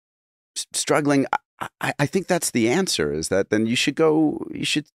you're struggling, I think that's the answer, is that then you should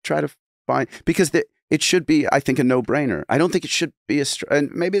try to find, because it should be, I think, a no-brainer. I don't think it should be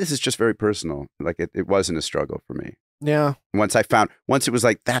and maybe this is just very personal. Like it wasn't a struggle for me. Yeah. Once it was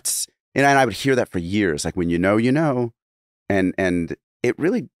like, that's, and I would hear that for years, like when you know, and it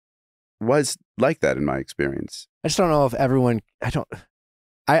really was like that in my experience. I just don't know if everyone,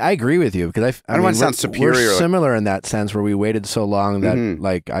 I agree with you, because I don't want to sound superior. We're similar in that sense, where we waited so long that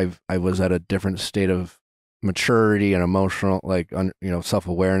like I was at a different state of maturity and emotional, like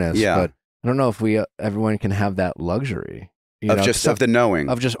self-awareness. Yeah. But I don't know if everyone can have that luxury of the knowing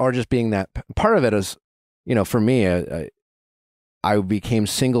or just being that part of it. Is, you know, for me, I became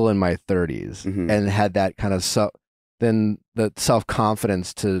single in my 30s and had that kind of then the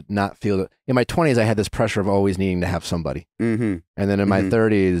self-confidence to not feel that. In my 20s, I had this pressure of always needing to have somebody. Mm-hmm. And then in my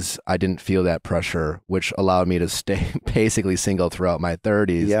 30s, I didn't feel that pressure, which allowed me to stay basically single throughout my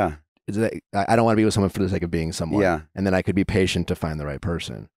 30s. Yeah. I don't want to be with someone for the sake of being someone. Yeah. And then I could be patient to find the right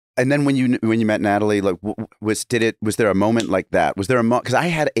person. And then when you met Natalie, like, was there a moment like that? Was there a moment? Because I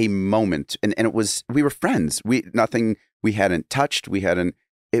had a moment, and it was, we were friends. We hadn't touched.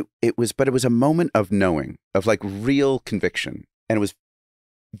 It was a moment of knowing, of like real conviction. And it was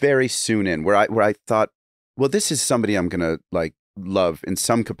very soon in where I thought, well, this is somebody I'm going to like love in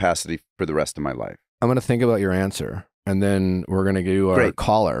some capacity for the rest of my life. I'm going to think about your answer, and then we're going to do our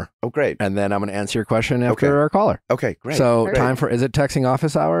caller. Oh, great. And then I'm going to answer your question after our caller. Okay, great. So great. time for, is it texting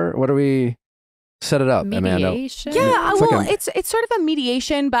office hour? What do we set it up, Mediation? Amanda? Yeah, well, it's sort of a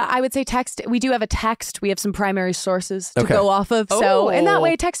mediation, but I would say text. We do have a text. We have some primary sources to go off of. So in that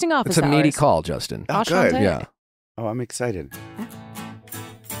way, texting office It's a meaty hours. call, Justin. Oh, good. Yeah. Oh, I'm excited.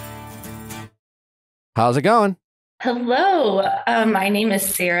 How's it going? Hello, my name is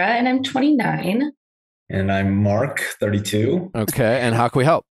Sarah and I'm 29. And I'm Mark, 32. Okay, and how can we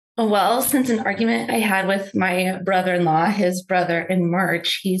help? Well, since an argument I had with my brother-in-law, his brother in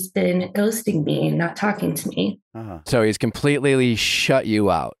March, he's been ghosting me and not talking to me. Uh-huh. So he's completely shut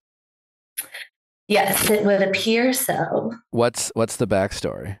you out. Yes, it would appear so. What's the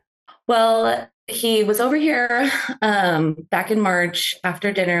backstory? Well, he was over here back in March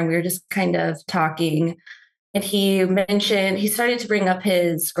after dinner, and we were just kind of talking. And he started to bring up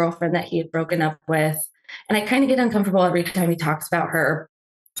his girlfriend that he had broken up with. And I kind of get uncomfortable every time he talks about her.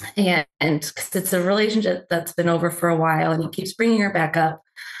 And because it's a relationship that's been over for a while and he keeps bringing her back up.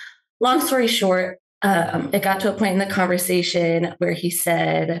 Long story short, it got to a point in the conversation where he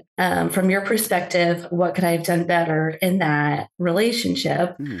said, from your perspective, what could I have done better in that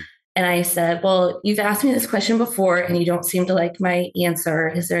relationship? Mm. And I said, well, you've asked me this question before and you don't seem to like my answer.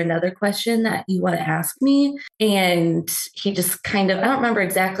 Is there another question that you want to ask me? And he just kind of, I don't remember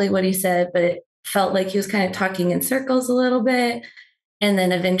exactly what he said, but it felt like he was kind of talking in circles a little bit. And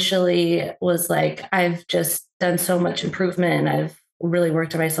then eventually was like, I've just done so much improvement and I've really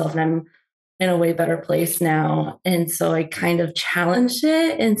worked on myself and I'm in a way better place now. And so I kind of challenged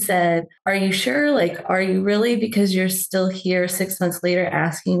it and said, are you sure? Like, are you really? Because you're still here 6 months later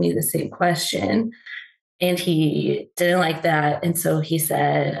asking me the same question. And he didn't like that. And so he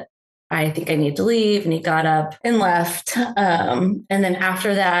said, I think I need to leave. And he got up and left. And then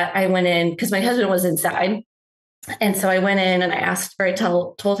after that, I went in because my husband was inside. And so I went in and I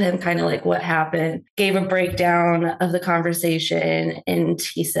told him kind of like what happened, gave a breakdown of the conversation. And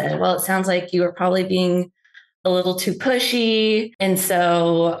he said, well, it sounds like you were probably being a little too pushy. And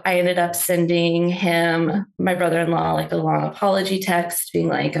so I ended up sending him, my brother-in-law, like a long apology text being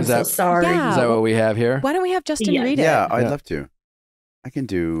like, I'm so sorry. Yeah. Is that what we have here? Why don't we have Justin read it? Yeah, I'd love to. I can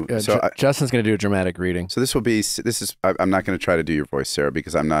do. Justin's going to do a dramatic reading. So I'm not going to try to do your voice, Sarah,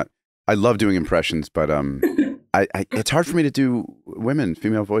 because I love doing impressions, but it's hard for me to do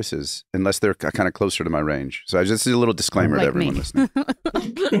female voices, unless they're kind of closer to my range. So I just a little disclaimer to everyone listening.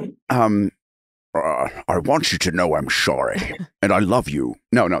 I want you to know I'm sorry, and I love you.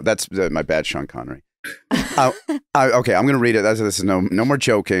 No, that's my bad Sean Connery. Okay, I'm going to read it. This is no more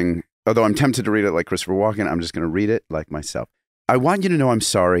joking. Although I'm tempted to read it like Christopher Walken, I'm just going to read it like myself. I want you to know I'm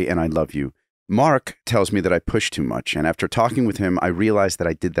sorry, and I love you. Mark tells me that I push too much, and after talking with him, I realized that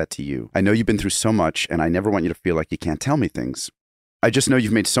I did that to you. I know you've been through so much, and I never want you to feel like you can't tell me things. I just know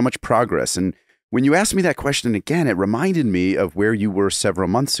you've made so much progress, and when you asked me that question again, it reminded me of where you were several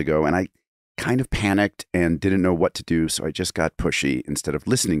months ago, and I kind of panicked and didn't know what to do, so I just got pushy instead of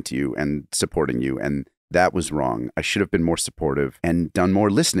listening to you and supporting you, and that was wrong. I should have been more supportive and done more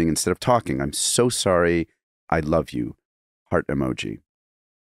listening instead of talking. I'm so sorry. I love you. Heart emoji.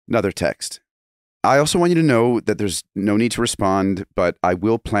 Another text. I also want you to know that there's no need to respond, but I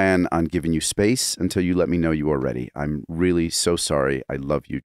will plan on giving you space until you let me know you are ready. I'm really so sorry. I love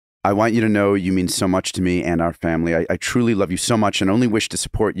you. I want you to know you mean so much to me and our family. I truly love you so much and only wish to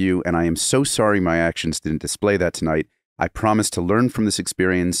support you, and I am so sorry my actions didn't display that tonight. I promise to learn from this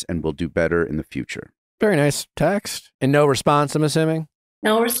experience and will do better in the future. Very nice text. And no response, I'm assuming?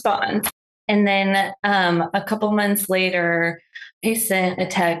 No response. And then a couple months later, I sent a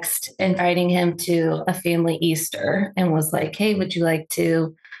text inviting him to a family Easter and was like, hey, would you like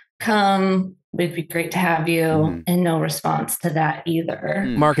to come? It'd be great to have you. Mm-hmm. And no response to that either.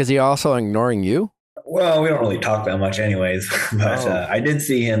 Mark, is he also ignoring you? Well, we don't really talk that much anyways. But I did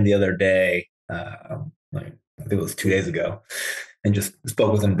see him the other day, I think it was 2 days ago, and just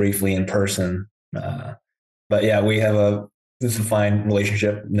spoke with him briefly in person. But yeah, we have this is a fine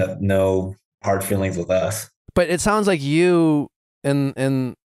relationship. No hard feelings with us. But it sounds like you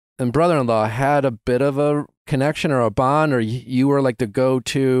and brother-in-law had a bit of a connection or a bond, or you were like the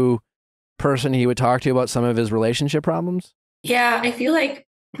go-to person he would talk to about some of his relationship problems. Yeah, I feel like,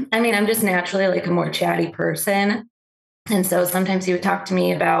 I mean, I'm just naturally like a more chatty person. And so sometimes he would talk to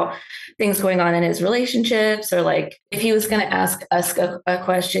me about things going on in his relationships, or like if he was going to ask us a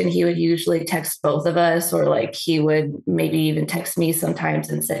question, he would usually text both of us, or like he would maybe even text me sometimes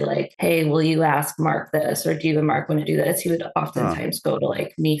and say like, hey, will you ask Mark this? Or do you and Mark want to do this? He would oftentimes go to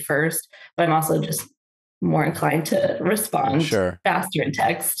like me first, but I'm also just more inclined to respond faster in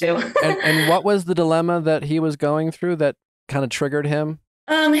text too. and what was the dilemma that he was going through that kind of triggered him?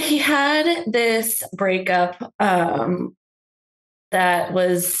 He had this breakup that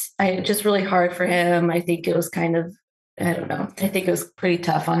was just really hard for him. I think it was kind of, I don't know. I think it was pretty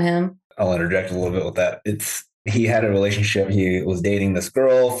tough on him. I'll interject a little bit with that. He had a relationship. He was dating this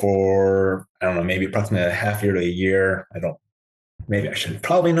girl for, I don't know, maybe approximately a half year to a year. Maybe I should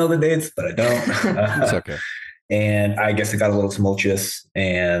probably know the dates, but I don't. It's okay. And I guess it got a little tumultuous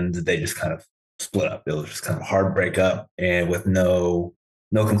and they just kind of split up. It was just kind of a hard breakup, and with no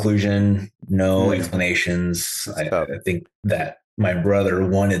conclusion, no explanations. I think that my brother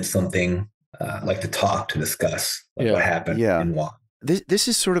wanted something like to talk, to discuss what happened and why. This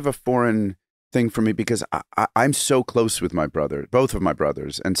is sort of a foreign thing for me because I'm so close with my brother, both of my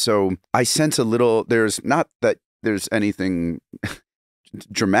brothers. And so I sense a little, there's not that there's anything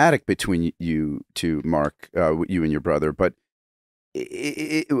dramatic between you two, Mark, you and your brother, but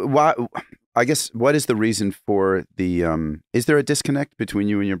why? I guess what is the reason for the? Is there a disconnect between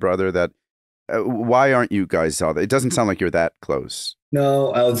you and your brother? That why aren't you guys all? It doesn't sound like you're that close.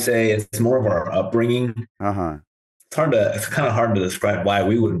 No, I would say it's more of our upbringing. It's kind of hard to describe why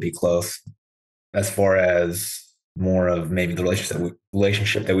we wouldn't be close, as far as more of maybe the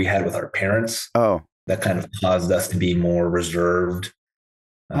relationship that we had with our parents. Oh, that kind of caused us to be more reserved.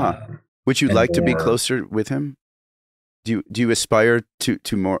 Would you like to be closer with him? Do you aspire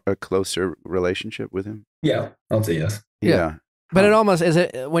to more a closer relationship with him? Yeah, I'll say yes. Yeah. But it almost is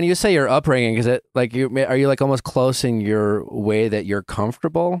it when you say your upbringing, is it like are you like almost close in your way that you're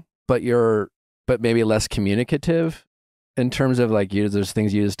comfortable, but maybe less communicative in terms of like there's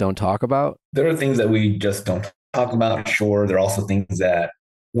things you just don't talk about? There are things that we just don't talk about. Sure. There are also things that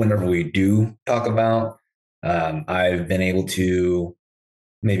whenever we do talk about, I've been able to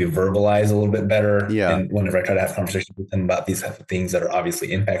maybe verbalize a little bit better. Yeah. And whenever I try to have conversations with him about these types of things that are obviously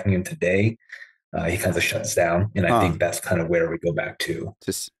impacting him today, he kind of shuts down. And I think that's kind of where we go back to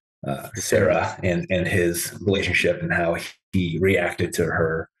Sarah and his relationship and how he reacted to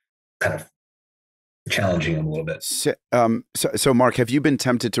her kind of challenging him a little bit. So Mark, have you been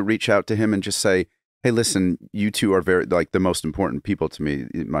tempted to reach out to him and just say, hey, listen, you two are very like the most important people to me,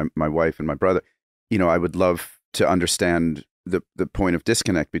 my wife and my brother. I would love to understand the point of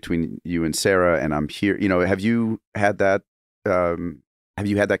disconnect between you and Sarah, and I'm here. Have you had that? Have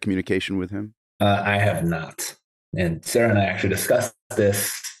you had that communication with him? I have not. And Sarah and I actually discussed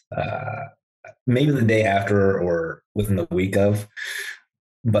this maybe the day after or within the week of.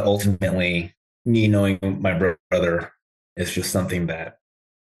 But ultimately, me knowing my brother is just something that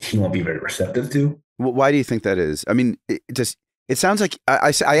he won't be very receptive to. Well, why do you think that is? I mean, it sounds like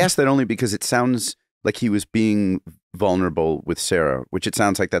I asked that only because it sounds like he was being vulnerable with Sarah, which it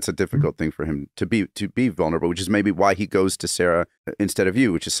sounds like that's a difficult thing for him to be vulnerable, which is maybe why he goes to Sarah instead of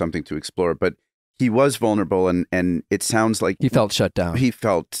you, which is something to explore. But he was vulnerable, and it sounds like he felt shut down. He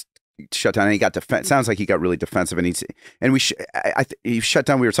felt shut down, and he got sounds like he got really defensive, and he shut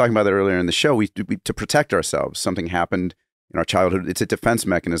down. We were talking about that earlier in the show. We to protect ourselves. Something happened in our childhood. It's a defense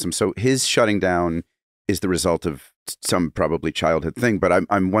mechanism. So his shutting down is the result of some probably childhood thing, but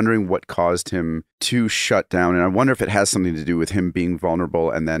I'm wondering what caused him to shut down, and I wonder if it has something to do with him being vulnerable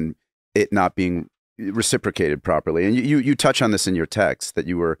and then it not being reciprocated properly. And you touch on this in your text that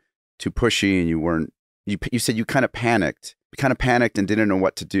you were too pushy and you weren't. You said you kind of panicked and didn't know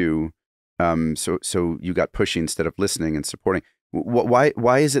what to do. So you got pushy instead of listening and supporting.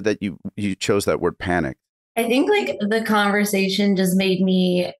 Why is it that you chose that word panic? I think like the conversation just made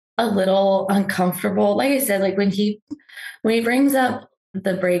me a little uncomfortable. Like I said, like when he brings up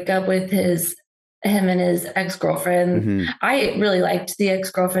the breakup with him and his ex-girlfriend, I really liked the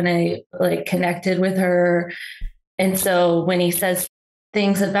ex-girlfriend. I like connected with her. And so when he says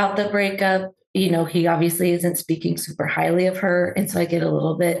things about the breakup, he obviously isn't speaking super highly of her. And so I get a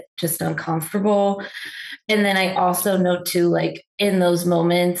little bit just uncomfortable. And then I also know too, like in those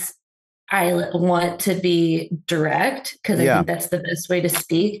moments, I want to be direct because I think that's the best way to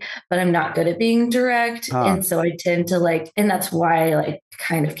speak, but I'm not good at being direct. And so I tend to like, and that's why I like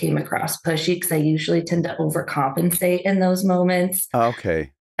kind of came across pushy because I usually tend to overcompensate in those moments.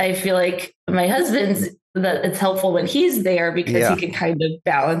 Okay. I feel like my husband's that it's helpful when he's there because he can kind of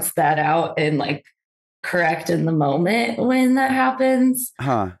balance that out and like correct in the moment when that happens.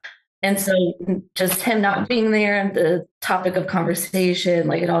 And so just him not being there and the topic of conversation,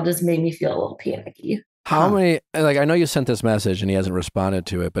 like it all just made me feel a little panicky. How many, like, I know you sent this message and he hasn't responded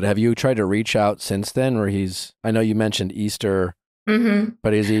to it, but have you tried to reach out since then where I know you mentioned Easter,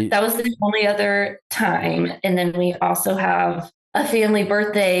 but is he? That was the only other time. And then we also have a family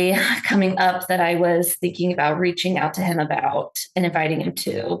birthday coming up that I was thinking about reaching out to him about and inviting him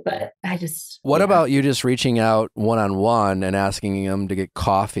to, but I just... What about you just reaching out one-on-one and asking him to get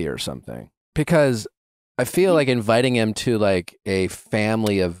coffee or something? Because I feel like inviting him to like a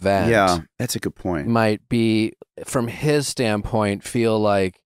family event. Yeah, that's a good point. Might be, from his standpoint, feel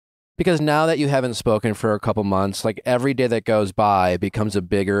like, because now that you haven't spoken for a couple months, like every day that goes by becomes a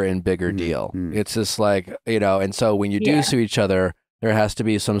bigger and bigger deal. It's just like, you know, and so when you do see each other, there has to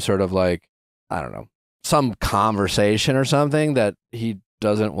be some sort of like, I don't know, some conversation or something that he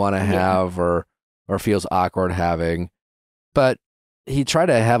doesn't want to have or feels awkward having. But he tried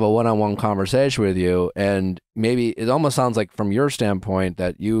to have a one-on-one conversation with you, and maybe it almost sounds like from your standpoint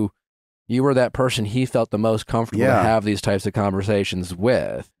that you were that person he felt the most comfortable to have these types of conversations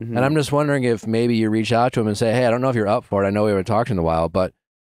with. And I'm just wondering if maybe you reach out to him and say, hey, I don't know if you're up for it. I know we haven't talked in a while, but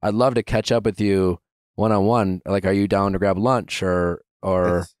I'd love to catch up with you one-on-one. Like, are you down to grab lunch or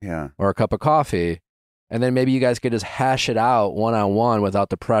a cup of coffee? And then maybe you guys could just hash it out one-on-one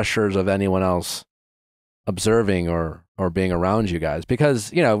without the pressures of anyone else observing or being around you guys.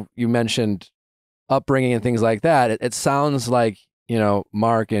 Because, you know, you mentioned upbringing and things like that. It sounds like, you know,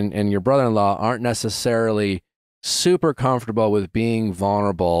 Mark and your brother-in-law aren't necessarily super comfortable with being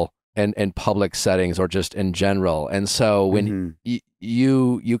vulnerable in public settings or just in general. And so when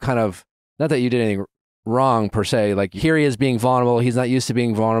you kind of, not that you did anything wrong per se, like here he is being vulnerable, he's not used to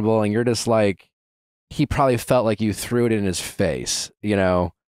being vulnerable, and you're just like, he probably felt like you threw it in his face, you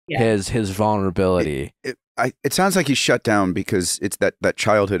know, his vulnerability. It sounds like he shut down because it's that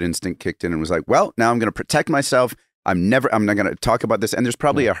childhood instinct kicked in and was like, well, now I'm going to protect myself. I'm not going to talk about this. And there's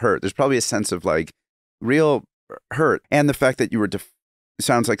probably a hurt. There's probably a sense of like real hurt. And the fact that you were,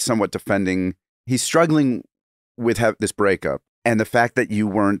 sounds like somewhat defending, he's struggling with this breakup. And the fact that you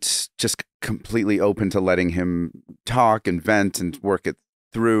weren't just completely open to letting him talk and vent and work it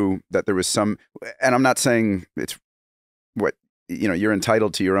through, that there was some, and I'm not saying it's what, you know, you're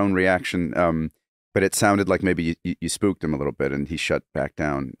entitled to your own reaction. But it sounded like maybe you spooked him a little bit and he shut back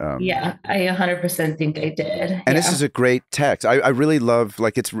down. Yeah, I 100% think I did. And this is a great text. I really love,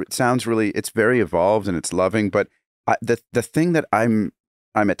 like, it sounds really, it's very evolved and it's loving. But the thing that I'm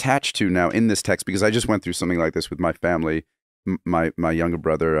attached to now in this text, because I just went through something like this with my family, my younger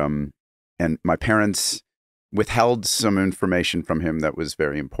brother, and my parents withheld some information from him that was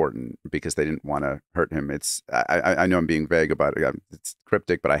very important because they didn't want to hurt him. It's I know I'm being vague about it. It's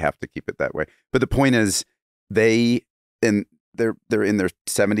cryptic, but I have to keep it that way. But the point is, they're in their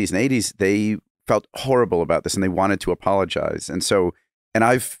 70s and 80s. They felt horrible about this and they wanted to apologize. And so, and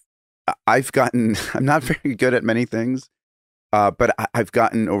I've gotten, I'm not very good at many things, but I've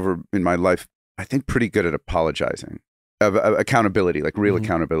gotten over in my life, I think, pretty good at apologizing, of accountability, like real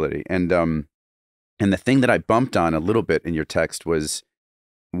accountability. And the thing that I bumped on a little bit in your text was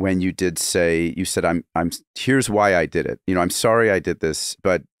when you did say, you said, I'm here's why I did it. You know, I'm sorry I did this,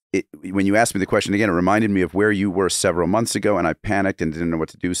 but when you asked me the question again, it reminded me of where you were several months ago, and I panicked and didn't know what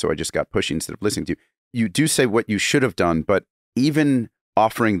to do, so I just got pushy instead of listening to you. You do say what you should have done, but even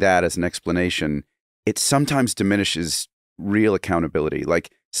offering that as an explanation, it sometimes diminishes real accountability.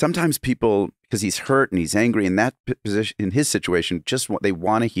 Like sometimes people, because he's hurt and he's angry in that position, in his situation, just what they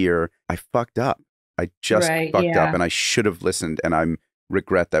want to hear, I fucked up. I just fucked up and I should have listened, and I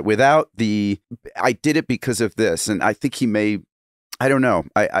regret that. Without I did it because of this. And I think he may, I don't know.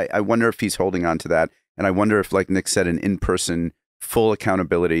 I wonder if he's holding on to that. And I wonder if, like Nick said, an in-person full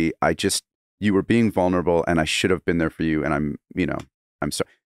accountability, you were being vulnerable and I should have been there for you. And I'm sorry.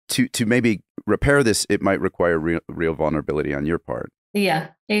 To maybe repair this, it might require real vulnerability on your part. Yeah,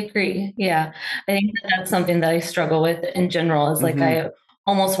 I agree. Yeah. I think that's something that I struggle with in general is like, I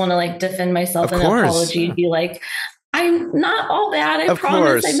almost want to like defend myself in an apology and be like, I'm not all that. I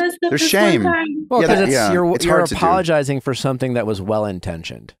promise I messed up. There's this shame. one time. Well, because you're apologizing for something that was well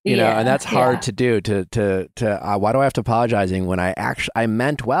intentioned, you know, and that's hard to do. Why do I have to apologizing when I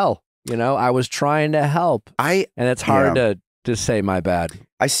meant well? You know, I was trying to help. And it's hard to say my bad.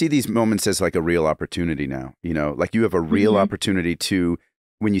 I see these moments as like a real opportunity now, you know, like you have a real opportunity to,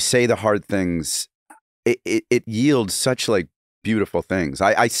 when you say the hard things, it yields such like beautiful things.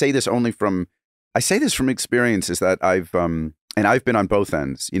 I say this from experiences that I've been on both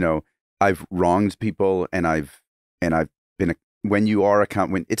ends, you know, I've wronged people and I've been, when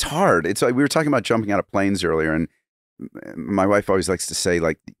it's hard. It's like, we were talking about jumping out of planes earlier, and my wife always likes to say,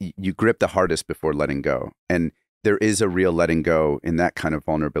 like, you grip the hardest before letting go. And there is a real letting go in that kind of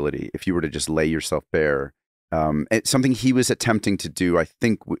vulnerability. If you were to just lay yourself bare, it's something he was attempting to do, I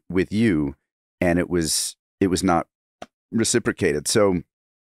think, with you, and it was not reciprocated. So,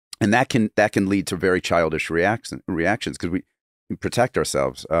 and that can lead to very childish reactions because we protect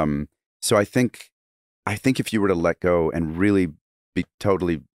ourselves. So I think if you were to let go and really be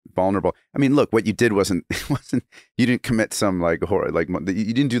totally vulnerable, I mean, look, what you did wasn't you didn't commit some like horror, like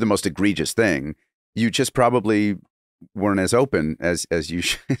you didn't do the most egregious thing. You just probably weren't as open as you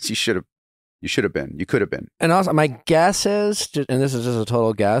should have. You should have been. You could have been. And also, my guess is, and this is just a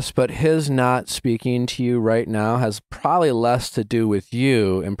total guess, but his not speaking to you right now has probably less to do with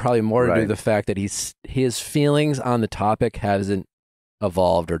you and probably more to do with the fact that his feelings on the topic hasn't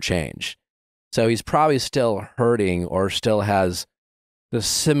evolved or changed. So he's probably still hurting or still has the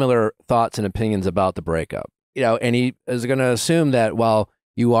similar thoughts and opinions about the breakup. You know, and he is going to assume that while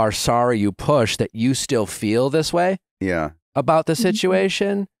you are sorry you pushed, that you still feel this way about the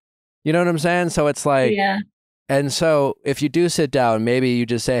situation. You know what I'm saying? So it's like, and so if you do sit down, maybe you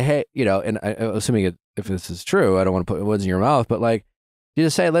just say, hey, you know, and assuming if this is true, I don't want to put words in your mouth, but like, you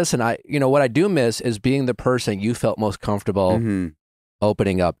just say, listen, what I do miss is being the person you felt most comfortable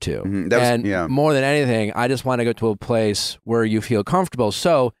opening up to. More than anything, I just want to go to a place where you feel comfortable.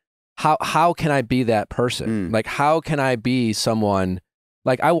 So how can I be that person? Like, how can I be someone,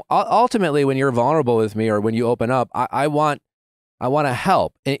 like, ultimately when you're vulnerable with me or when you open up, I want to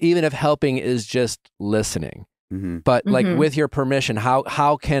help, and even if helping is just listening. But like, with your permission,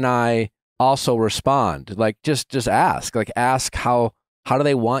 how can I also respond? Like, just ask. Like, ask how do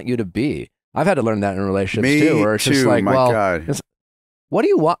they want you to be? I've had to learn that in relationships too, where it's just like, what do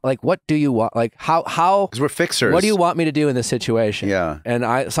you want? Like, what do you want? Like, how? Because we're fixers. What do you want me to do in this situation? Yeah.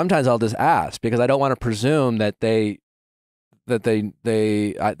 And sometimes I'll just ask because I don't want to presume that they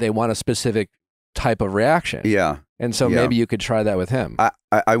want a specific type of reaction. Yeah. And so maybe you could try that with him.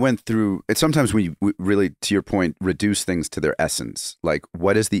 I went through it. Sometimes when you really, to your point, reduce things to their essence. Like,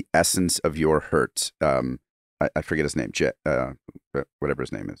 what is the essence of your hurt? I forget his name, whatever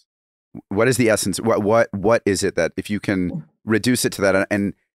his name is. What is the essence? What is it that if you can reduce it to that?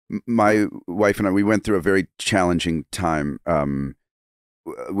 And my wife and I, we went through a very challenging time.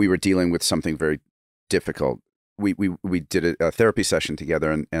 We were dealing with something very difficult. We did a therapy session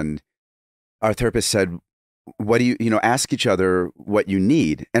together, and our therapist said, what do you ask each other what you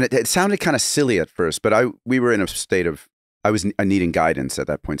need. And it sounded kind of silly at first, but we were in a state of, I was needing guidance at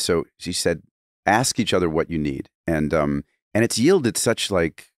that point. So she said, ask each other what you need. And it's yielded such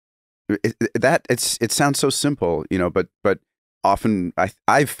like, it sounds so simple, but often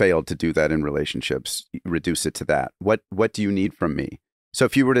I've failed to do that in relationships, reduce it to that. What do you need from me? So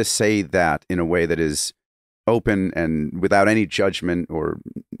if you were to say that in a way that is open and without any judgment or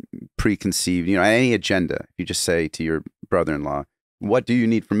preconceived, any agenda, you just say to your brother-in-law, what do you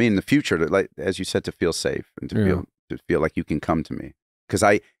need from me in the future to, like, as you said, to feel safe and to feel like you can come to me? Because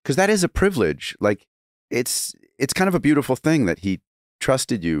that is a privilege. Like, it's kind of a beautiful thing that he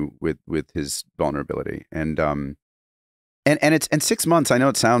trusted you with his vulnerability. And 6 months, I know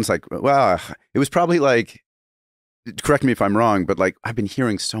it sounds like, well, it was probably like, correct me if I'm wrong, but like, I've been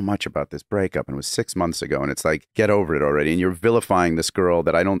hearing so much about this breakup, and it was 6 months ago, and it's like, get over it already. And you're vilifying this girl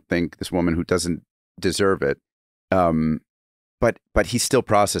that I don't think, this woman who doesn't deserve it. But he's still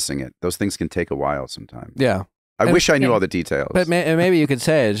processing it. Those things can take a while sometimes. Yeah. I wish I knew all the details. But maybe you could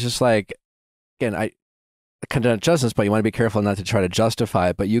say, it's just like, again, I condemn justice, but you want to be careful not to try to justify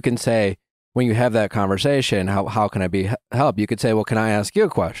it. But you can say, when you have that conversation, how can I be help? You could say, well, can I ask you a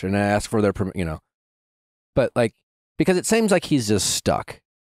question? And ask for their, but like, because it seems like he's just stuck.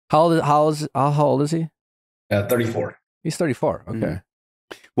 How old is he? 34. He's 34. Okay.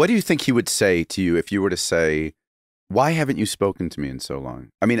 Mm-hmm. What do you think he would say to you if you were to say, why haven't you spoken to me in so long?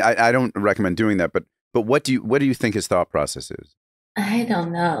 I mean, I don't recommend doing that, but what do you think his thought process is? I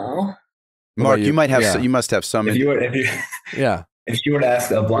don't know. Mark, you might have, you must have some. If you were to ask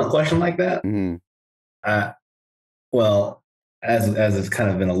a blunt question like that, well, as it's kind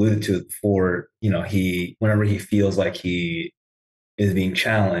of been alluded to before, whenever he feels like he is being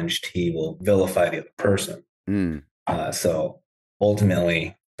challenged, he will vilify the other person. So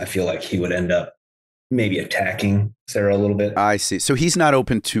ultimately, I feel like he would end up maybe attacking Sarah a little bit. I see. So he's not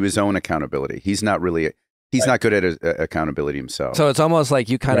open to his own accountability. He's not really. He's not good at accountability himself. So it's almost like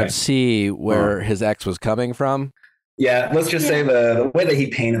you kind of see where his ex was coming from. Yeah, let's just say the way that he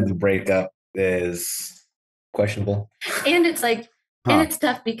painted the breakup is questionable. And it's like, and it's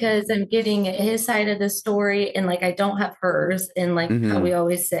tough because I'm getting his side of the story and like I don't have hers. And like how we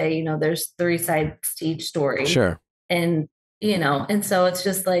always say, you know, there's 3 sides to each story. Sure. And, you know, and so it's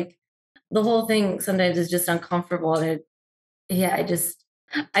just like the whole thing sometimes is just uncomfortable. And I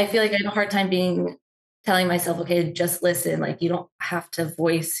feel like I have a hard time telling myself, okay, just listen. Like you don't have to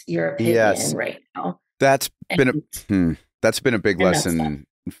voice your opinion right now. That's been a big lesson.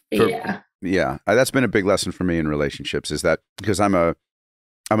 That's been a big lesson for me in relationships, is that because I'm a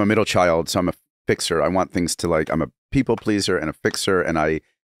middle child, so I'm a fixer. I want things to I'm a people pleaser and a fixer, and I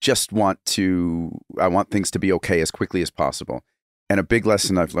want things to be okay as quickly as possible. And a big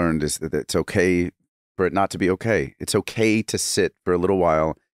lesson I've learned is that it's okay for it not to be okay. It's okay to sit for a little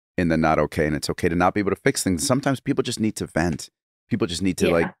while in the not okay, and it's okay to not be able to fix things. Sometimes people just need to vent. People just need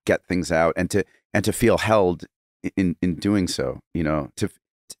to get things out and to feel held in doing so. You know,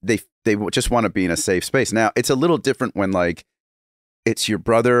 they just want to be in a safe space. Now it's a little different when it's your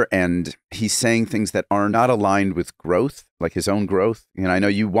brother and he's saying things that are not aligned with growth, like his own growth. And I know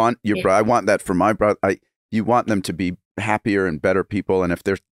you want your brother. I want that for my brother. You want them to be happier and better people. And if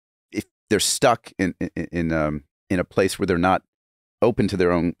they're stuck in a place where they're not open to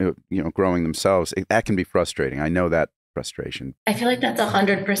their own, growing themselves, that can be frustrating. I know that frustration. I feel like that's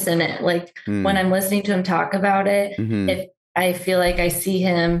 100% it. Like when I'm listening to him talk about it, I feel like I see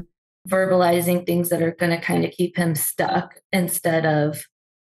him verbalizing things that are going to kind of keep him stuck instead of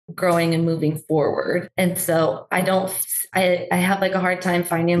growing and moving forward. And so I have like a hard time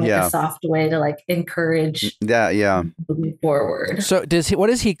finding a soft way to encourage moving forward. So what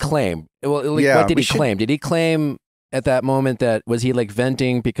does he claim? Well, what did he claim? Did he claim at that moment that was he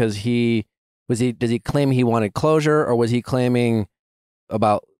venting because did he claim he wanted closure, or was he claiming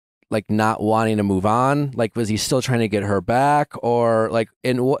about not wanting to move on? Was he still trying to get her back, or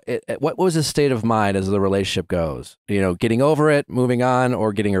what was his state of mind as the relationship goes? Getting over it, moving on,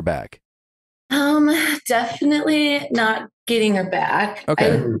 or getting her back? Definitely not getting her back.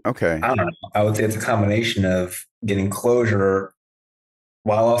 Okay. Okay. I don't know. I would say it's a combination of getting closure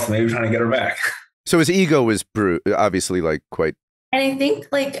while also maybe trying to get her back. So his ego was obviously quite. And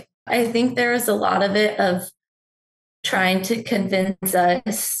I think there is a lot of it of trying to convince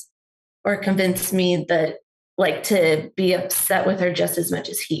us or convince me that to be upset with her just as much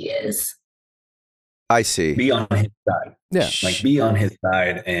as he is. I see. Be on his side. Yeah. Be on his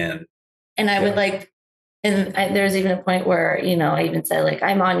side. And I would there's even a point where, I even said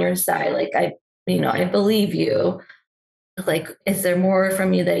I'm on your side. I believe you. Is there more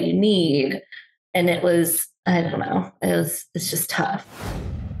from you that you need? And it was, I don't know. It's just tough.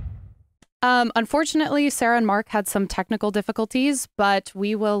 Unfortunately, Sarah and Mark had some technical difficulties, but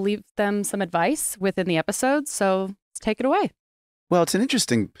we will leave them some advice within the episode. So let's take it away. Well, it's an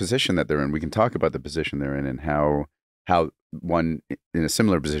interesting position that they're in. We can talk about the position they're in and how one in a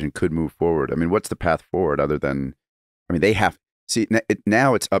similar position could move forward. I mean, what's the path forward other than, they have,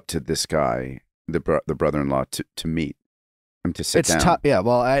 now it's up to this guy, the brother-in-law, to meet. To sit down. It's tough. Yeah.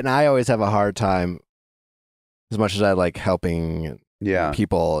 Well, and I always have a hard time, as much as I like helping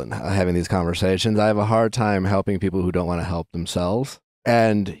people and having these conversations, I have a hard time helping people who don't want to help themselves.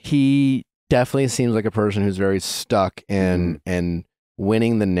 And he definitely seems like a person who's very stuck in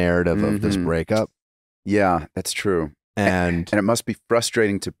winning the narrative of this breakup. Yeah, that's true. And it must be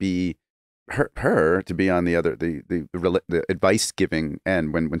frustrating to be her to be on the other the advice giving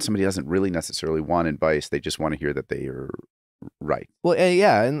end when somebody doesn't really necessarily want advice. They just want to hear that they are right. Well,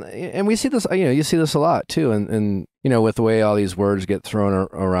 yeah, and we see this. You see this a lot too, and with the way all these words get thrown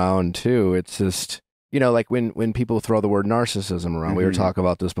around too. It's just when people throw the word narcissism around. We were talking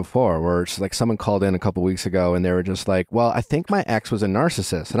about this before, where it's someone called in a couple weeks ago and they were just like, "Well, I think my ex was a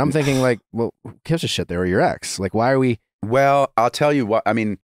narcissist," and I'm thinking "Well, who gives a shit? They were your ex. Why are we?" Well, I'll tell you what. I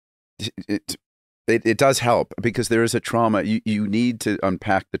mean, it does help because there is a trauma. You need to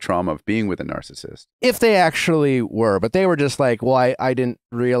unpack the trauma of being with a narcissist. If they actually were, but they were just well, I didn't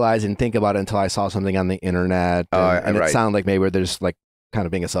realize and think about it until I saw something on the internet. And it sounded like maybe they're just kind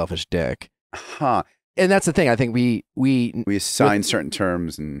of being a selfish dick. Huh. And that's the thing. I think we assign certain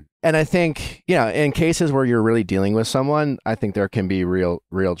terms and I think, in cases where you're really dealing with someone, I think there can be real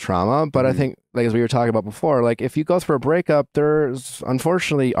trauma. But I think, as we were talking about before, if you go through a breakup, there's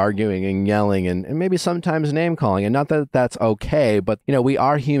unfortunately arguing and yelling and maybe sometimes name calling. And not that that's okay, but, we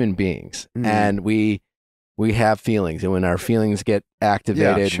are human beings and we have feelings. And when our feelings get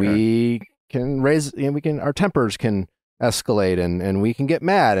activated, we raise, our tempers can escalate and we can get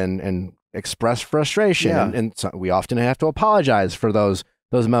mad and express frustration. Yeah. And so we often have to apologize for those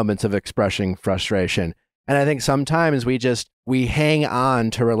moments of expressing frustration. And I think sometimes we hang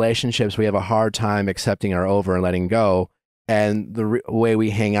on to relationships we have a hard time accepting are over and letting go. And the way we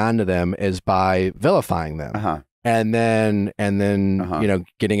hang on to them is by vilifying them. And then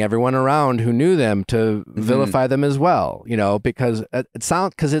getting everyone around who knew them to vilify them as well, because it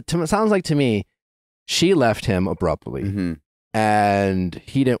sounds like to me, she left him abruptly and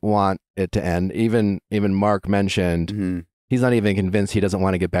he didn't want it to end. Even Mark mentioned he's not even convinced he doesn't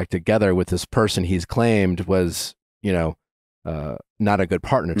want to get back together with this person he's claimed was, not a good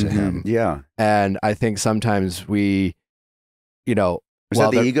partner to him. Yeah. And I think sometimes we, is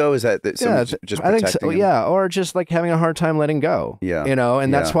that the ego? Is that just I think so, protecting him? yeah, or just like having a hard time letting go. Yeah.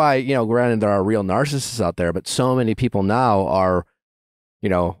 And that's why, granted there are real narcissists out there, but so many people now are,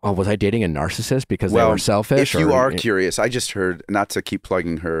 oh, was I dating a narcissist because they were selfish? If you are curious, I just heard, not to keep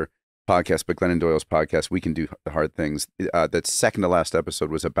plugging her podcast, but Glennon Doyle's podcast, We Can Do the Hard Things. That second to last episode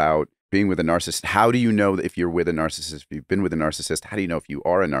was about being with a narcissist. How do you know if you're with a narcissist? If you've been with a narcissist, how do you know if you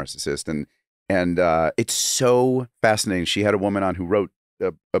are a narcissist? And it's so fascinating. She had a woman on who wrote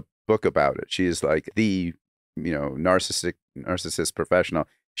a book about it. She is like the, narcissist professional.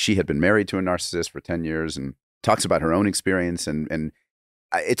 She had been married to a narcissist for 10 years and talks about her own experience. And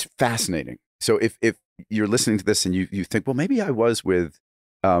it's fascinating. So if you're listening to this and you think, well, maybe I was with,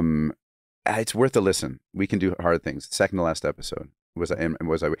 it's worth a listen. We Can Do Hard Things. Second to last episode. Was I?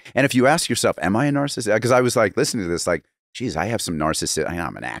 And if you ask yourself, am I a narcissist? Because I was like listening to this, like, geez, I have some narcissist.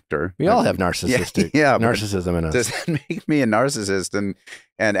 I'm an actor. We all have narcissistic narcissism in us. Does that make me a narcissist?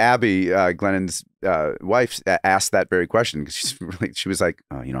 And Abby, Glennon's wife, asked that very question because she was like,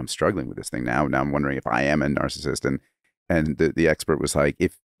 oh, I'm struggling with this thing now. Now I'm wondering if I am a narcissist. And the expert was like,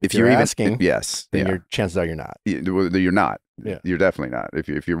 if you're even asking, yes, then your chances are you're not. You're not. Yeah. You're definitely not.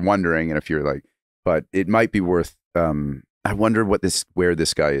 If you're wondering, and if you're like, but it might be worth. I wonder where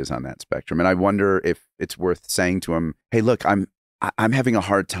this guy is on that spectrum, and I wonder if it's worth saying to him, "Hey, look, I'm having a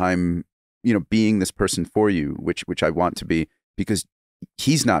hard time, being this person for you, which I want to be, because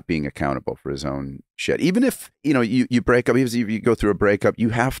he's not being accountable for his own shit. Even if you break up, even if you go through a breakup, you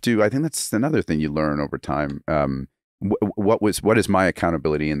have to. I think that's another thing you learn over time. What is my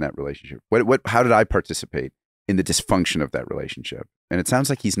accountability in that relationship? How did I participate in the dysfunction of that relationship? And it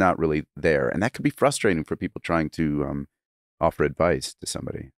sounds like he's not really there, and that could be frustrating for people trying to offer advice to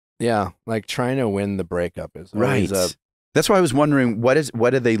somebody. Yeah, like trying to win the breakup is right. That's why I was wondering what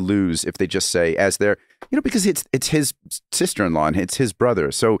do they lose if they just say, as their, because it's his sister-in-law and it's his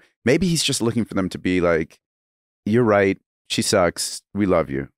brother, so maybe he's just looking for them to be like, you're right, she sucks, we love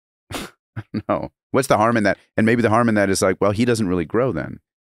you. No, what's the harm in that? And maybe the harm in that is like, well, he doesn't really grow then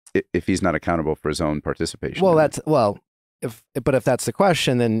if he's not accountable for his own participation. Well, if that's the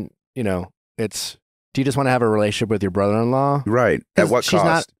question, then it's. Do you just want to have a relationship with your brother-in-law? Right. At what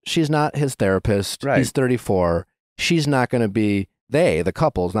cost? She's not his therapist. Right. He's 34. She's not going to be, the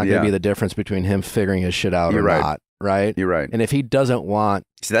couple's not going to be the difference between him figuring his shit out not. Right? You're right. And if he doesn't want...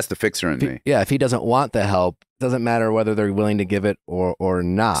 See, that's the fixer in me. Yeah, if he doesn't want the help, it doesn't matter whether they're willing to give it or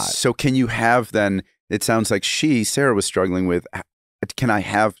not. So can you have then, it sounds like Sarah was struggling with,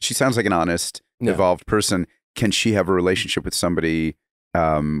 she sounds like an honest, evolved person. Can she have a relationship with somebody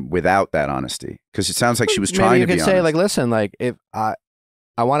without that honesty? Because it sounds like she was trying to be honest. You could say, like, listen, like, if I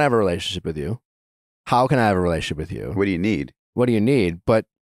want to have a relationship with you, how can I have a relationship with you? What do you need? But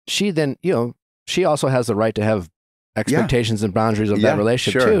she then, she also has the right to have expectations and boundaries of that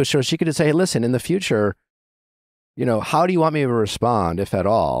relationship too. So she could just say, hey, listen, in the future, how do you want me to respond, if at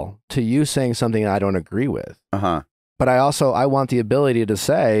all, to you saying something I don't agree with? But I want the ability to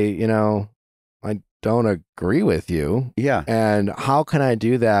say, I don't agree with you. Yeah. And how can I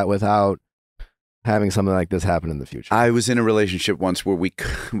do that without having something like this happen in the future? I was in a relationship once where we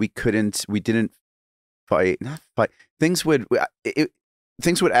didn't fight. Things would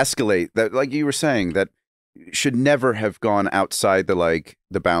escalate, that, like you were saying, that should never have gone outside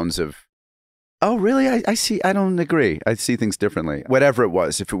the bounds of, oh, really? I don't agree. I see things differently. Whatever it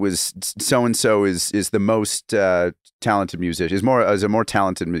was, if it was so-and-so is the most talented musician, is a more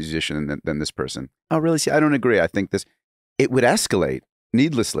talented musician than this person. Oh, really? See, I don't agree. I think this, it would escalate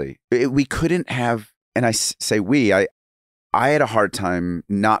needlessly. We couldn't have, and I say I had a hard time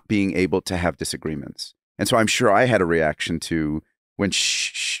not being able to have disagreements. And so I'm sure I had a reaction to when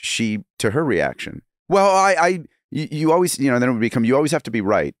she to her reaction. Well, you always, then it would become, you always have to be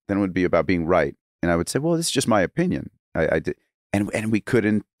right. Then it would be about being right. And I would say, well, this is just my opinion. I did. And we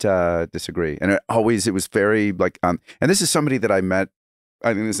couldn't disagree. And it was very and this is somebody that I met,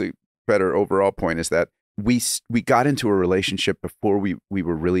 I think this is better overall point is that we got into a relationship before we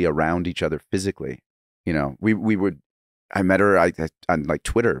were really around each other physically. You know, I met her on like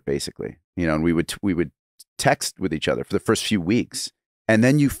Twitter basically, you know, and we would text with each other for the first few weeks. And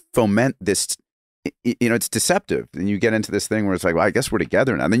then you foment this, you know, it's deceptive. And you get into this thing where it's like, well, I guess we're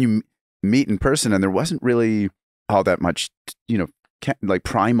together now. And then you meet in person and there wasn't really all that much, you know, like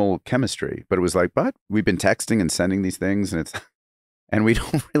primal chemistry, but it was like, but we've been texting and sending these things and we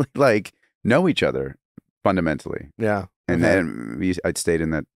don't really like know each other fundamentally. Yeah. And then I'd stayed in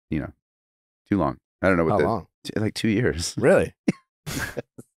that, you know, too long. I don't know what How long? Like 2 years. Really?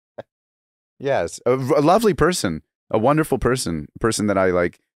 Yes. A lovely person, a wonderful person that I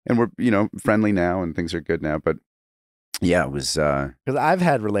like, and we're, you know, friendly now and things are good now. But yeah, it was, because I've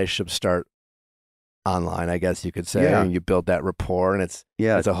had relationships start online, I guess you could say, and you build that rapport, and it's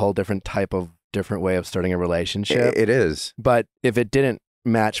a whole different way of starting a relationship. It is. But if it didn't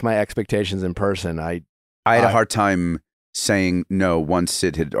match my expectations in person, I had a hard time saying no once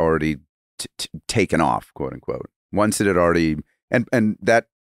it had already taken off, quote unquote. Once it had already, and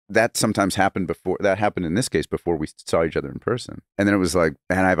that sometimes happened before. That happened in this case before we saw each other in person. And then it was like,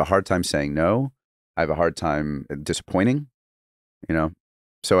 man, I have a hard time saying no. I have a hard time disappointing, you know.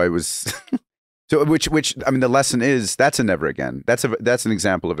 So I was, so which I mean, the lesson is that's a never again. That's an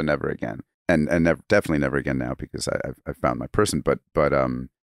example of a never again, and definitely never again now because I've found my person. But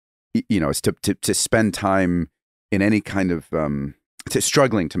you know, it's to spend time in any kind of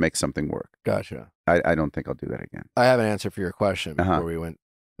struggling to make something work. Gotcha. I don't think I'll do that again. I have an answer for your question before we went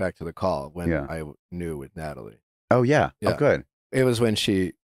back to the call when I knew with Natalie. Oh yeah. Oh good. It was when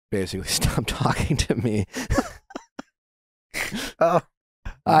she basically stopped talking to me. Oh.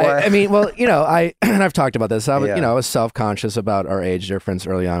 I mean, well, you know, and I've talked about this. I was, you know, I was self-conscious about our age difference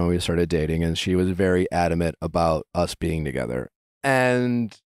early on when we started dating, and she was very adamant about us being together,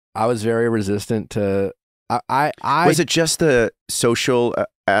 and I was very resistant to. Was it just the social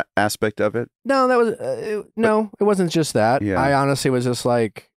aspect of it? No, that was no. It wasn't just that. Yeah. I honestly was just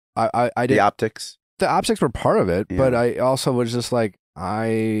like I did the optics. The optics were part of it, but I also was just like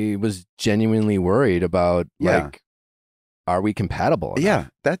I was genuinely worried about like. Are we compatible enough?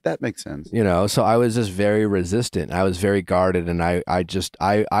 Yeah, that makes sense. You know, so I was just very resistant. I was very guarded, and I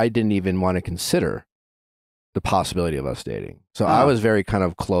didn't even want to consider the possibility of us dating. So I was very kind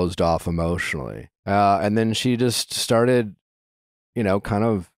of closed off emotionally. And then she just started, you know, kind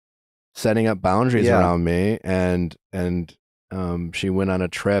of setting up boundaries around me, and she went on a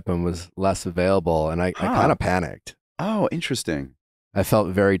trip and was less available, and I kind of panicked. Oh, interesting. I felt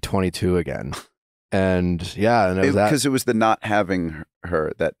very 22 again. And and it was because it was the not having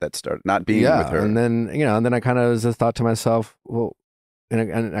her that started, not being with her. And then, you know, and then I kind of just thought to myself, well,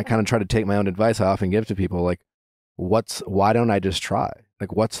 and I kind of try to take my own advice I often give to people, like, why don't I just try?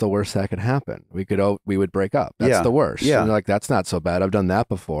 Like, what's the worst that could happen? We would break up. That's the worst. Yeah. And like, that's not so bad. I've done that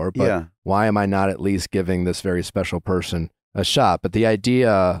before, but why am I not at least giving this very special person a shot? But the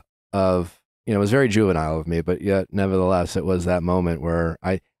idea of, you know, it was very juvenile of me, but yet nevertheless, it was that moment where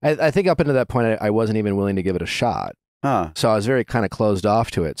I think up until that point, I wasn't even willing to give it a shot. So I was very kind of closed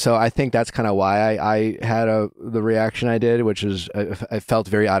off to it. So I think that's kind of why I had the reaction I did, which is I felt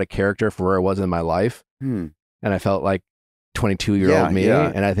very out of character for where I was in my life. And I felt like 22-year-old me.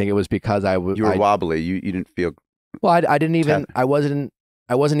 Yeah. And I think it was because you were wobbly. You didn't feel. Well, I didn't even, I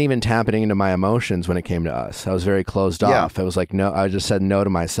wasn't even tapping into my emotions when it came to us. I was very closed off. I was like, no, I just said no to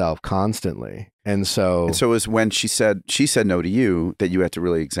myself constantly. And so it was when she said no to you that you had to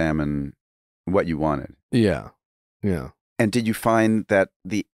really examine what you wanted. Yeah. Yeah. And did you find that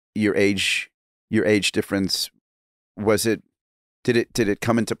your age difference, did it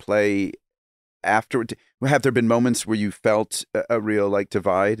come into play after? Have there been moments where you felt a real like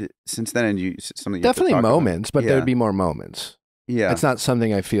divide since then? And something definitely moments, but there'd be more moments. Yeah. It's not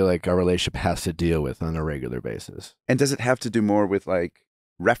something I feel like our relationship has to deal with on a regular basis. And does it have to do more with like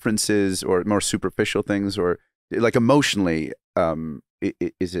references or more superficial things, or like emotionally,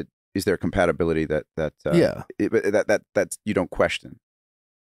 is there compatibility that you don't question?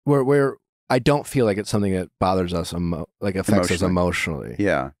 Where I don't feel like it's something that bothers us, affects us emotionally.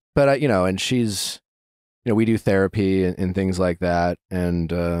 Yeah. But, you know, and she's, you know, we do therapy and things like that.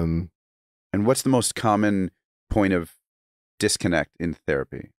 And what's the most common point of disconnect in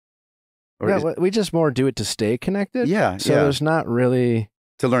therapy? We just more do it to stay connected. Yeah. So there's not really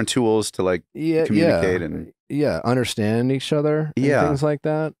to learn tools to like communicate and understand each other. And things like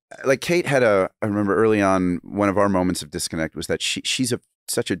that. Like Kate had I remember early on, one of our moments of disconnect was that she's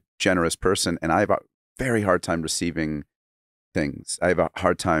such a generous person, and I have a very hard time receiving things. I have a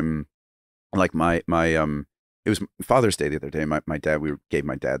hard time, like my it was Father's Day the other day. My dad, we gave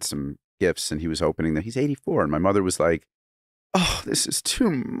my dad some gifts, and he was opening them. He's 84, and my mother was like, "Oh, this is too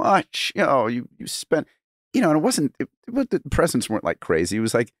much. You know, you spent, you know." And it wasn't. The presents weren't like crazy. It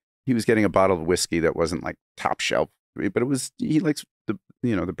was like he was getting a bottle of whiskey that wasn't like top shelf, but it was. He likes the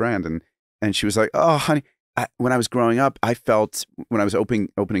the brand, and she was like, "Oh, honey." When I was growing up, I felt when I was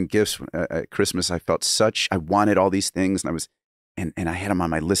opening gifts at Christmas, I wanted all these things, and I had them on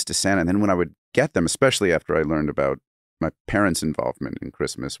my list to Santa. And then when I would get them, especially after I learned about my parents' involvement in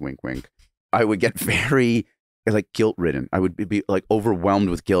Christmas, wink, wink, I would get very like guilt ridden. I would be like overwhelmed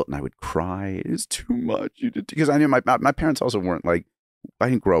with guilt, and I would cry. It's too much. You did, because I knew my parents also weren't like, I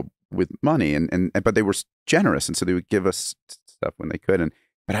didn't grow up with money, but they were generous, and so they would give us stuff when they could.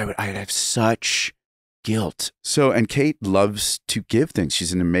 But I'd have such guilt. So, and Kate loves to give things.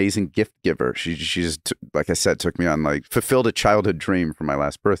 She's an amazing gift giver. She just, like I said, took me on, like, fulfilled a childhood dream for my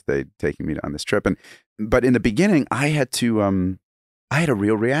last birthday, taking me on this trip. But in the beginning, I had a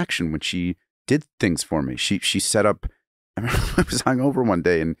real reaction when she did things for me. She set up, I remember I was hungover one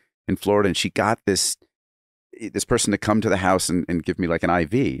day in Florida, and she got this person to come to the house and give me like an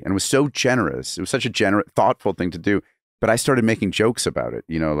IV. And it was so generous. It was such a thoughtful thing to do. But I started making jokes about it,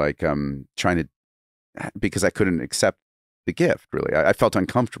 like trying to, because I couldn't accept the gift, really. I felt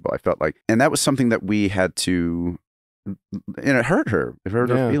uncomfortable. I felt like, and that was something that we had to, and it hurt her. It hurt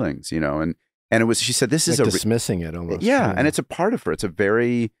her feelings, and it was, she said, this is like dismissing it almost. Yeah. And it's a part of her. It's a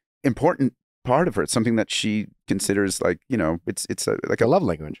very important part of her. It's something that she considers like, it's like a love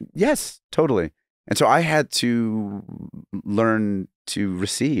language. Yes, totally. And so I had to learn to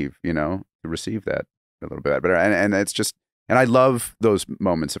receive, to receive that a little bit better. And it's just, and I love those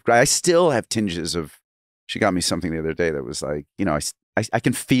moments of cry. I still have tinges of, she got me something the other day that was like, I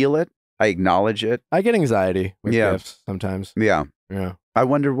can feel it. I acknowledge it. I get anxiety with gifts sometimes. Yeah. Yeah. I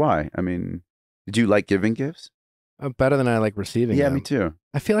wonder why. I mean, do you like giving gifts? Better than I like receiving them. Me too.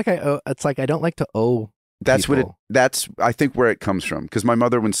 I feel like it's like I don't like to owe That's people. That's, I think, where it comes from. Because my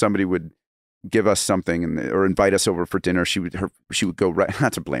mother, when somebody would give us something or invite us over for dinner, she would go right,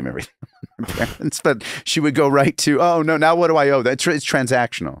 not to blame everything on my parents, but she would go right to, oh no, now what do I owe? It's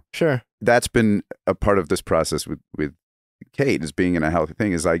transactional. Sure. That's been a part of this process with Kate, is being in a healthy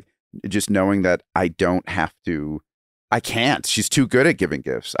thing, is like just knowing that I can't, she's too good at giving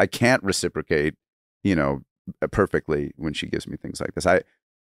gifts. I can't reciprocate, perfectly when she gives me things like this. I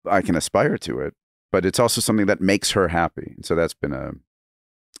can aspire to it, but it's also something that makes her happy. And so that's been a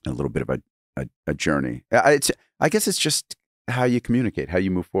little bit of a journey. I guess it's just how you communicate, how you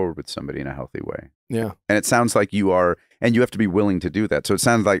move forward with somebody in a healthy way. Yeah. And it sounds like you are, and you have to be willing to do that. So it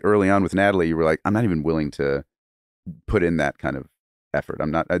sounds like early on with Natalie, you were like, I'm not even willing to put in that kind of effort.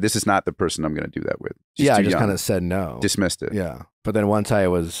 I'm not, this is not the person I'm going to do that with. She's I too just young. kind of said no. Dismissed it. Yeah. But then once I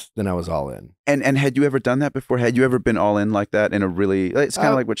was all in. And had you ever done that before? Had you ever been all in like that in a really, it's kind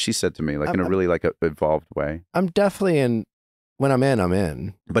of like what she said to me, like in a really like a evolved way? I'm definitely in. When I'm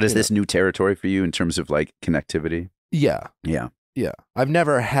in. But is this new territory for you in terms of like connectivity? Yeah. Yeah. Yeah. I've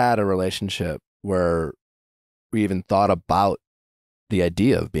never had a relationship where we even thought about the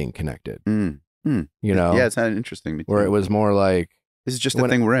idea of being connected. Yeah, it's not interesting. Where it was more like, this is just the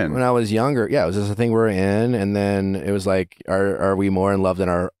thing we're in. When I was younger, it was just a thing we're in. And then it was like, are we more in love than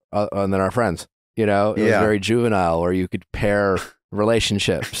our friends? It was very juvenile, where you could pair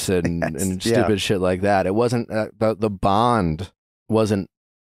relationships and stupid shit like that. It wasn't the bond wasn't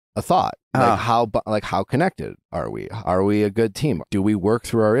a thought. Like how connected are we? Are we a good team? Do we work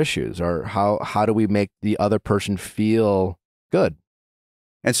through our issues, or how do we make the other person feel good?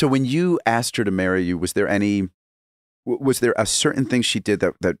 And so when you asked her to marry you, was there a certain thing she did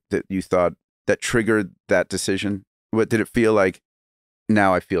that you thought that triggered that decision? What did it feel like?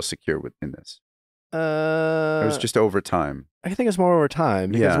 Now I feel secure within this. It was just over time. I think it's more over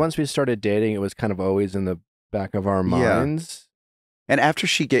time, because once we started dating, it was kind of always in the back of our minds. And after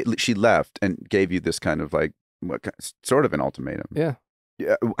she left and gave you this kind of like sort of an ultimatum. Yeah.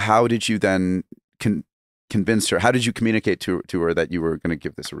 How did you then convince her? How did you communicate to her that you were going to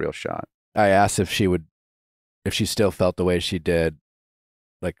give this a real shot? I asked if she still felt the way she did,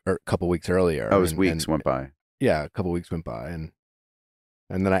 like a couple weeks earlier. Oh, weeks went by. Yeah, a couple weeks went by, and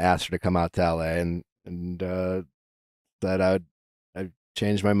then I asked her to come out to LA, and that I'd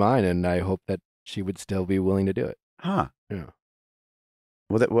changed my mind, and I hope that she would still be willing to do it. Huh. Yeah.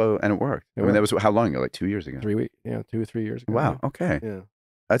 Well, and it worked. I mean, that was how long ago? Like 2 years ago? 3 weeks. Yeah, 2 or 3 years ago. Wow. Okay. Yeah.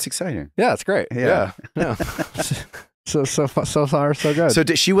 That's exciting. Yeah, it's great. Yeah. So far, so good. So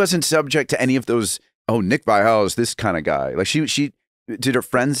she wasn't subject to any of those, Nick Viall is this kind of guy. Like Did her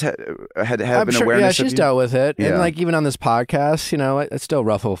friends have an sure, awareness? Yeah, she's dealt with it, Yeah. and like even on this podcast, you know, I still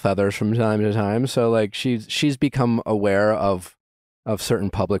ruffle feathers from time to time. So like she's become aware of certain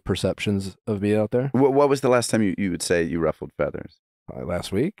public perceptions of me out there. What was the last time you would say you ruffled feathers?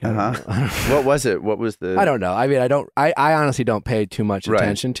 Last week. What was it? What was the? I don't know. I mean, I honestly don't pay too much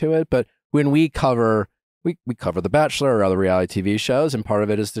attention to it. But when we cover The Bachelor or other reality TV shows, and part of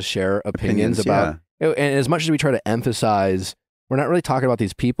it is to share opinions about. Yeah. And as much as we try to emphasize, we're not really talking about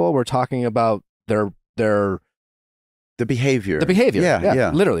these people. We're talking about the behavior. The behavior.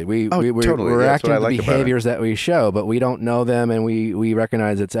 Yeah. Literally, totally. We're acting the like behaviors that we show, but we don't know them, and we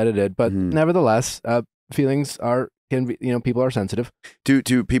recognize it's edited. But nevertheless, feelings people are sensitive.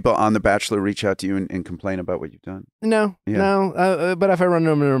 Do people on The Bachelor reach out to you and complain about what you've done? No. But if I run into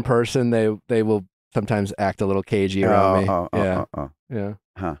them in person, they will sometimes act a little cagey around me. Yeah.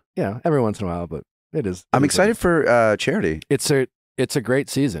 Huh. Yeah. Every once in a while, but it is. I'm excited for Charity. It's a great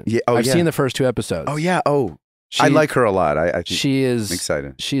season. Yeah. I've seen the first 2 episodes. Oh yeah. Oh, I like her a lot. I think she is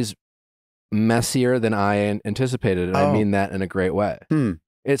excited. She's messier than I anticipated, and I mean that in a great way.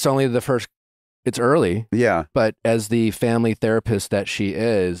 It's only the first. It's early. Yeah. But as the family therapist that she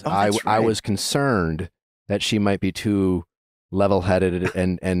is, right. I was concerned that she might be too level-headed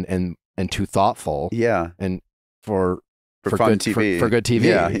and too thoughtful. Yeah. And for fun good TV. For good TV.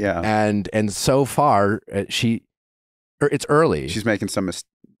 Yeah. And so far it's early. She's making some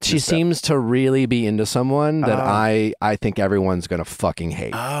She seems to really be into someone that I think everyone's going to fucking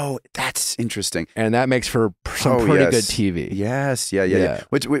hate. Oh, that's interesting. And that makes for some pretty good TV. Yes. Yeah.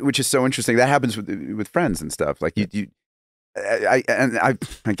 Which is so interesting. That happens with friends and stuff. Like I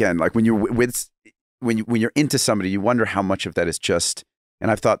again, like when you're when you're into somebody, you wonder how much of that is just,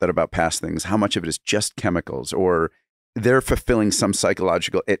 and I've thought that about past things, how much of it is just chemicals, or they're fulfilling some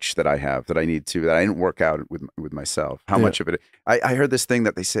psychological itch that I have that I didn't work out with myself. How much of it? I heard this thing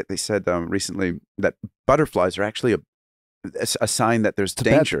that they said recently that butterflies are actually a sign that there's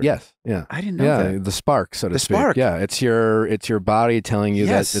danger. Yes. Yeah. I didn't know that. The spark, so to speak. Spark. Yeah. It's your body telling you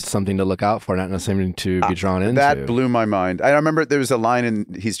that it's something to look out for, not necessarily to be drawn into. That blew my mind. I remember there was a line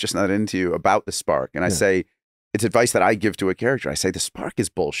in He's Just Not Into You about the spark. And I say, it's advice that I give to a character. I say, the spark is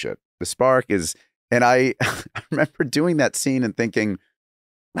bullshit. The spark is, and I remember doing that scene and thinking,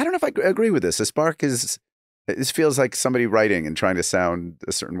 I don't know if I agree with this. The spark is, this feels like somebody writing and trying to sound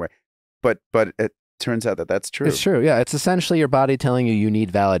a certain way. But it turns out that that's true. It's true. Yeah. It's essentially your body telling you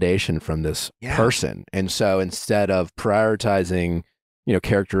need validation from this person. And so instead of prioritizing,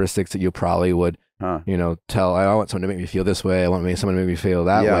 characteristics that you probably would, tell, I want someone to make me feel this way. I want someone to make me feel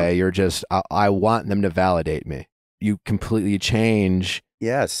that way. You're just, I want them to validate me. You completely change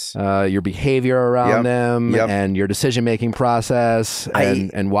your behavior around them and your decision-making process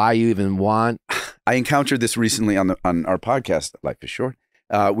and why you even want. I encountered this recently on our podcast, Life is Short.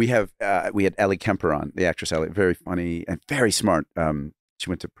 We had Ellie Kemper on, the actress Ellie, very funny and very smart. She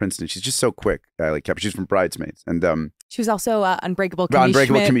went to Princeton. She's just so quick, Ellie Kemper. She's from Bridesmaids. And she was also Unbreakable Kimmy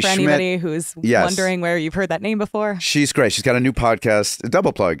Schmidt, for anybody who's wondering where you've heard that name before. She's great. She's got a new podcast, a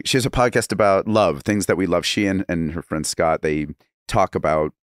double plug. She has a podcast about love, things that we love. She and her friend Scott, they talk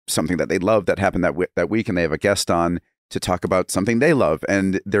about something that they love that happened that week, and they have a guest on to talk about something they love.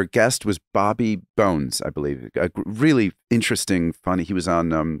 And their guest was Bobby Bones, I believe. A really interesting, funny. He was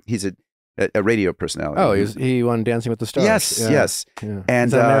on, he's a radio personality. Oh, he won Dancing with the Stars. Yes. Yeah.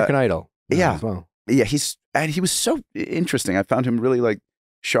 And he's on American Idol. As well. Yeah, he was so interesting. I found him really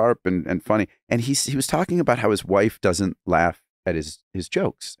sharp and funny. And he was talking about how his wife doesn't laugh at his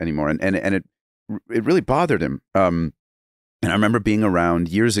jokes anymore, and it really bothered him. And I remember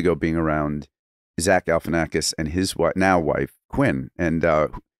years ago being around Zach Galifianakis and his wife Quinn, and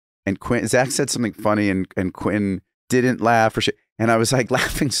Quinn. Zach said something funny, and Quinn didn't laugh or shit. And I was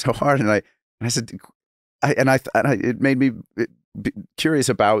laughing so hard, and I said, it made me curious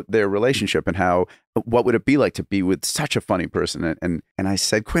about their relationship and what would it be like to be with such a funny person. And I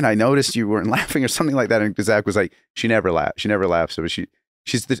said, Quinn, I noticed you weren't laughing or something like that. And Zach was like, she never laughs. So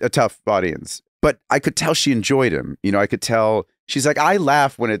she's a tough audience. But I could tell she enjoyed him. I could tell she's like, I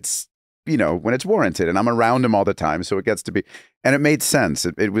laugh when it's warranted, and I'm around him all the time. So it gets to be, and it made sense.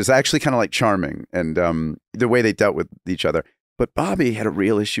 It was actually kind of charming, and the way they dealt with each other. But Bobby had a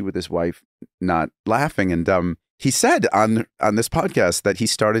real issue with his wife not laughing. And he said on this podcast that he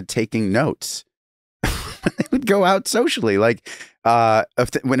started taking notes when they would go out socially. When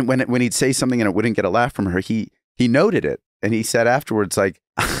he'd say something and it wouldn't get a laugh from her, he noted it. And he said afterwards, I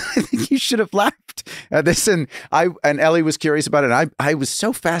think you should have laughed at this. And Ellie was curious about it. And I was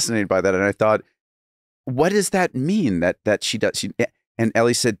so fascinated by that. And I thought, what does that mean that she does? And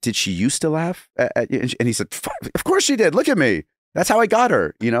Ellie said, did she used to laugh at you? And he said, of course she did. Look at me. That's how I got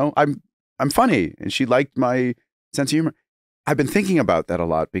her. You know, I'm funny, and she liked my sense of humor. I've been thinking about that a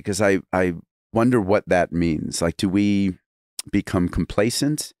lot because I wonder what that means. Like, do we become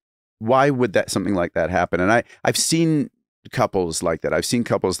complacent? Why would something like that happen? And I've seen couples like that. I've seen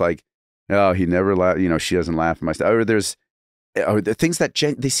couples like, oh, he never laugh. You know, she doesn't laugh at my stuff. Or the things that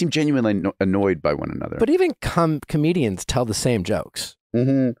they seem genuinely annoyed by one another. But even comedians tell the same jokes.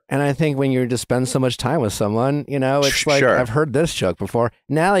 Mm-hmm. And I think when you just spend so much time with someone, you know, it's like, I've heard this joke before.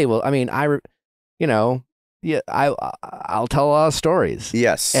 Natalie will, I mean, you know, yeah, I'll tell a lot of stories.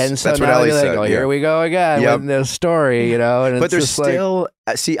 Yes. And so that's what Natalie Ellie said. Like, oh, here we go again with this story, you know. And but it's there's just still,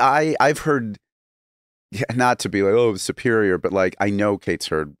 see, I've heard, not to be like, oh, superior, but like, I know Kate's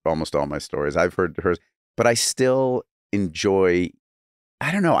heard almost all my stories. I've heard hers, but I still enjoy,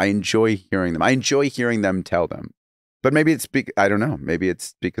 I don't know, I enjoy hearing them. I enjoy hearing them tell them. But maybe it's, I don't know, maybe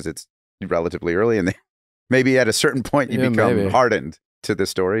it's because it's relatively early and maybe at a certain point you become hardened to the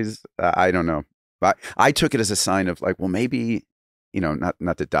stories. I don't know. But I took it as a sign of like, well, maybe, you know,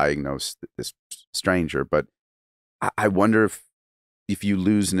 not to diagnose this stranger, but I wonder if you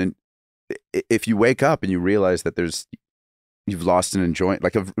lose if you wake up and you realize that you've lost an enjoyment,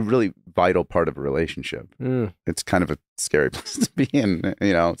 like a really vital part of a relationship. It's kind of a scary place to be in,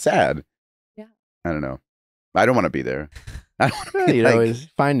 you know, sad. Yeah. I don't know. I don't want to be there. I don't want to you know,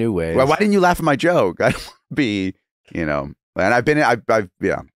 find new ways. Well, why didn't you laugh at my joke? I don't want to be, you know, and I've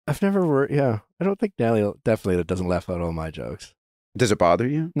never, I don't think Natalie definitely doesn't laugh at all my jokes. Does it bother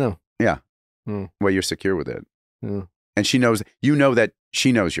you? No. Yeah. Well, you're secure with it. And she knows, you know that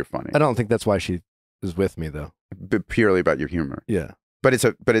she knows you're funny. I don't think that's why she is with me though. But purely about your humor. Yeah. But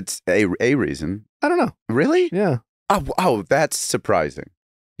it's a reason. I don't know. Really? Yeah. Oh, that's surprising.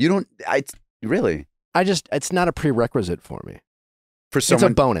 You don't, really? It's not a prerequisite for me. For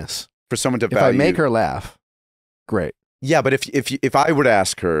someone, it's a bonus. For someone to value. If I make her laugh, great. Yeah, but if I were to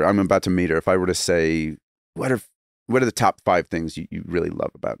ask her, I'm about to meet her, if I were to say, what are the top 5 things you really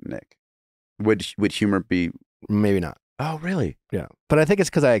love about Nick? Would humor be? Maybe not. Oh, really? Yeah. But I think it's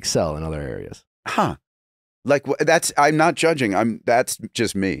because I excel in other areas. Huh. Like I'm not judging. That's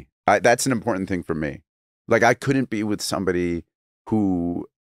just me. That's an important thing for me. Like I couldn't be with somebody who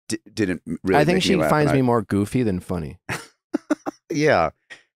didn't really. I think she finds me more goofy than funny. Yeah.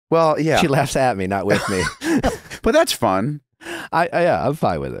 Well, yeah. She laughs at me, not with me. But that's fun. I'm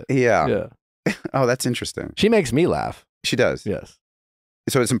fine with it. Yeah. Yeah. Oh, that's interesting. She makes me laugh. She does. Yes.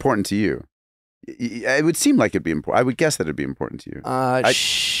 So it's important to you. It would seem like it'd be important. I would guess that it'd be important to you.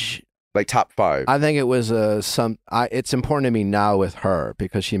 Like top 5. I think it was it's important to me now with her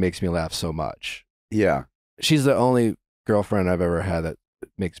because she makes me laugh so much. Yeah. She's the only girlfriend I've ever had that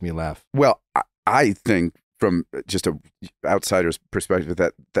makes me laugh. Well, I think from just a outsider's perspective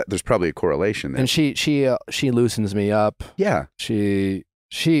that there's probably a correlation there. And she loosens me up. Yeah. She's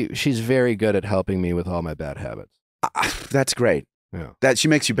very good at helping me with all my bad habits. That's great. Yeah. That she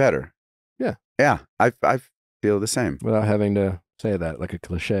makes you better. Yeah. Yeah. I feel the same. Without having to say that like a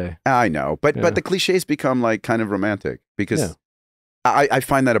cliche. I know, but the cliches become like kind of romantic because I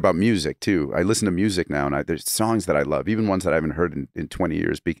find that about music too. I listen to music now, and there's songs that I love, even ones that I haven't heard in 20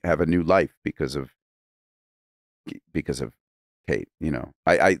 years, have a new life because of Kate. You know,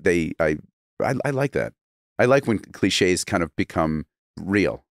 I like that. I like when cliches kind of become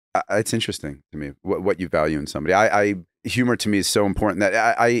real. It's interesting to me what you value in somebody. Humor to me is so important that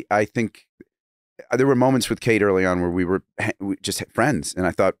I think. There were moments with Kate early on where we were just friends, and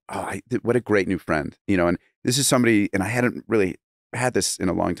I thought, oh, what a great new friend, you know. And this is somebody, and I hadn't really had this in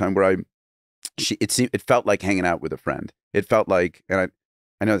a long time, where it felt like hanging out with a friend. It felt like, and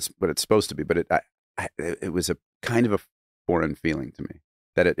I know that's what it's supposed to be, but it was a kind of a foreign feeling to me.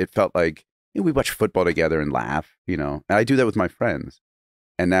 That it felt like we watch football together and laugh, you know. And I do that with my friends,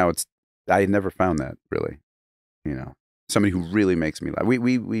 and now I had never found that really, you know, somebody who really makes me laugh.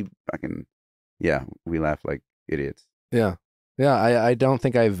 We fucking. Yeah, we laugh like idiots. Yeah. Yeah, I don't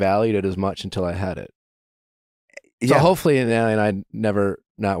think I valued it as much until I had it. So Yeah. hopefully Natalie and I never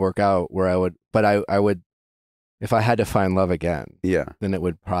not work out where I would, if I had to find love again, then it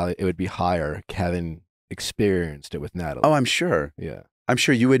would be higher having experienced it with Natalie. Oh, I'm sure. Yeah. I'm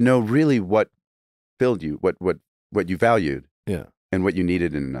sure you would know really what filled you, what you valued. Yeah. And what you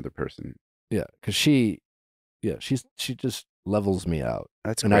needed in another person. Yeah, because she just levels me out.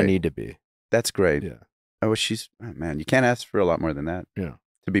 That's and great. I need to be. That's great. Yeah. Oh, man, you can't ask for a lot more than that. Yeah.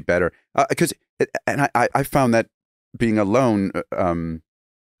 To be better. Because, and I found that being alone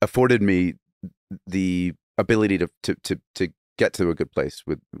afforded me the ability to get to a good place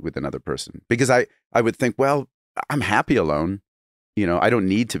with another person. Because I would think, well, I'm happy alone. You know, I don't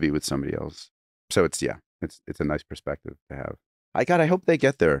need to be with somebody else. So it's a nice perspective to have. I hope they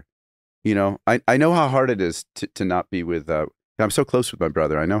get there. You know, I know how hard it is to not be with. I'm so close with my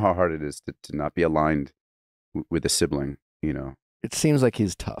brother. I know how hard it is to not be aligned with a sibling. You know, it seems like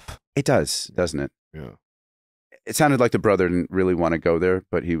he's tough. It does, doesn't it? Yeah. It sounded like the brother didn't really want to go there,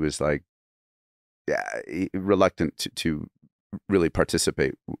 but he was like, reluctant to really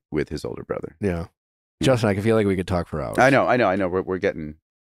participate with his older brother. Yeah. Justin, I can feel like we could talk for hours. I know. We're getting.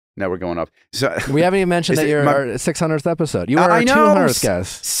 Now we're going up. So we haven't even mentioned that you're our 600th episode. You were our 200th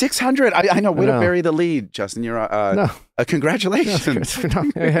guest. 600. I know. Way to bury the lead, Justin. You're congratulations.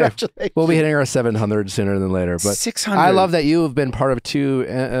 Congratulations. We'll be hitting our 700 sooner than later. But 600. I love that you have been part of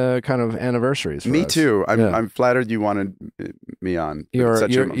 2 kind of anniversaries. Me us. too. I'm flattered you wanted me on.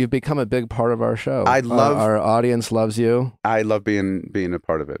 You've become a big part of our show. I love our audience loves you. I love being a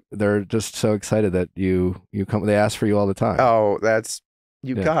part of it. They're just so excited that you come. They ask for you all the time. Oh, that's.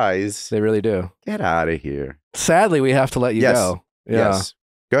 You guys. They really do. Get out of here. Sadly, we have to let you go. Yeah. Yes.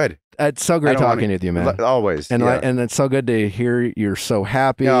 Good. It's so great talking with you, man. Always. And and it's so good to hear you're so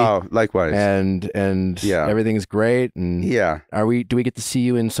happy. Oh, likewise. And everything's great. And do we get to see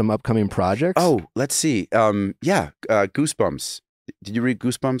you in some upcoming projects? Oh, let's see. Goosebumps. Did you read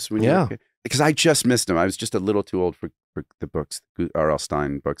Goosebumps when you were? Because I just missed them. I was just a little too old for the books, R.L.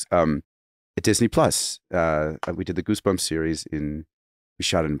 Stine books. At Disney Plus, we did the Goosebumps series we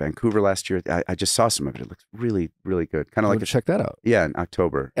shot it in Vancouver last year. I just saw some of it. It looks really, really good. Kind of like check that out. Yeah, in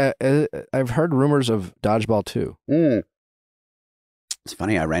October. I've heard rumors of Dodgeball 2. It's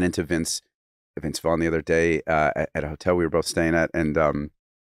funny. I ran into Vince Vaughn the other day at a hotel we were both staying at, and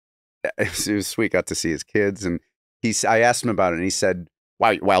it was sweet. Got to see his kids, and I asked him about it, and he said,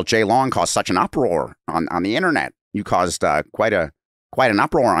 "While Jay Long caused such an uproar on the internet, you caused quite an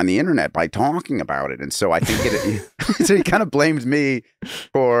uproar on the internet by talking about it." And so I think so he kind of blamed me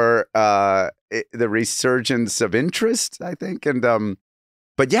for the resurgence of interest, I think. And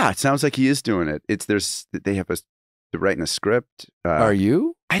but yeah, it sounds like he is doing it. They have they're writing a script. Are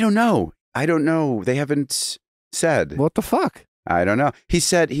you? I don't know. They haven't said. What the fuck? I don't know. He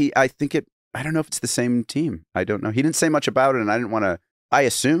said I don't know if it's the same team. I don't know. He didn't say much about it, and I didn't want to. I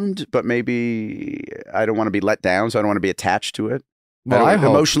assumed, but maybe I don't want to be let down, so I don't want to be attached to it. Well, I'm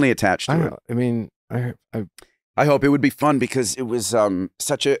emotionally attached to it. I mean, I hope it would be fun because it was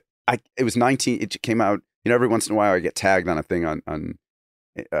it was 19. It came out. Every once in a while I get tagged on a thing on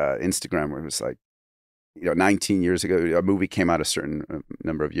Instagram where it was like, 19 years ago. A movie came out a certain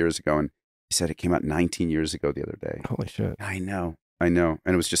number of years ago, and he said it came out 19 years ago the other day. Holy shit! I know, and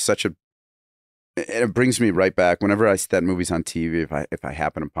it was just such a. It brings me right back whenever I see that movie's on TV. If I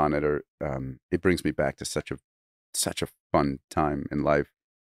happen upon it, or it brings me back to such a fun time in life.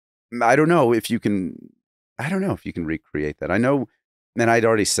 I don't know if you can recreate that. I know, and I'd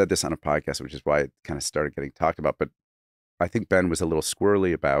already said this on a podcast, which is why it kind of started getting talked about, but I think Ben was a little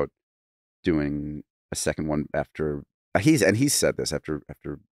squirrely about doing a second one after he's said this after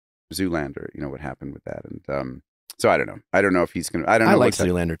Zoolander, what happened with that. And so I don't know if he's going to, I don't know. I liked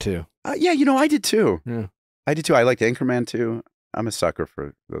Zoolander too. Yeah, I did too. Yeah. I did too. I liked Anchorman too. I'm a sucker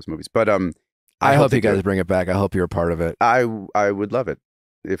for those movies, but I hope you guys bring it back. I hope you're a part of it. I would love it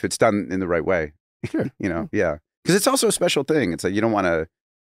if it's done in the right way. Sure. Yeah. Because it's also a special thing. It's like you don't want to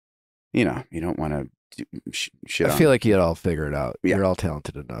do shit. I feel like you'd all figure it out. Yeah. You're all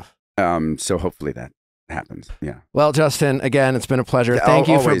talented enough. So hopefully that happens. Yeah. Well, Justin, again, it's been a pleasure. Thank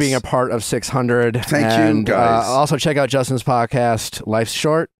you for being a part of 600. Thank you, guys. Also check out Justin's podcast, Life's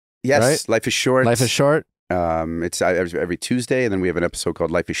Short. Yes, right? Life is Short. Life is Short. It's every Tuesday, and then we have an episode called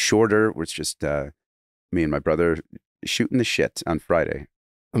Life is Shorter, where it's just me and my brother shooting the shit on Friday.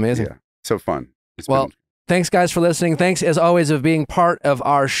 Amazing. Yeah. So fun. Thanks, guys, for listening. Thanks, as always, of being part of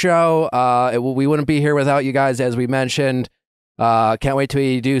our show. We wouldn't be here without you guys, as we mentioned. Can't wait till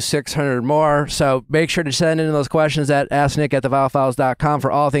we do 600 more. So make sure to send in those questions at asknick@theviallfiles.com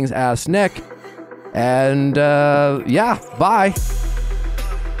for all things Ask Nick. And bye.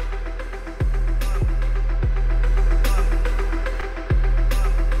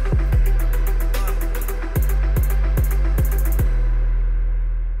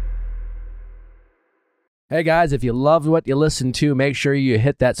 Hey guys, if you loved what you listened to, make sure you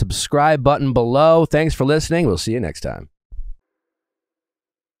hit that subscribe button below. Thanks for listening. We'll see you next time.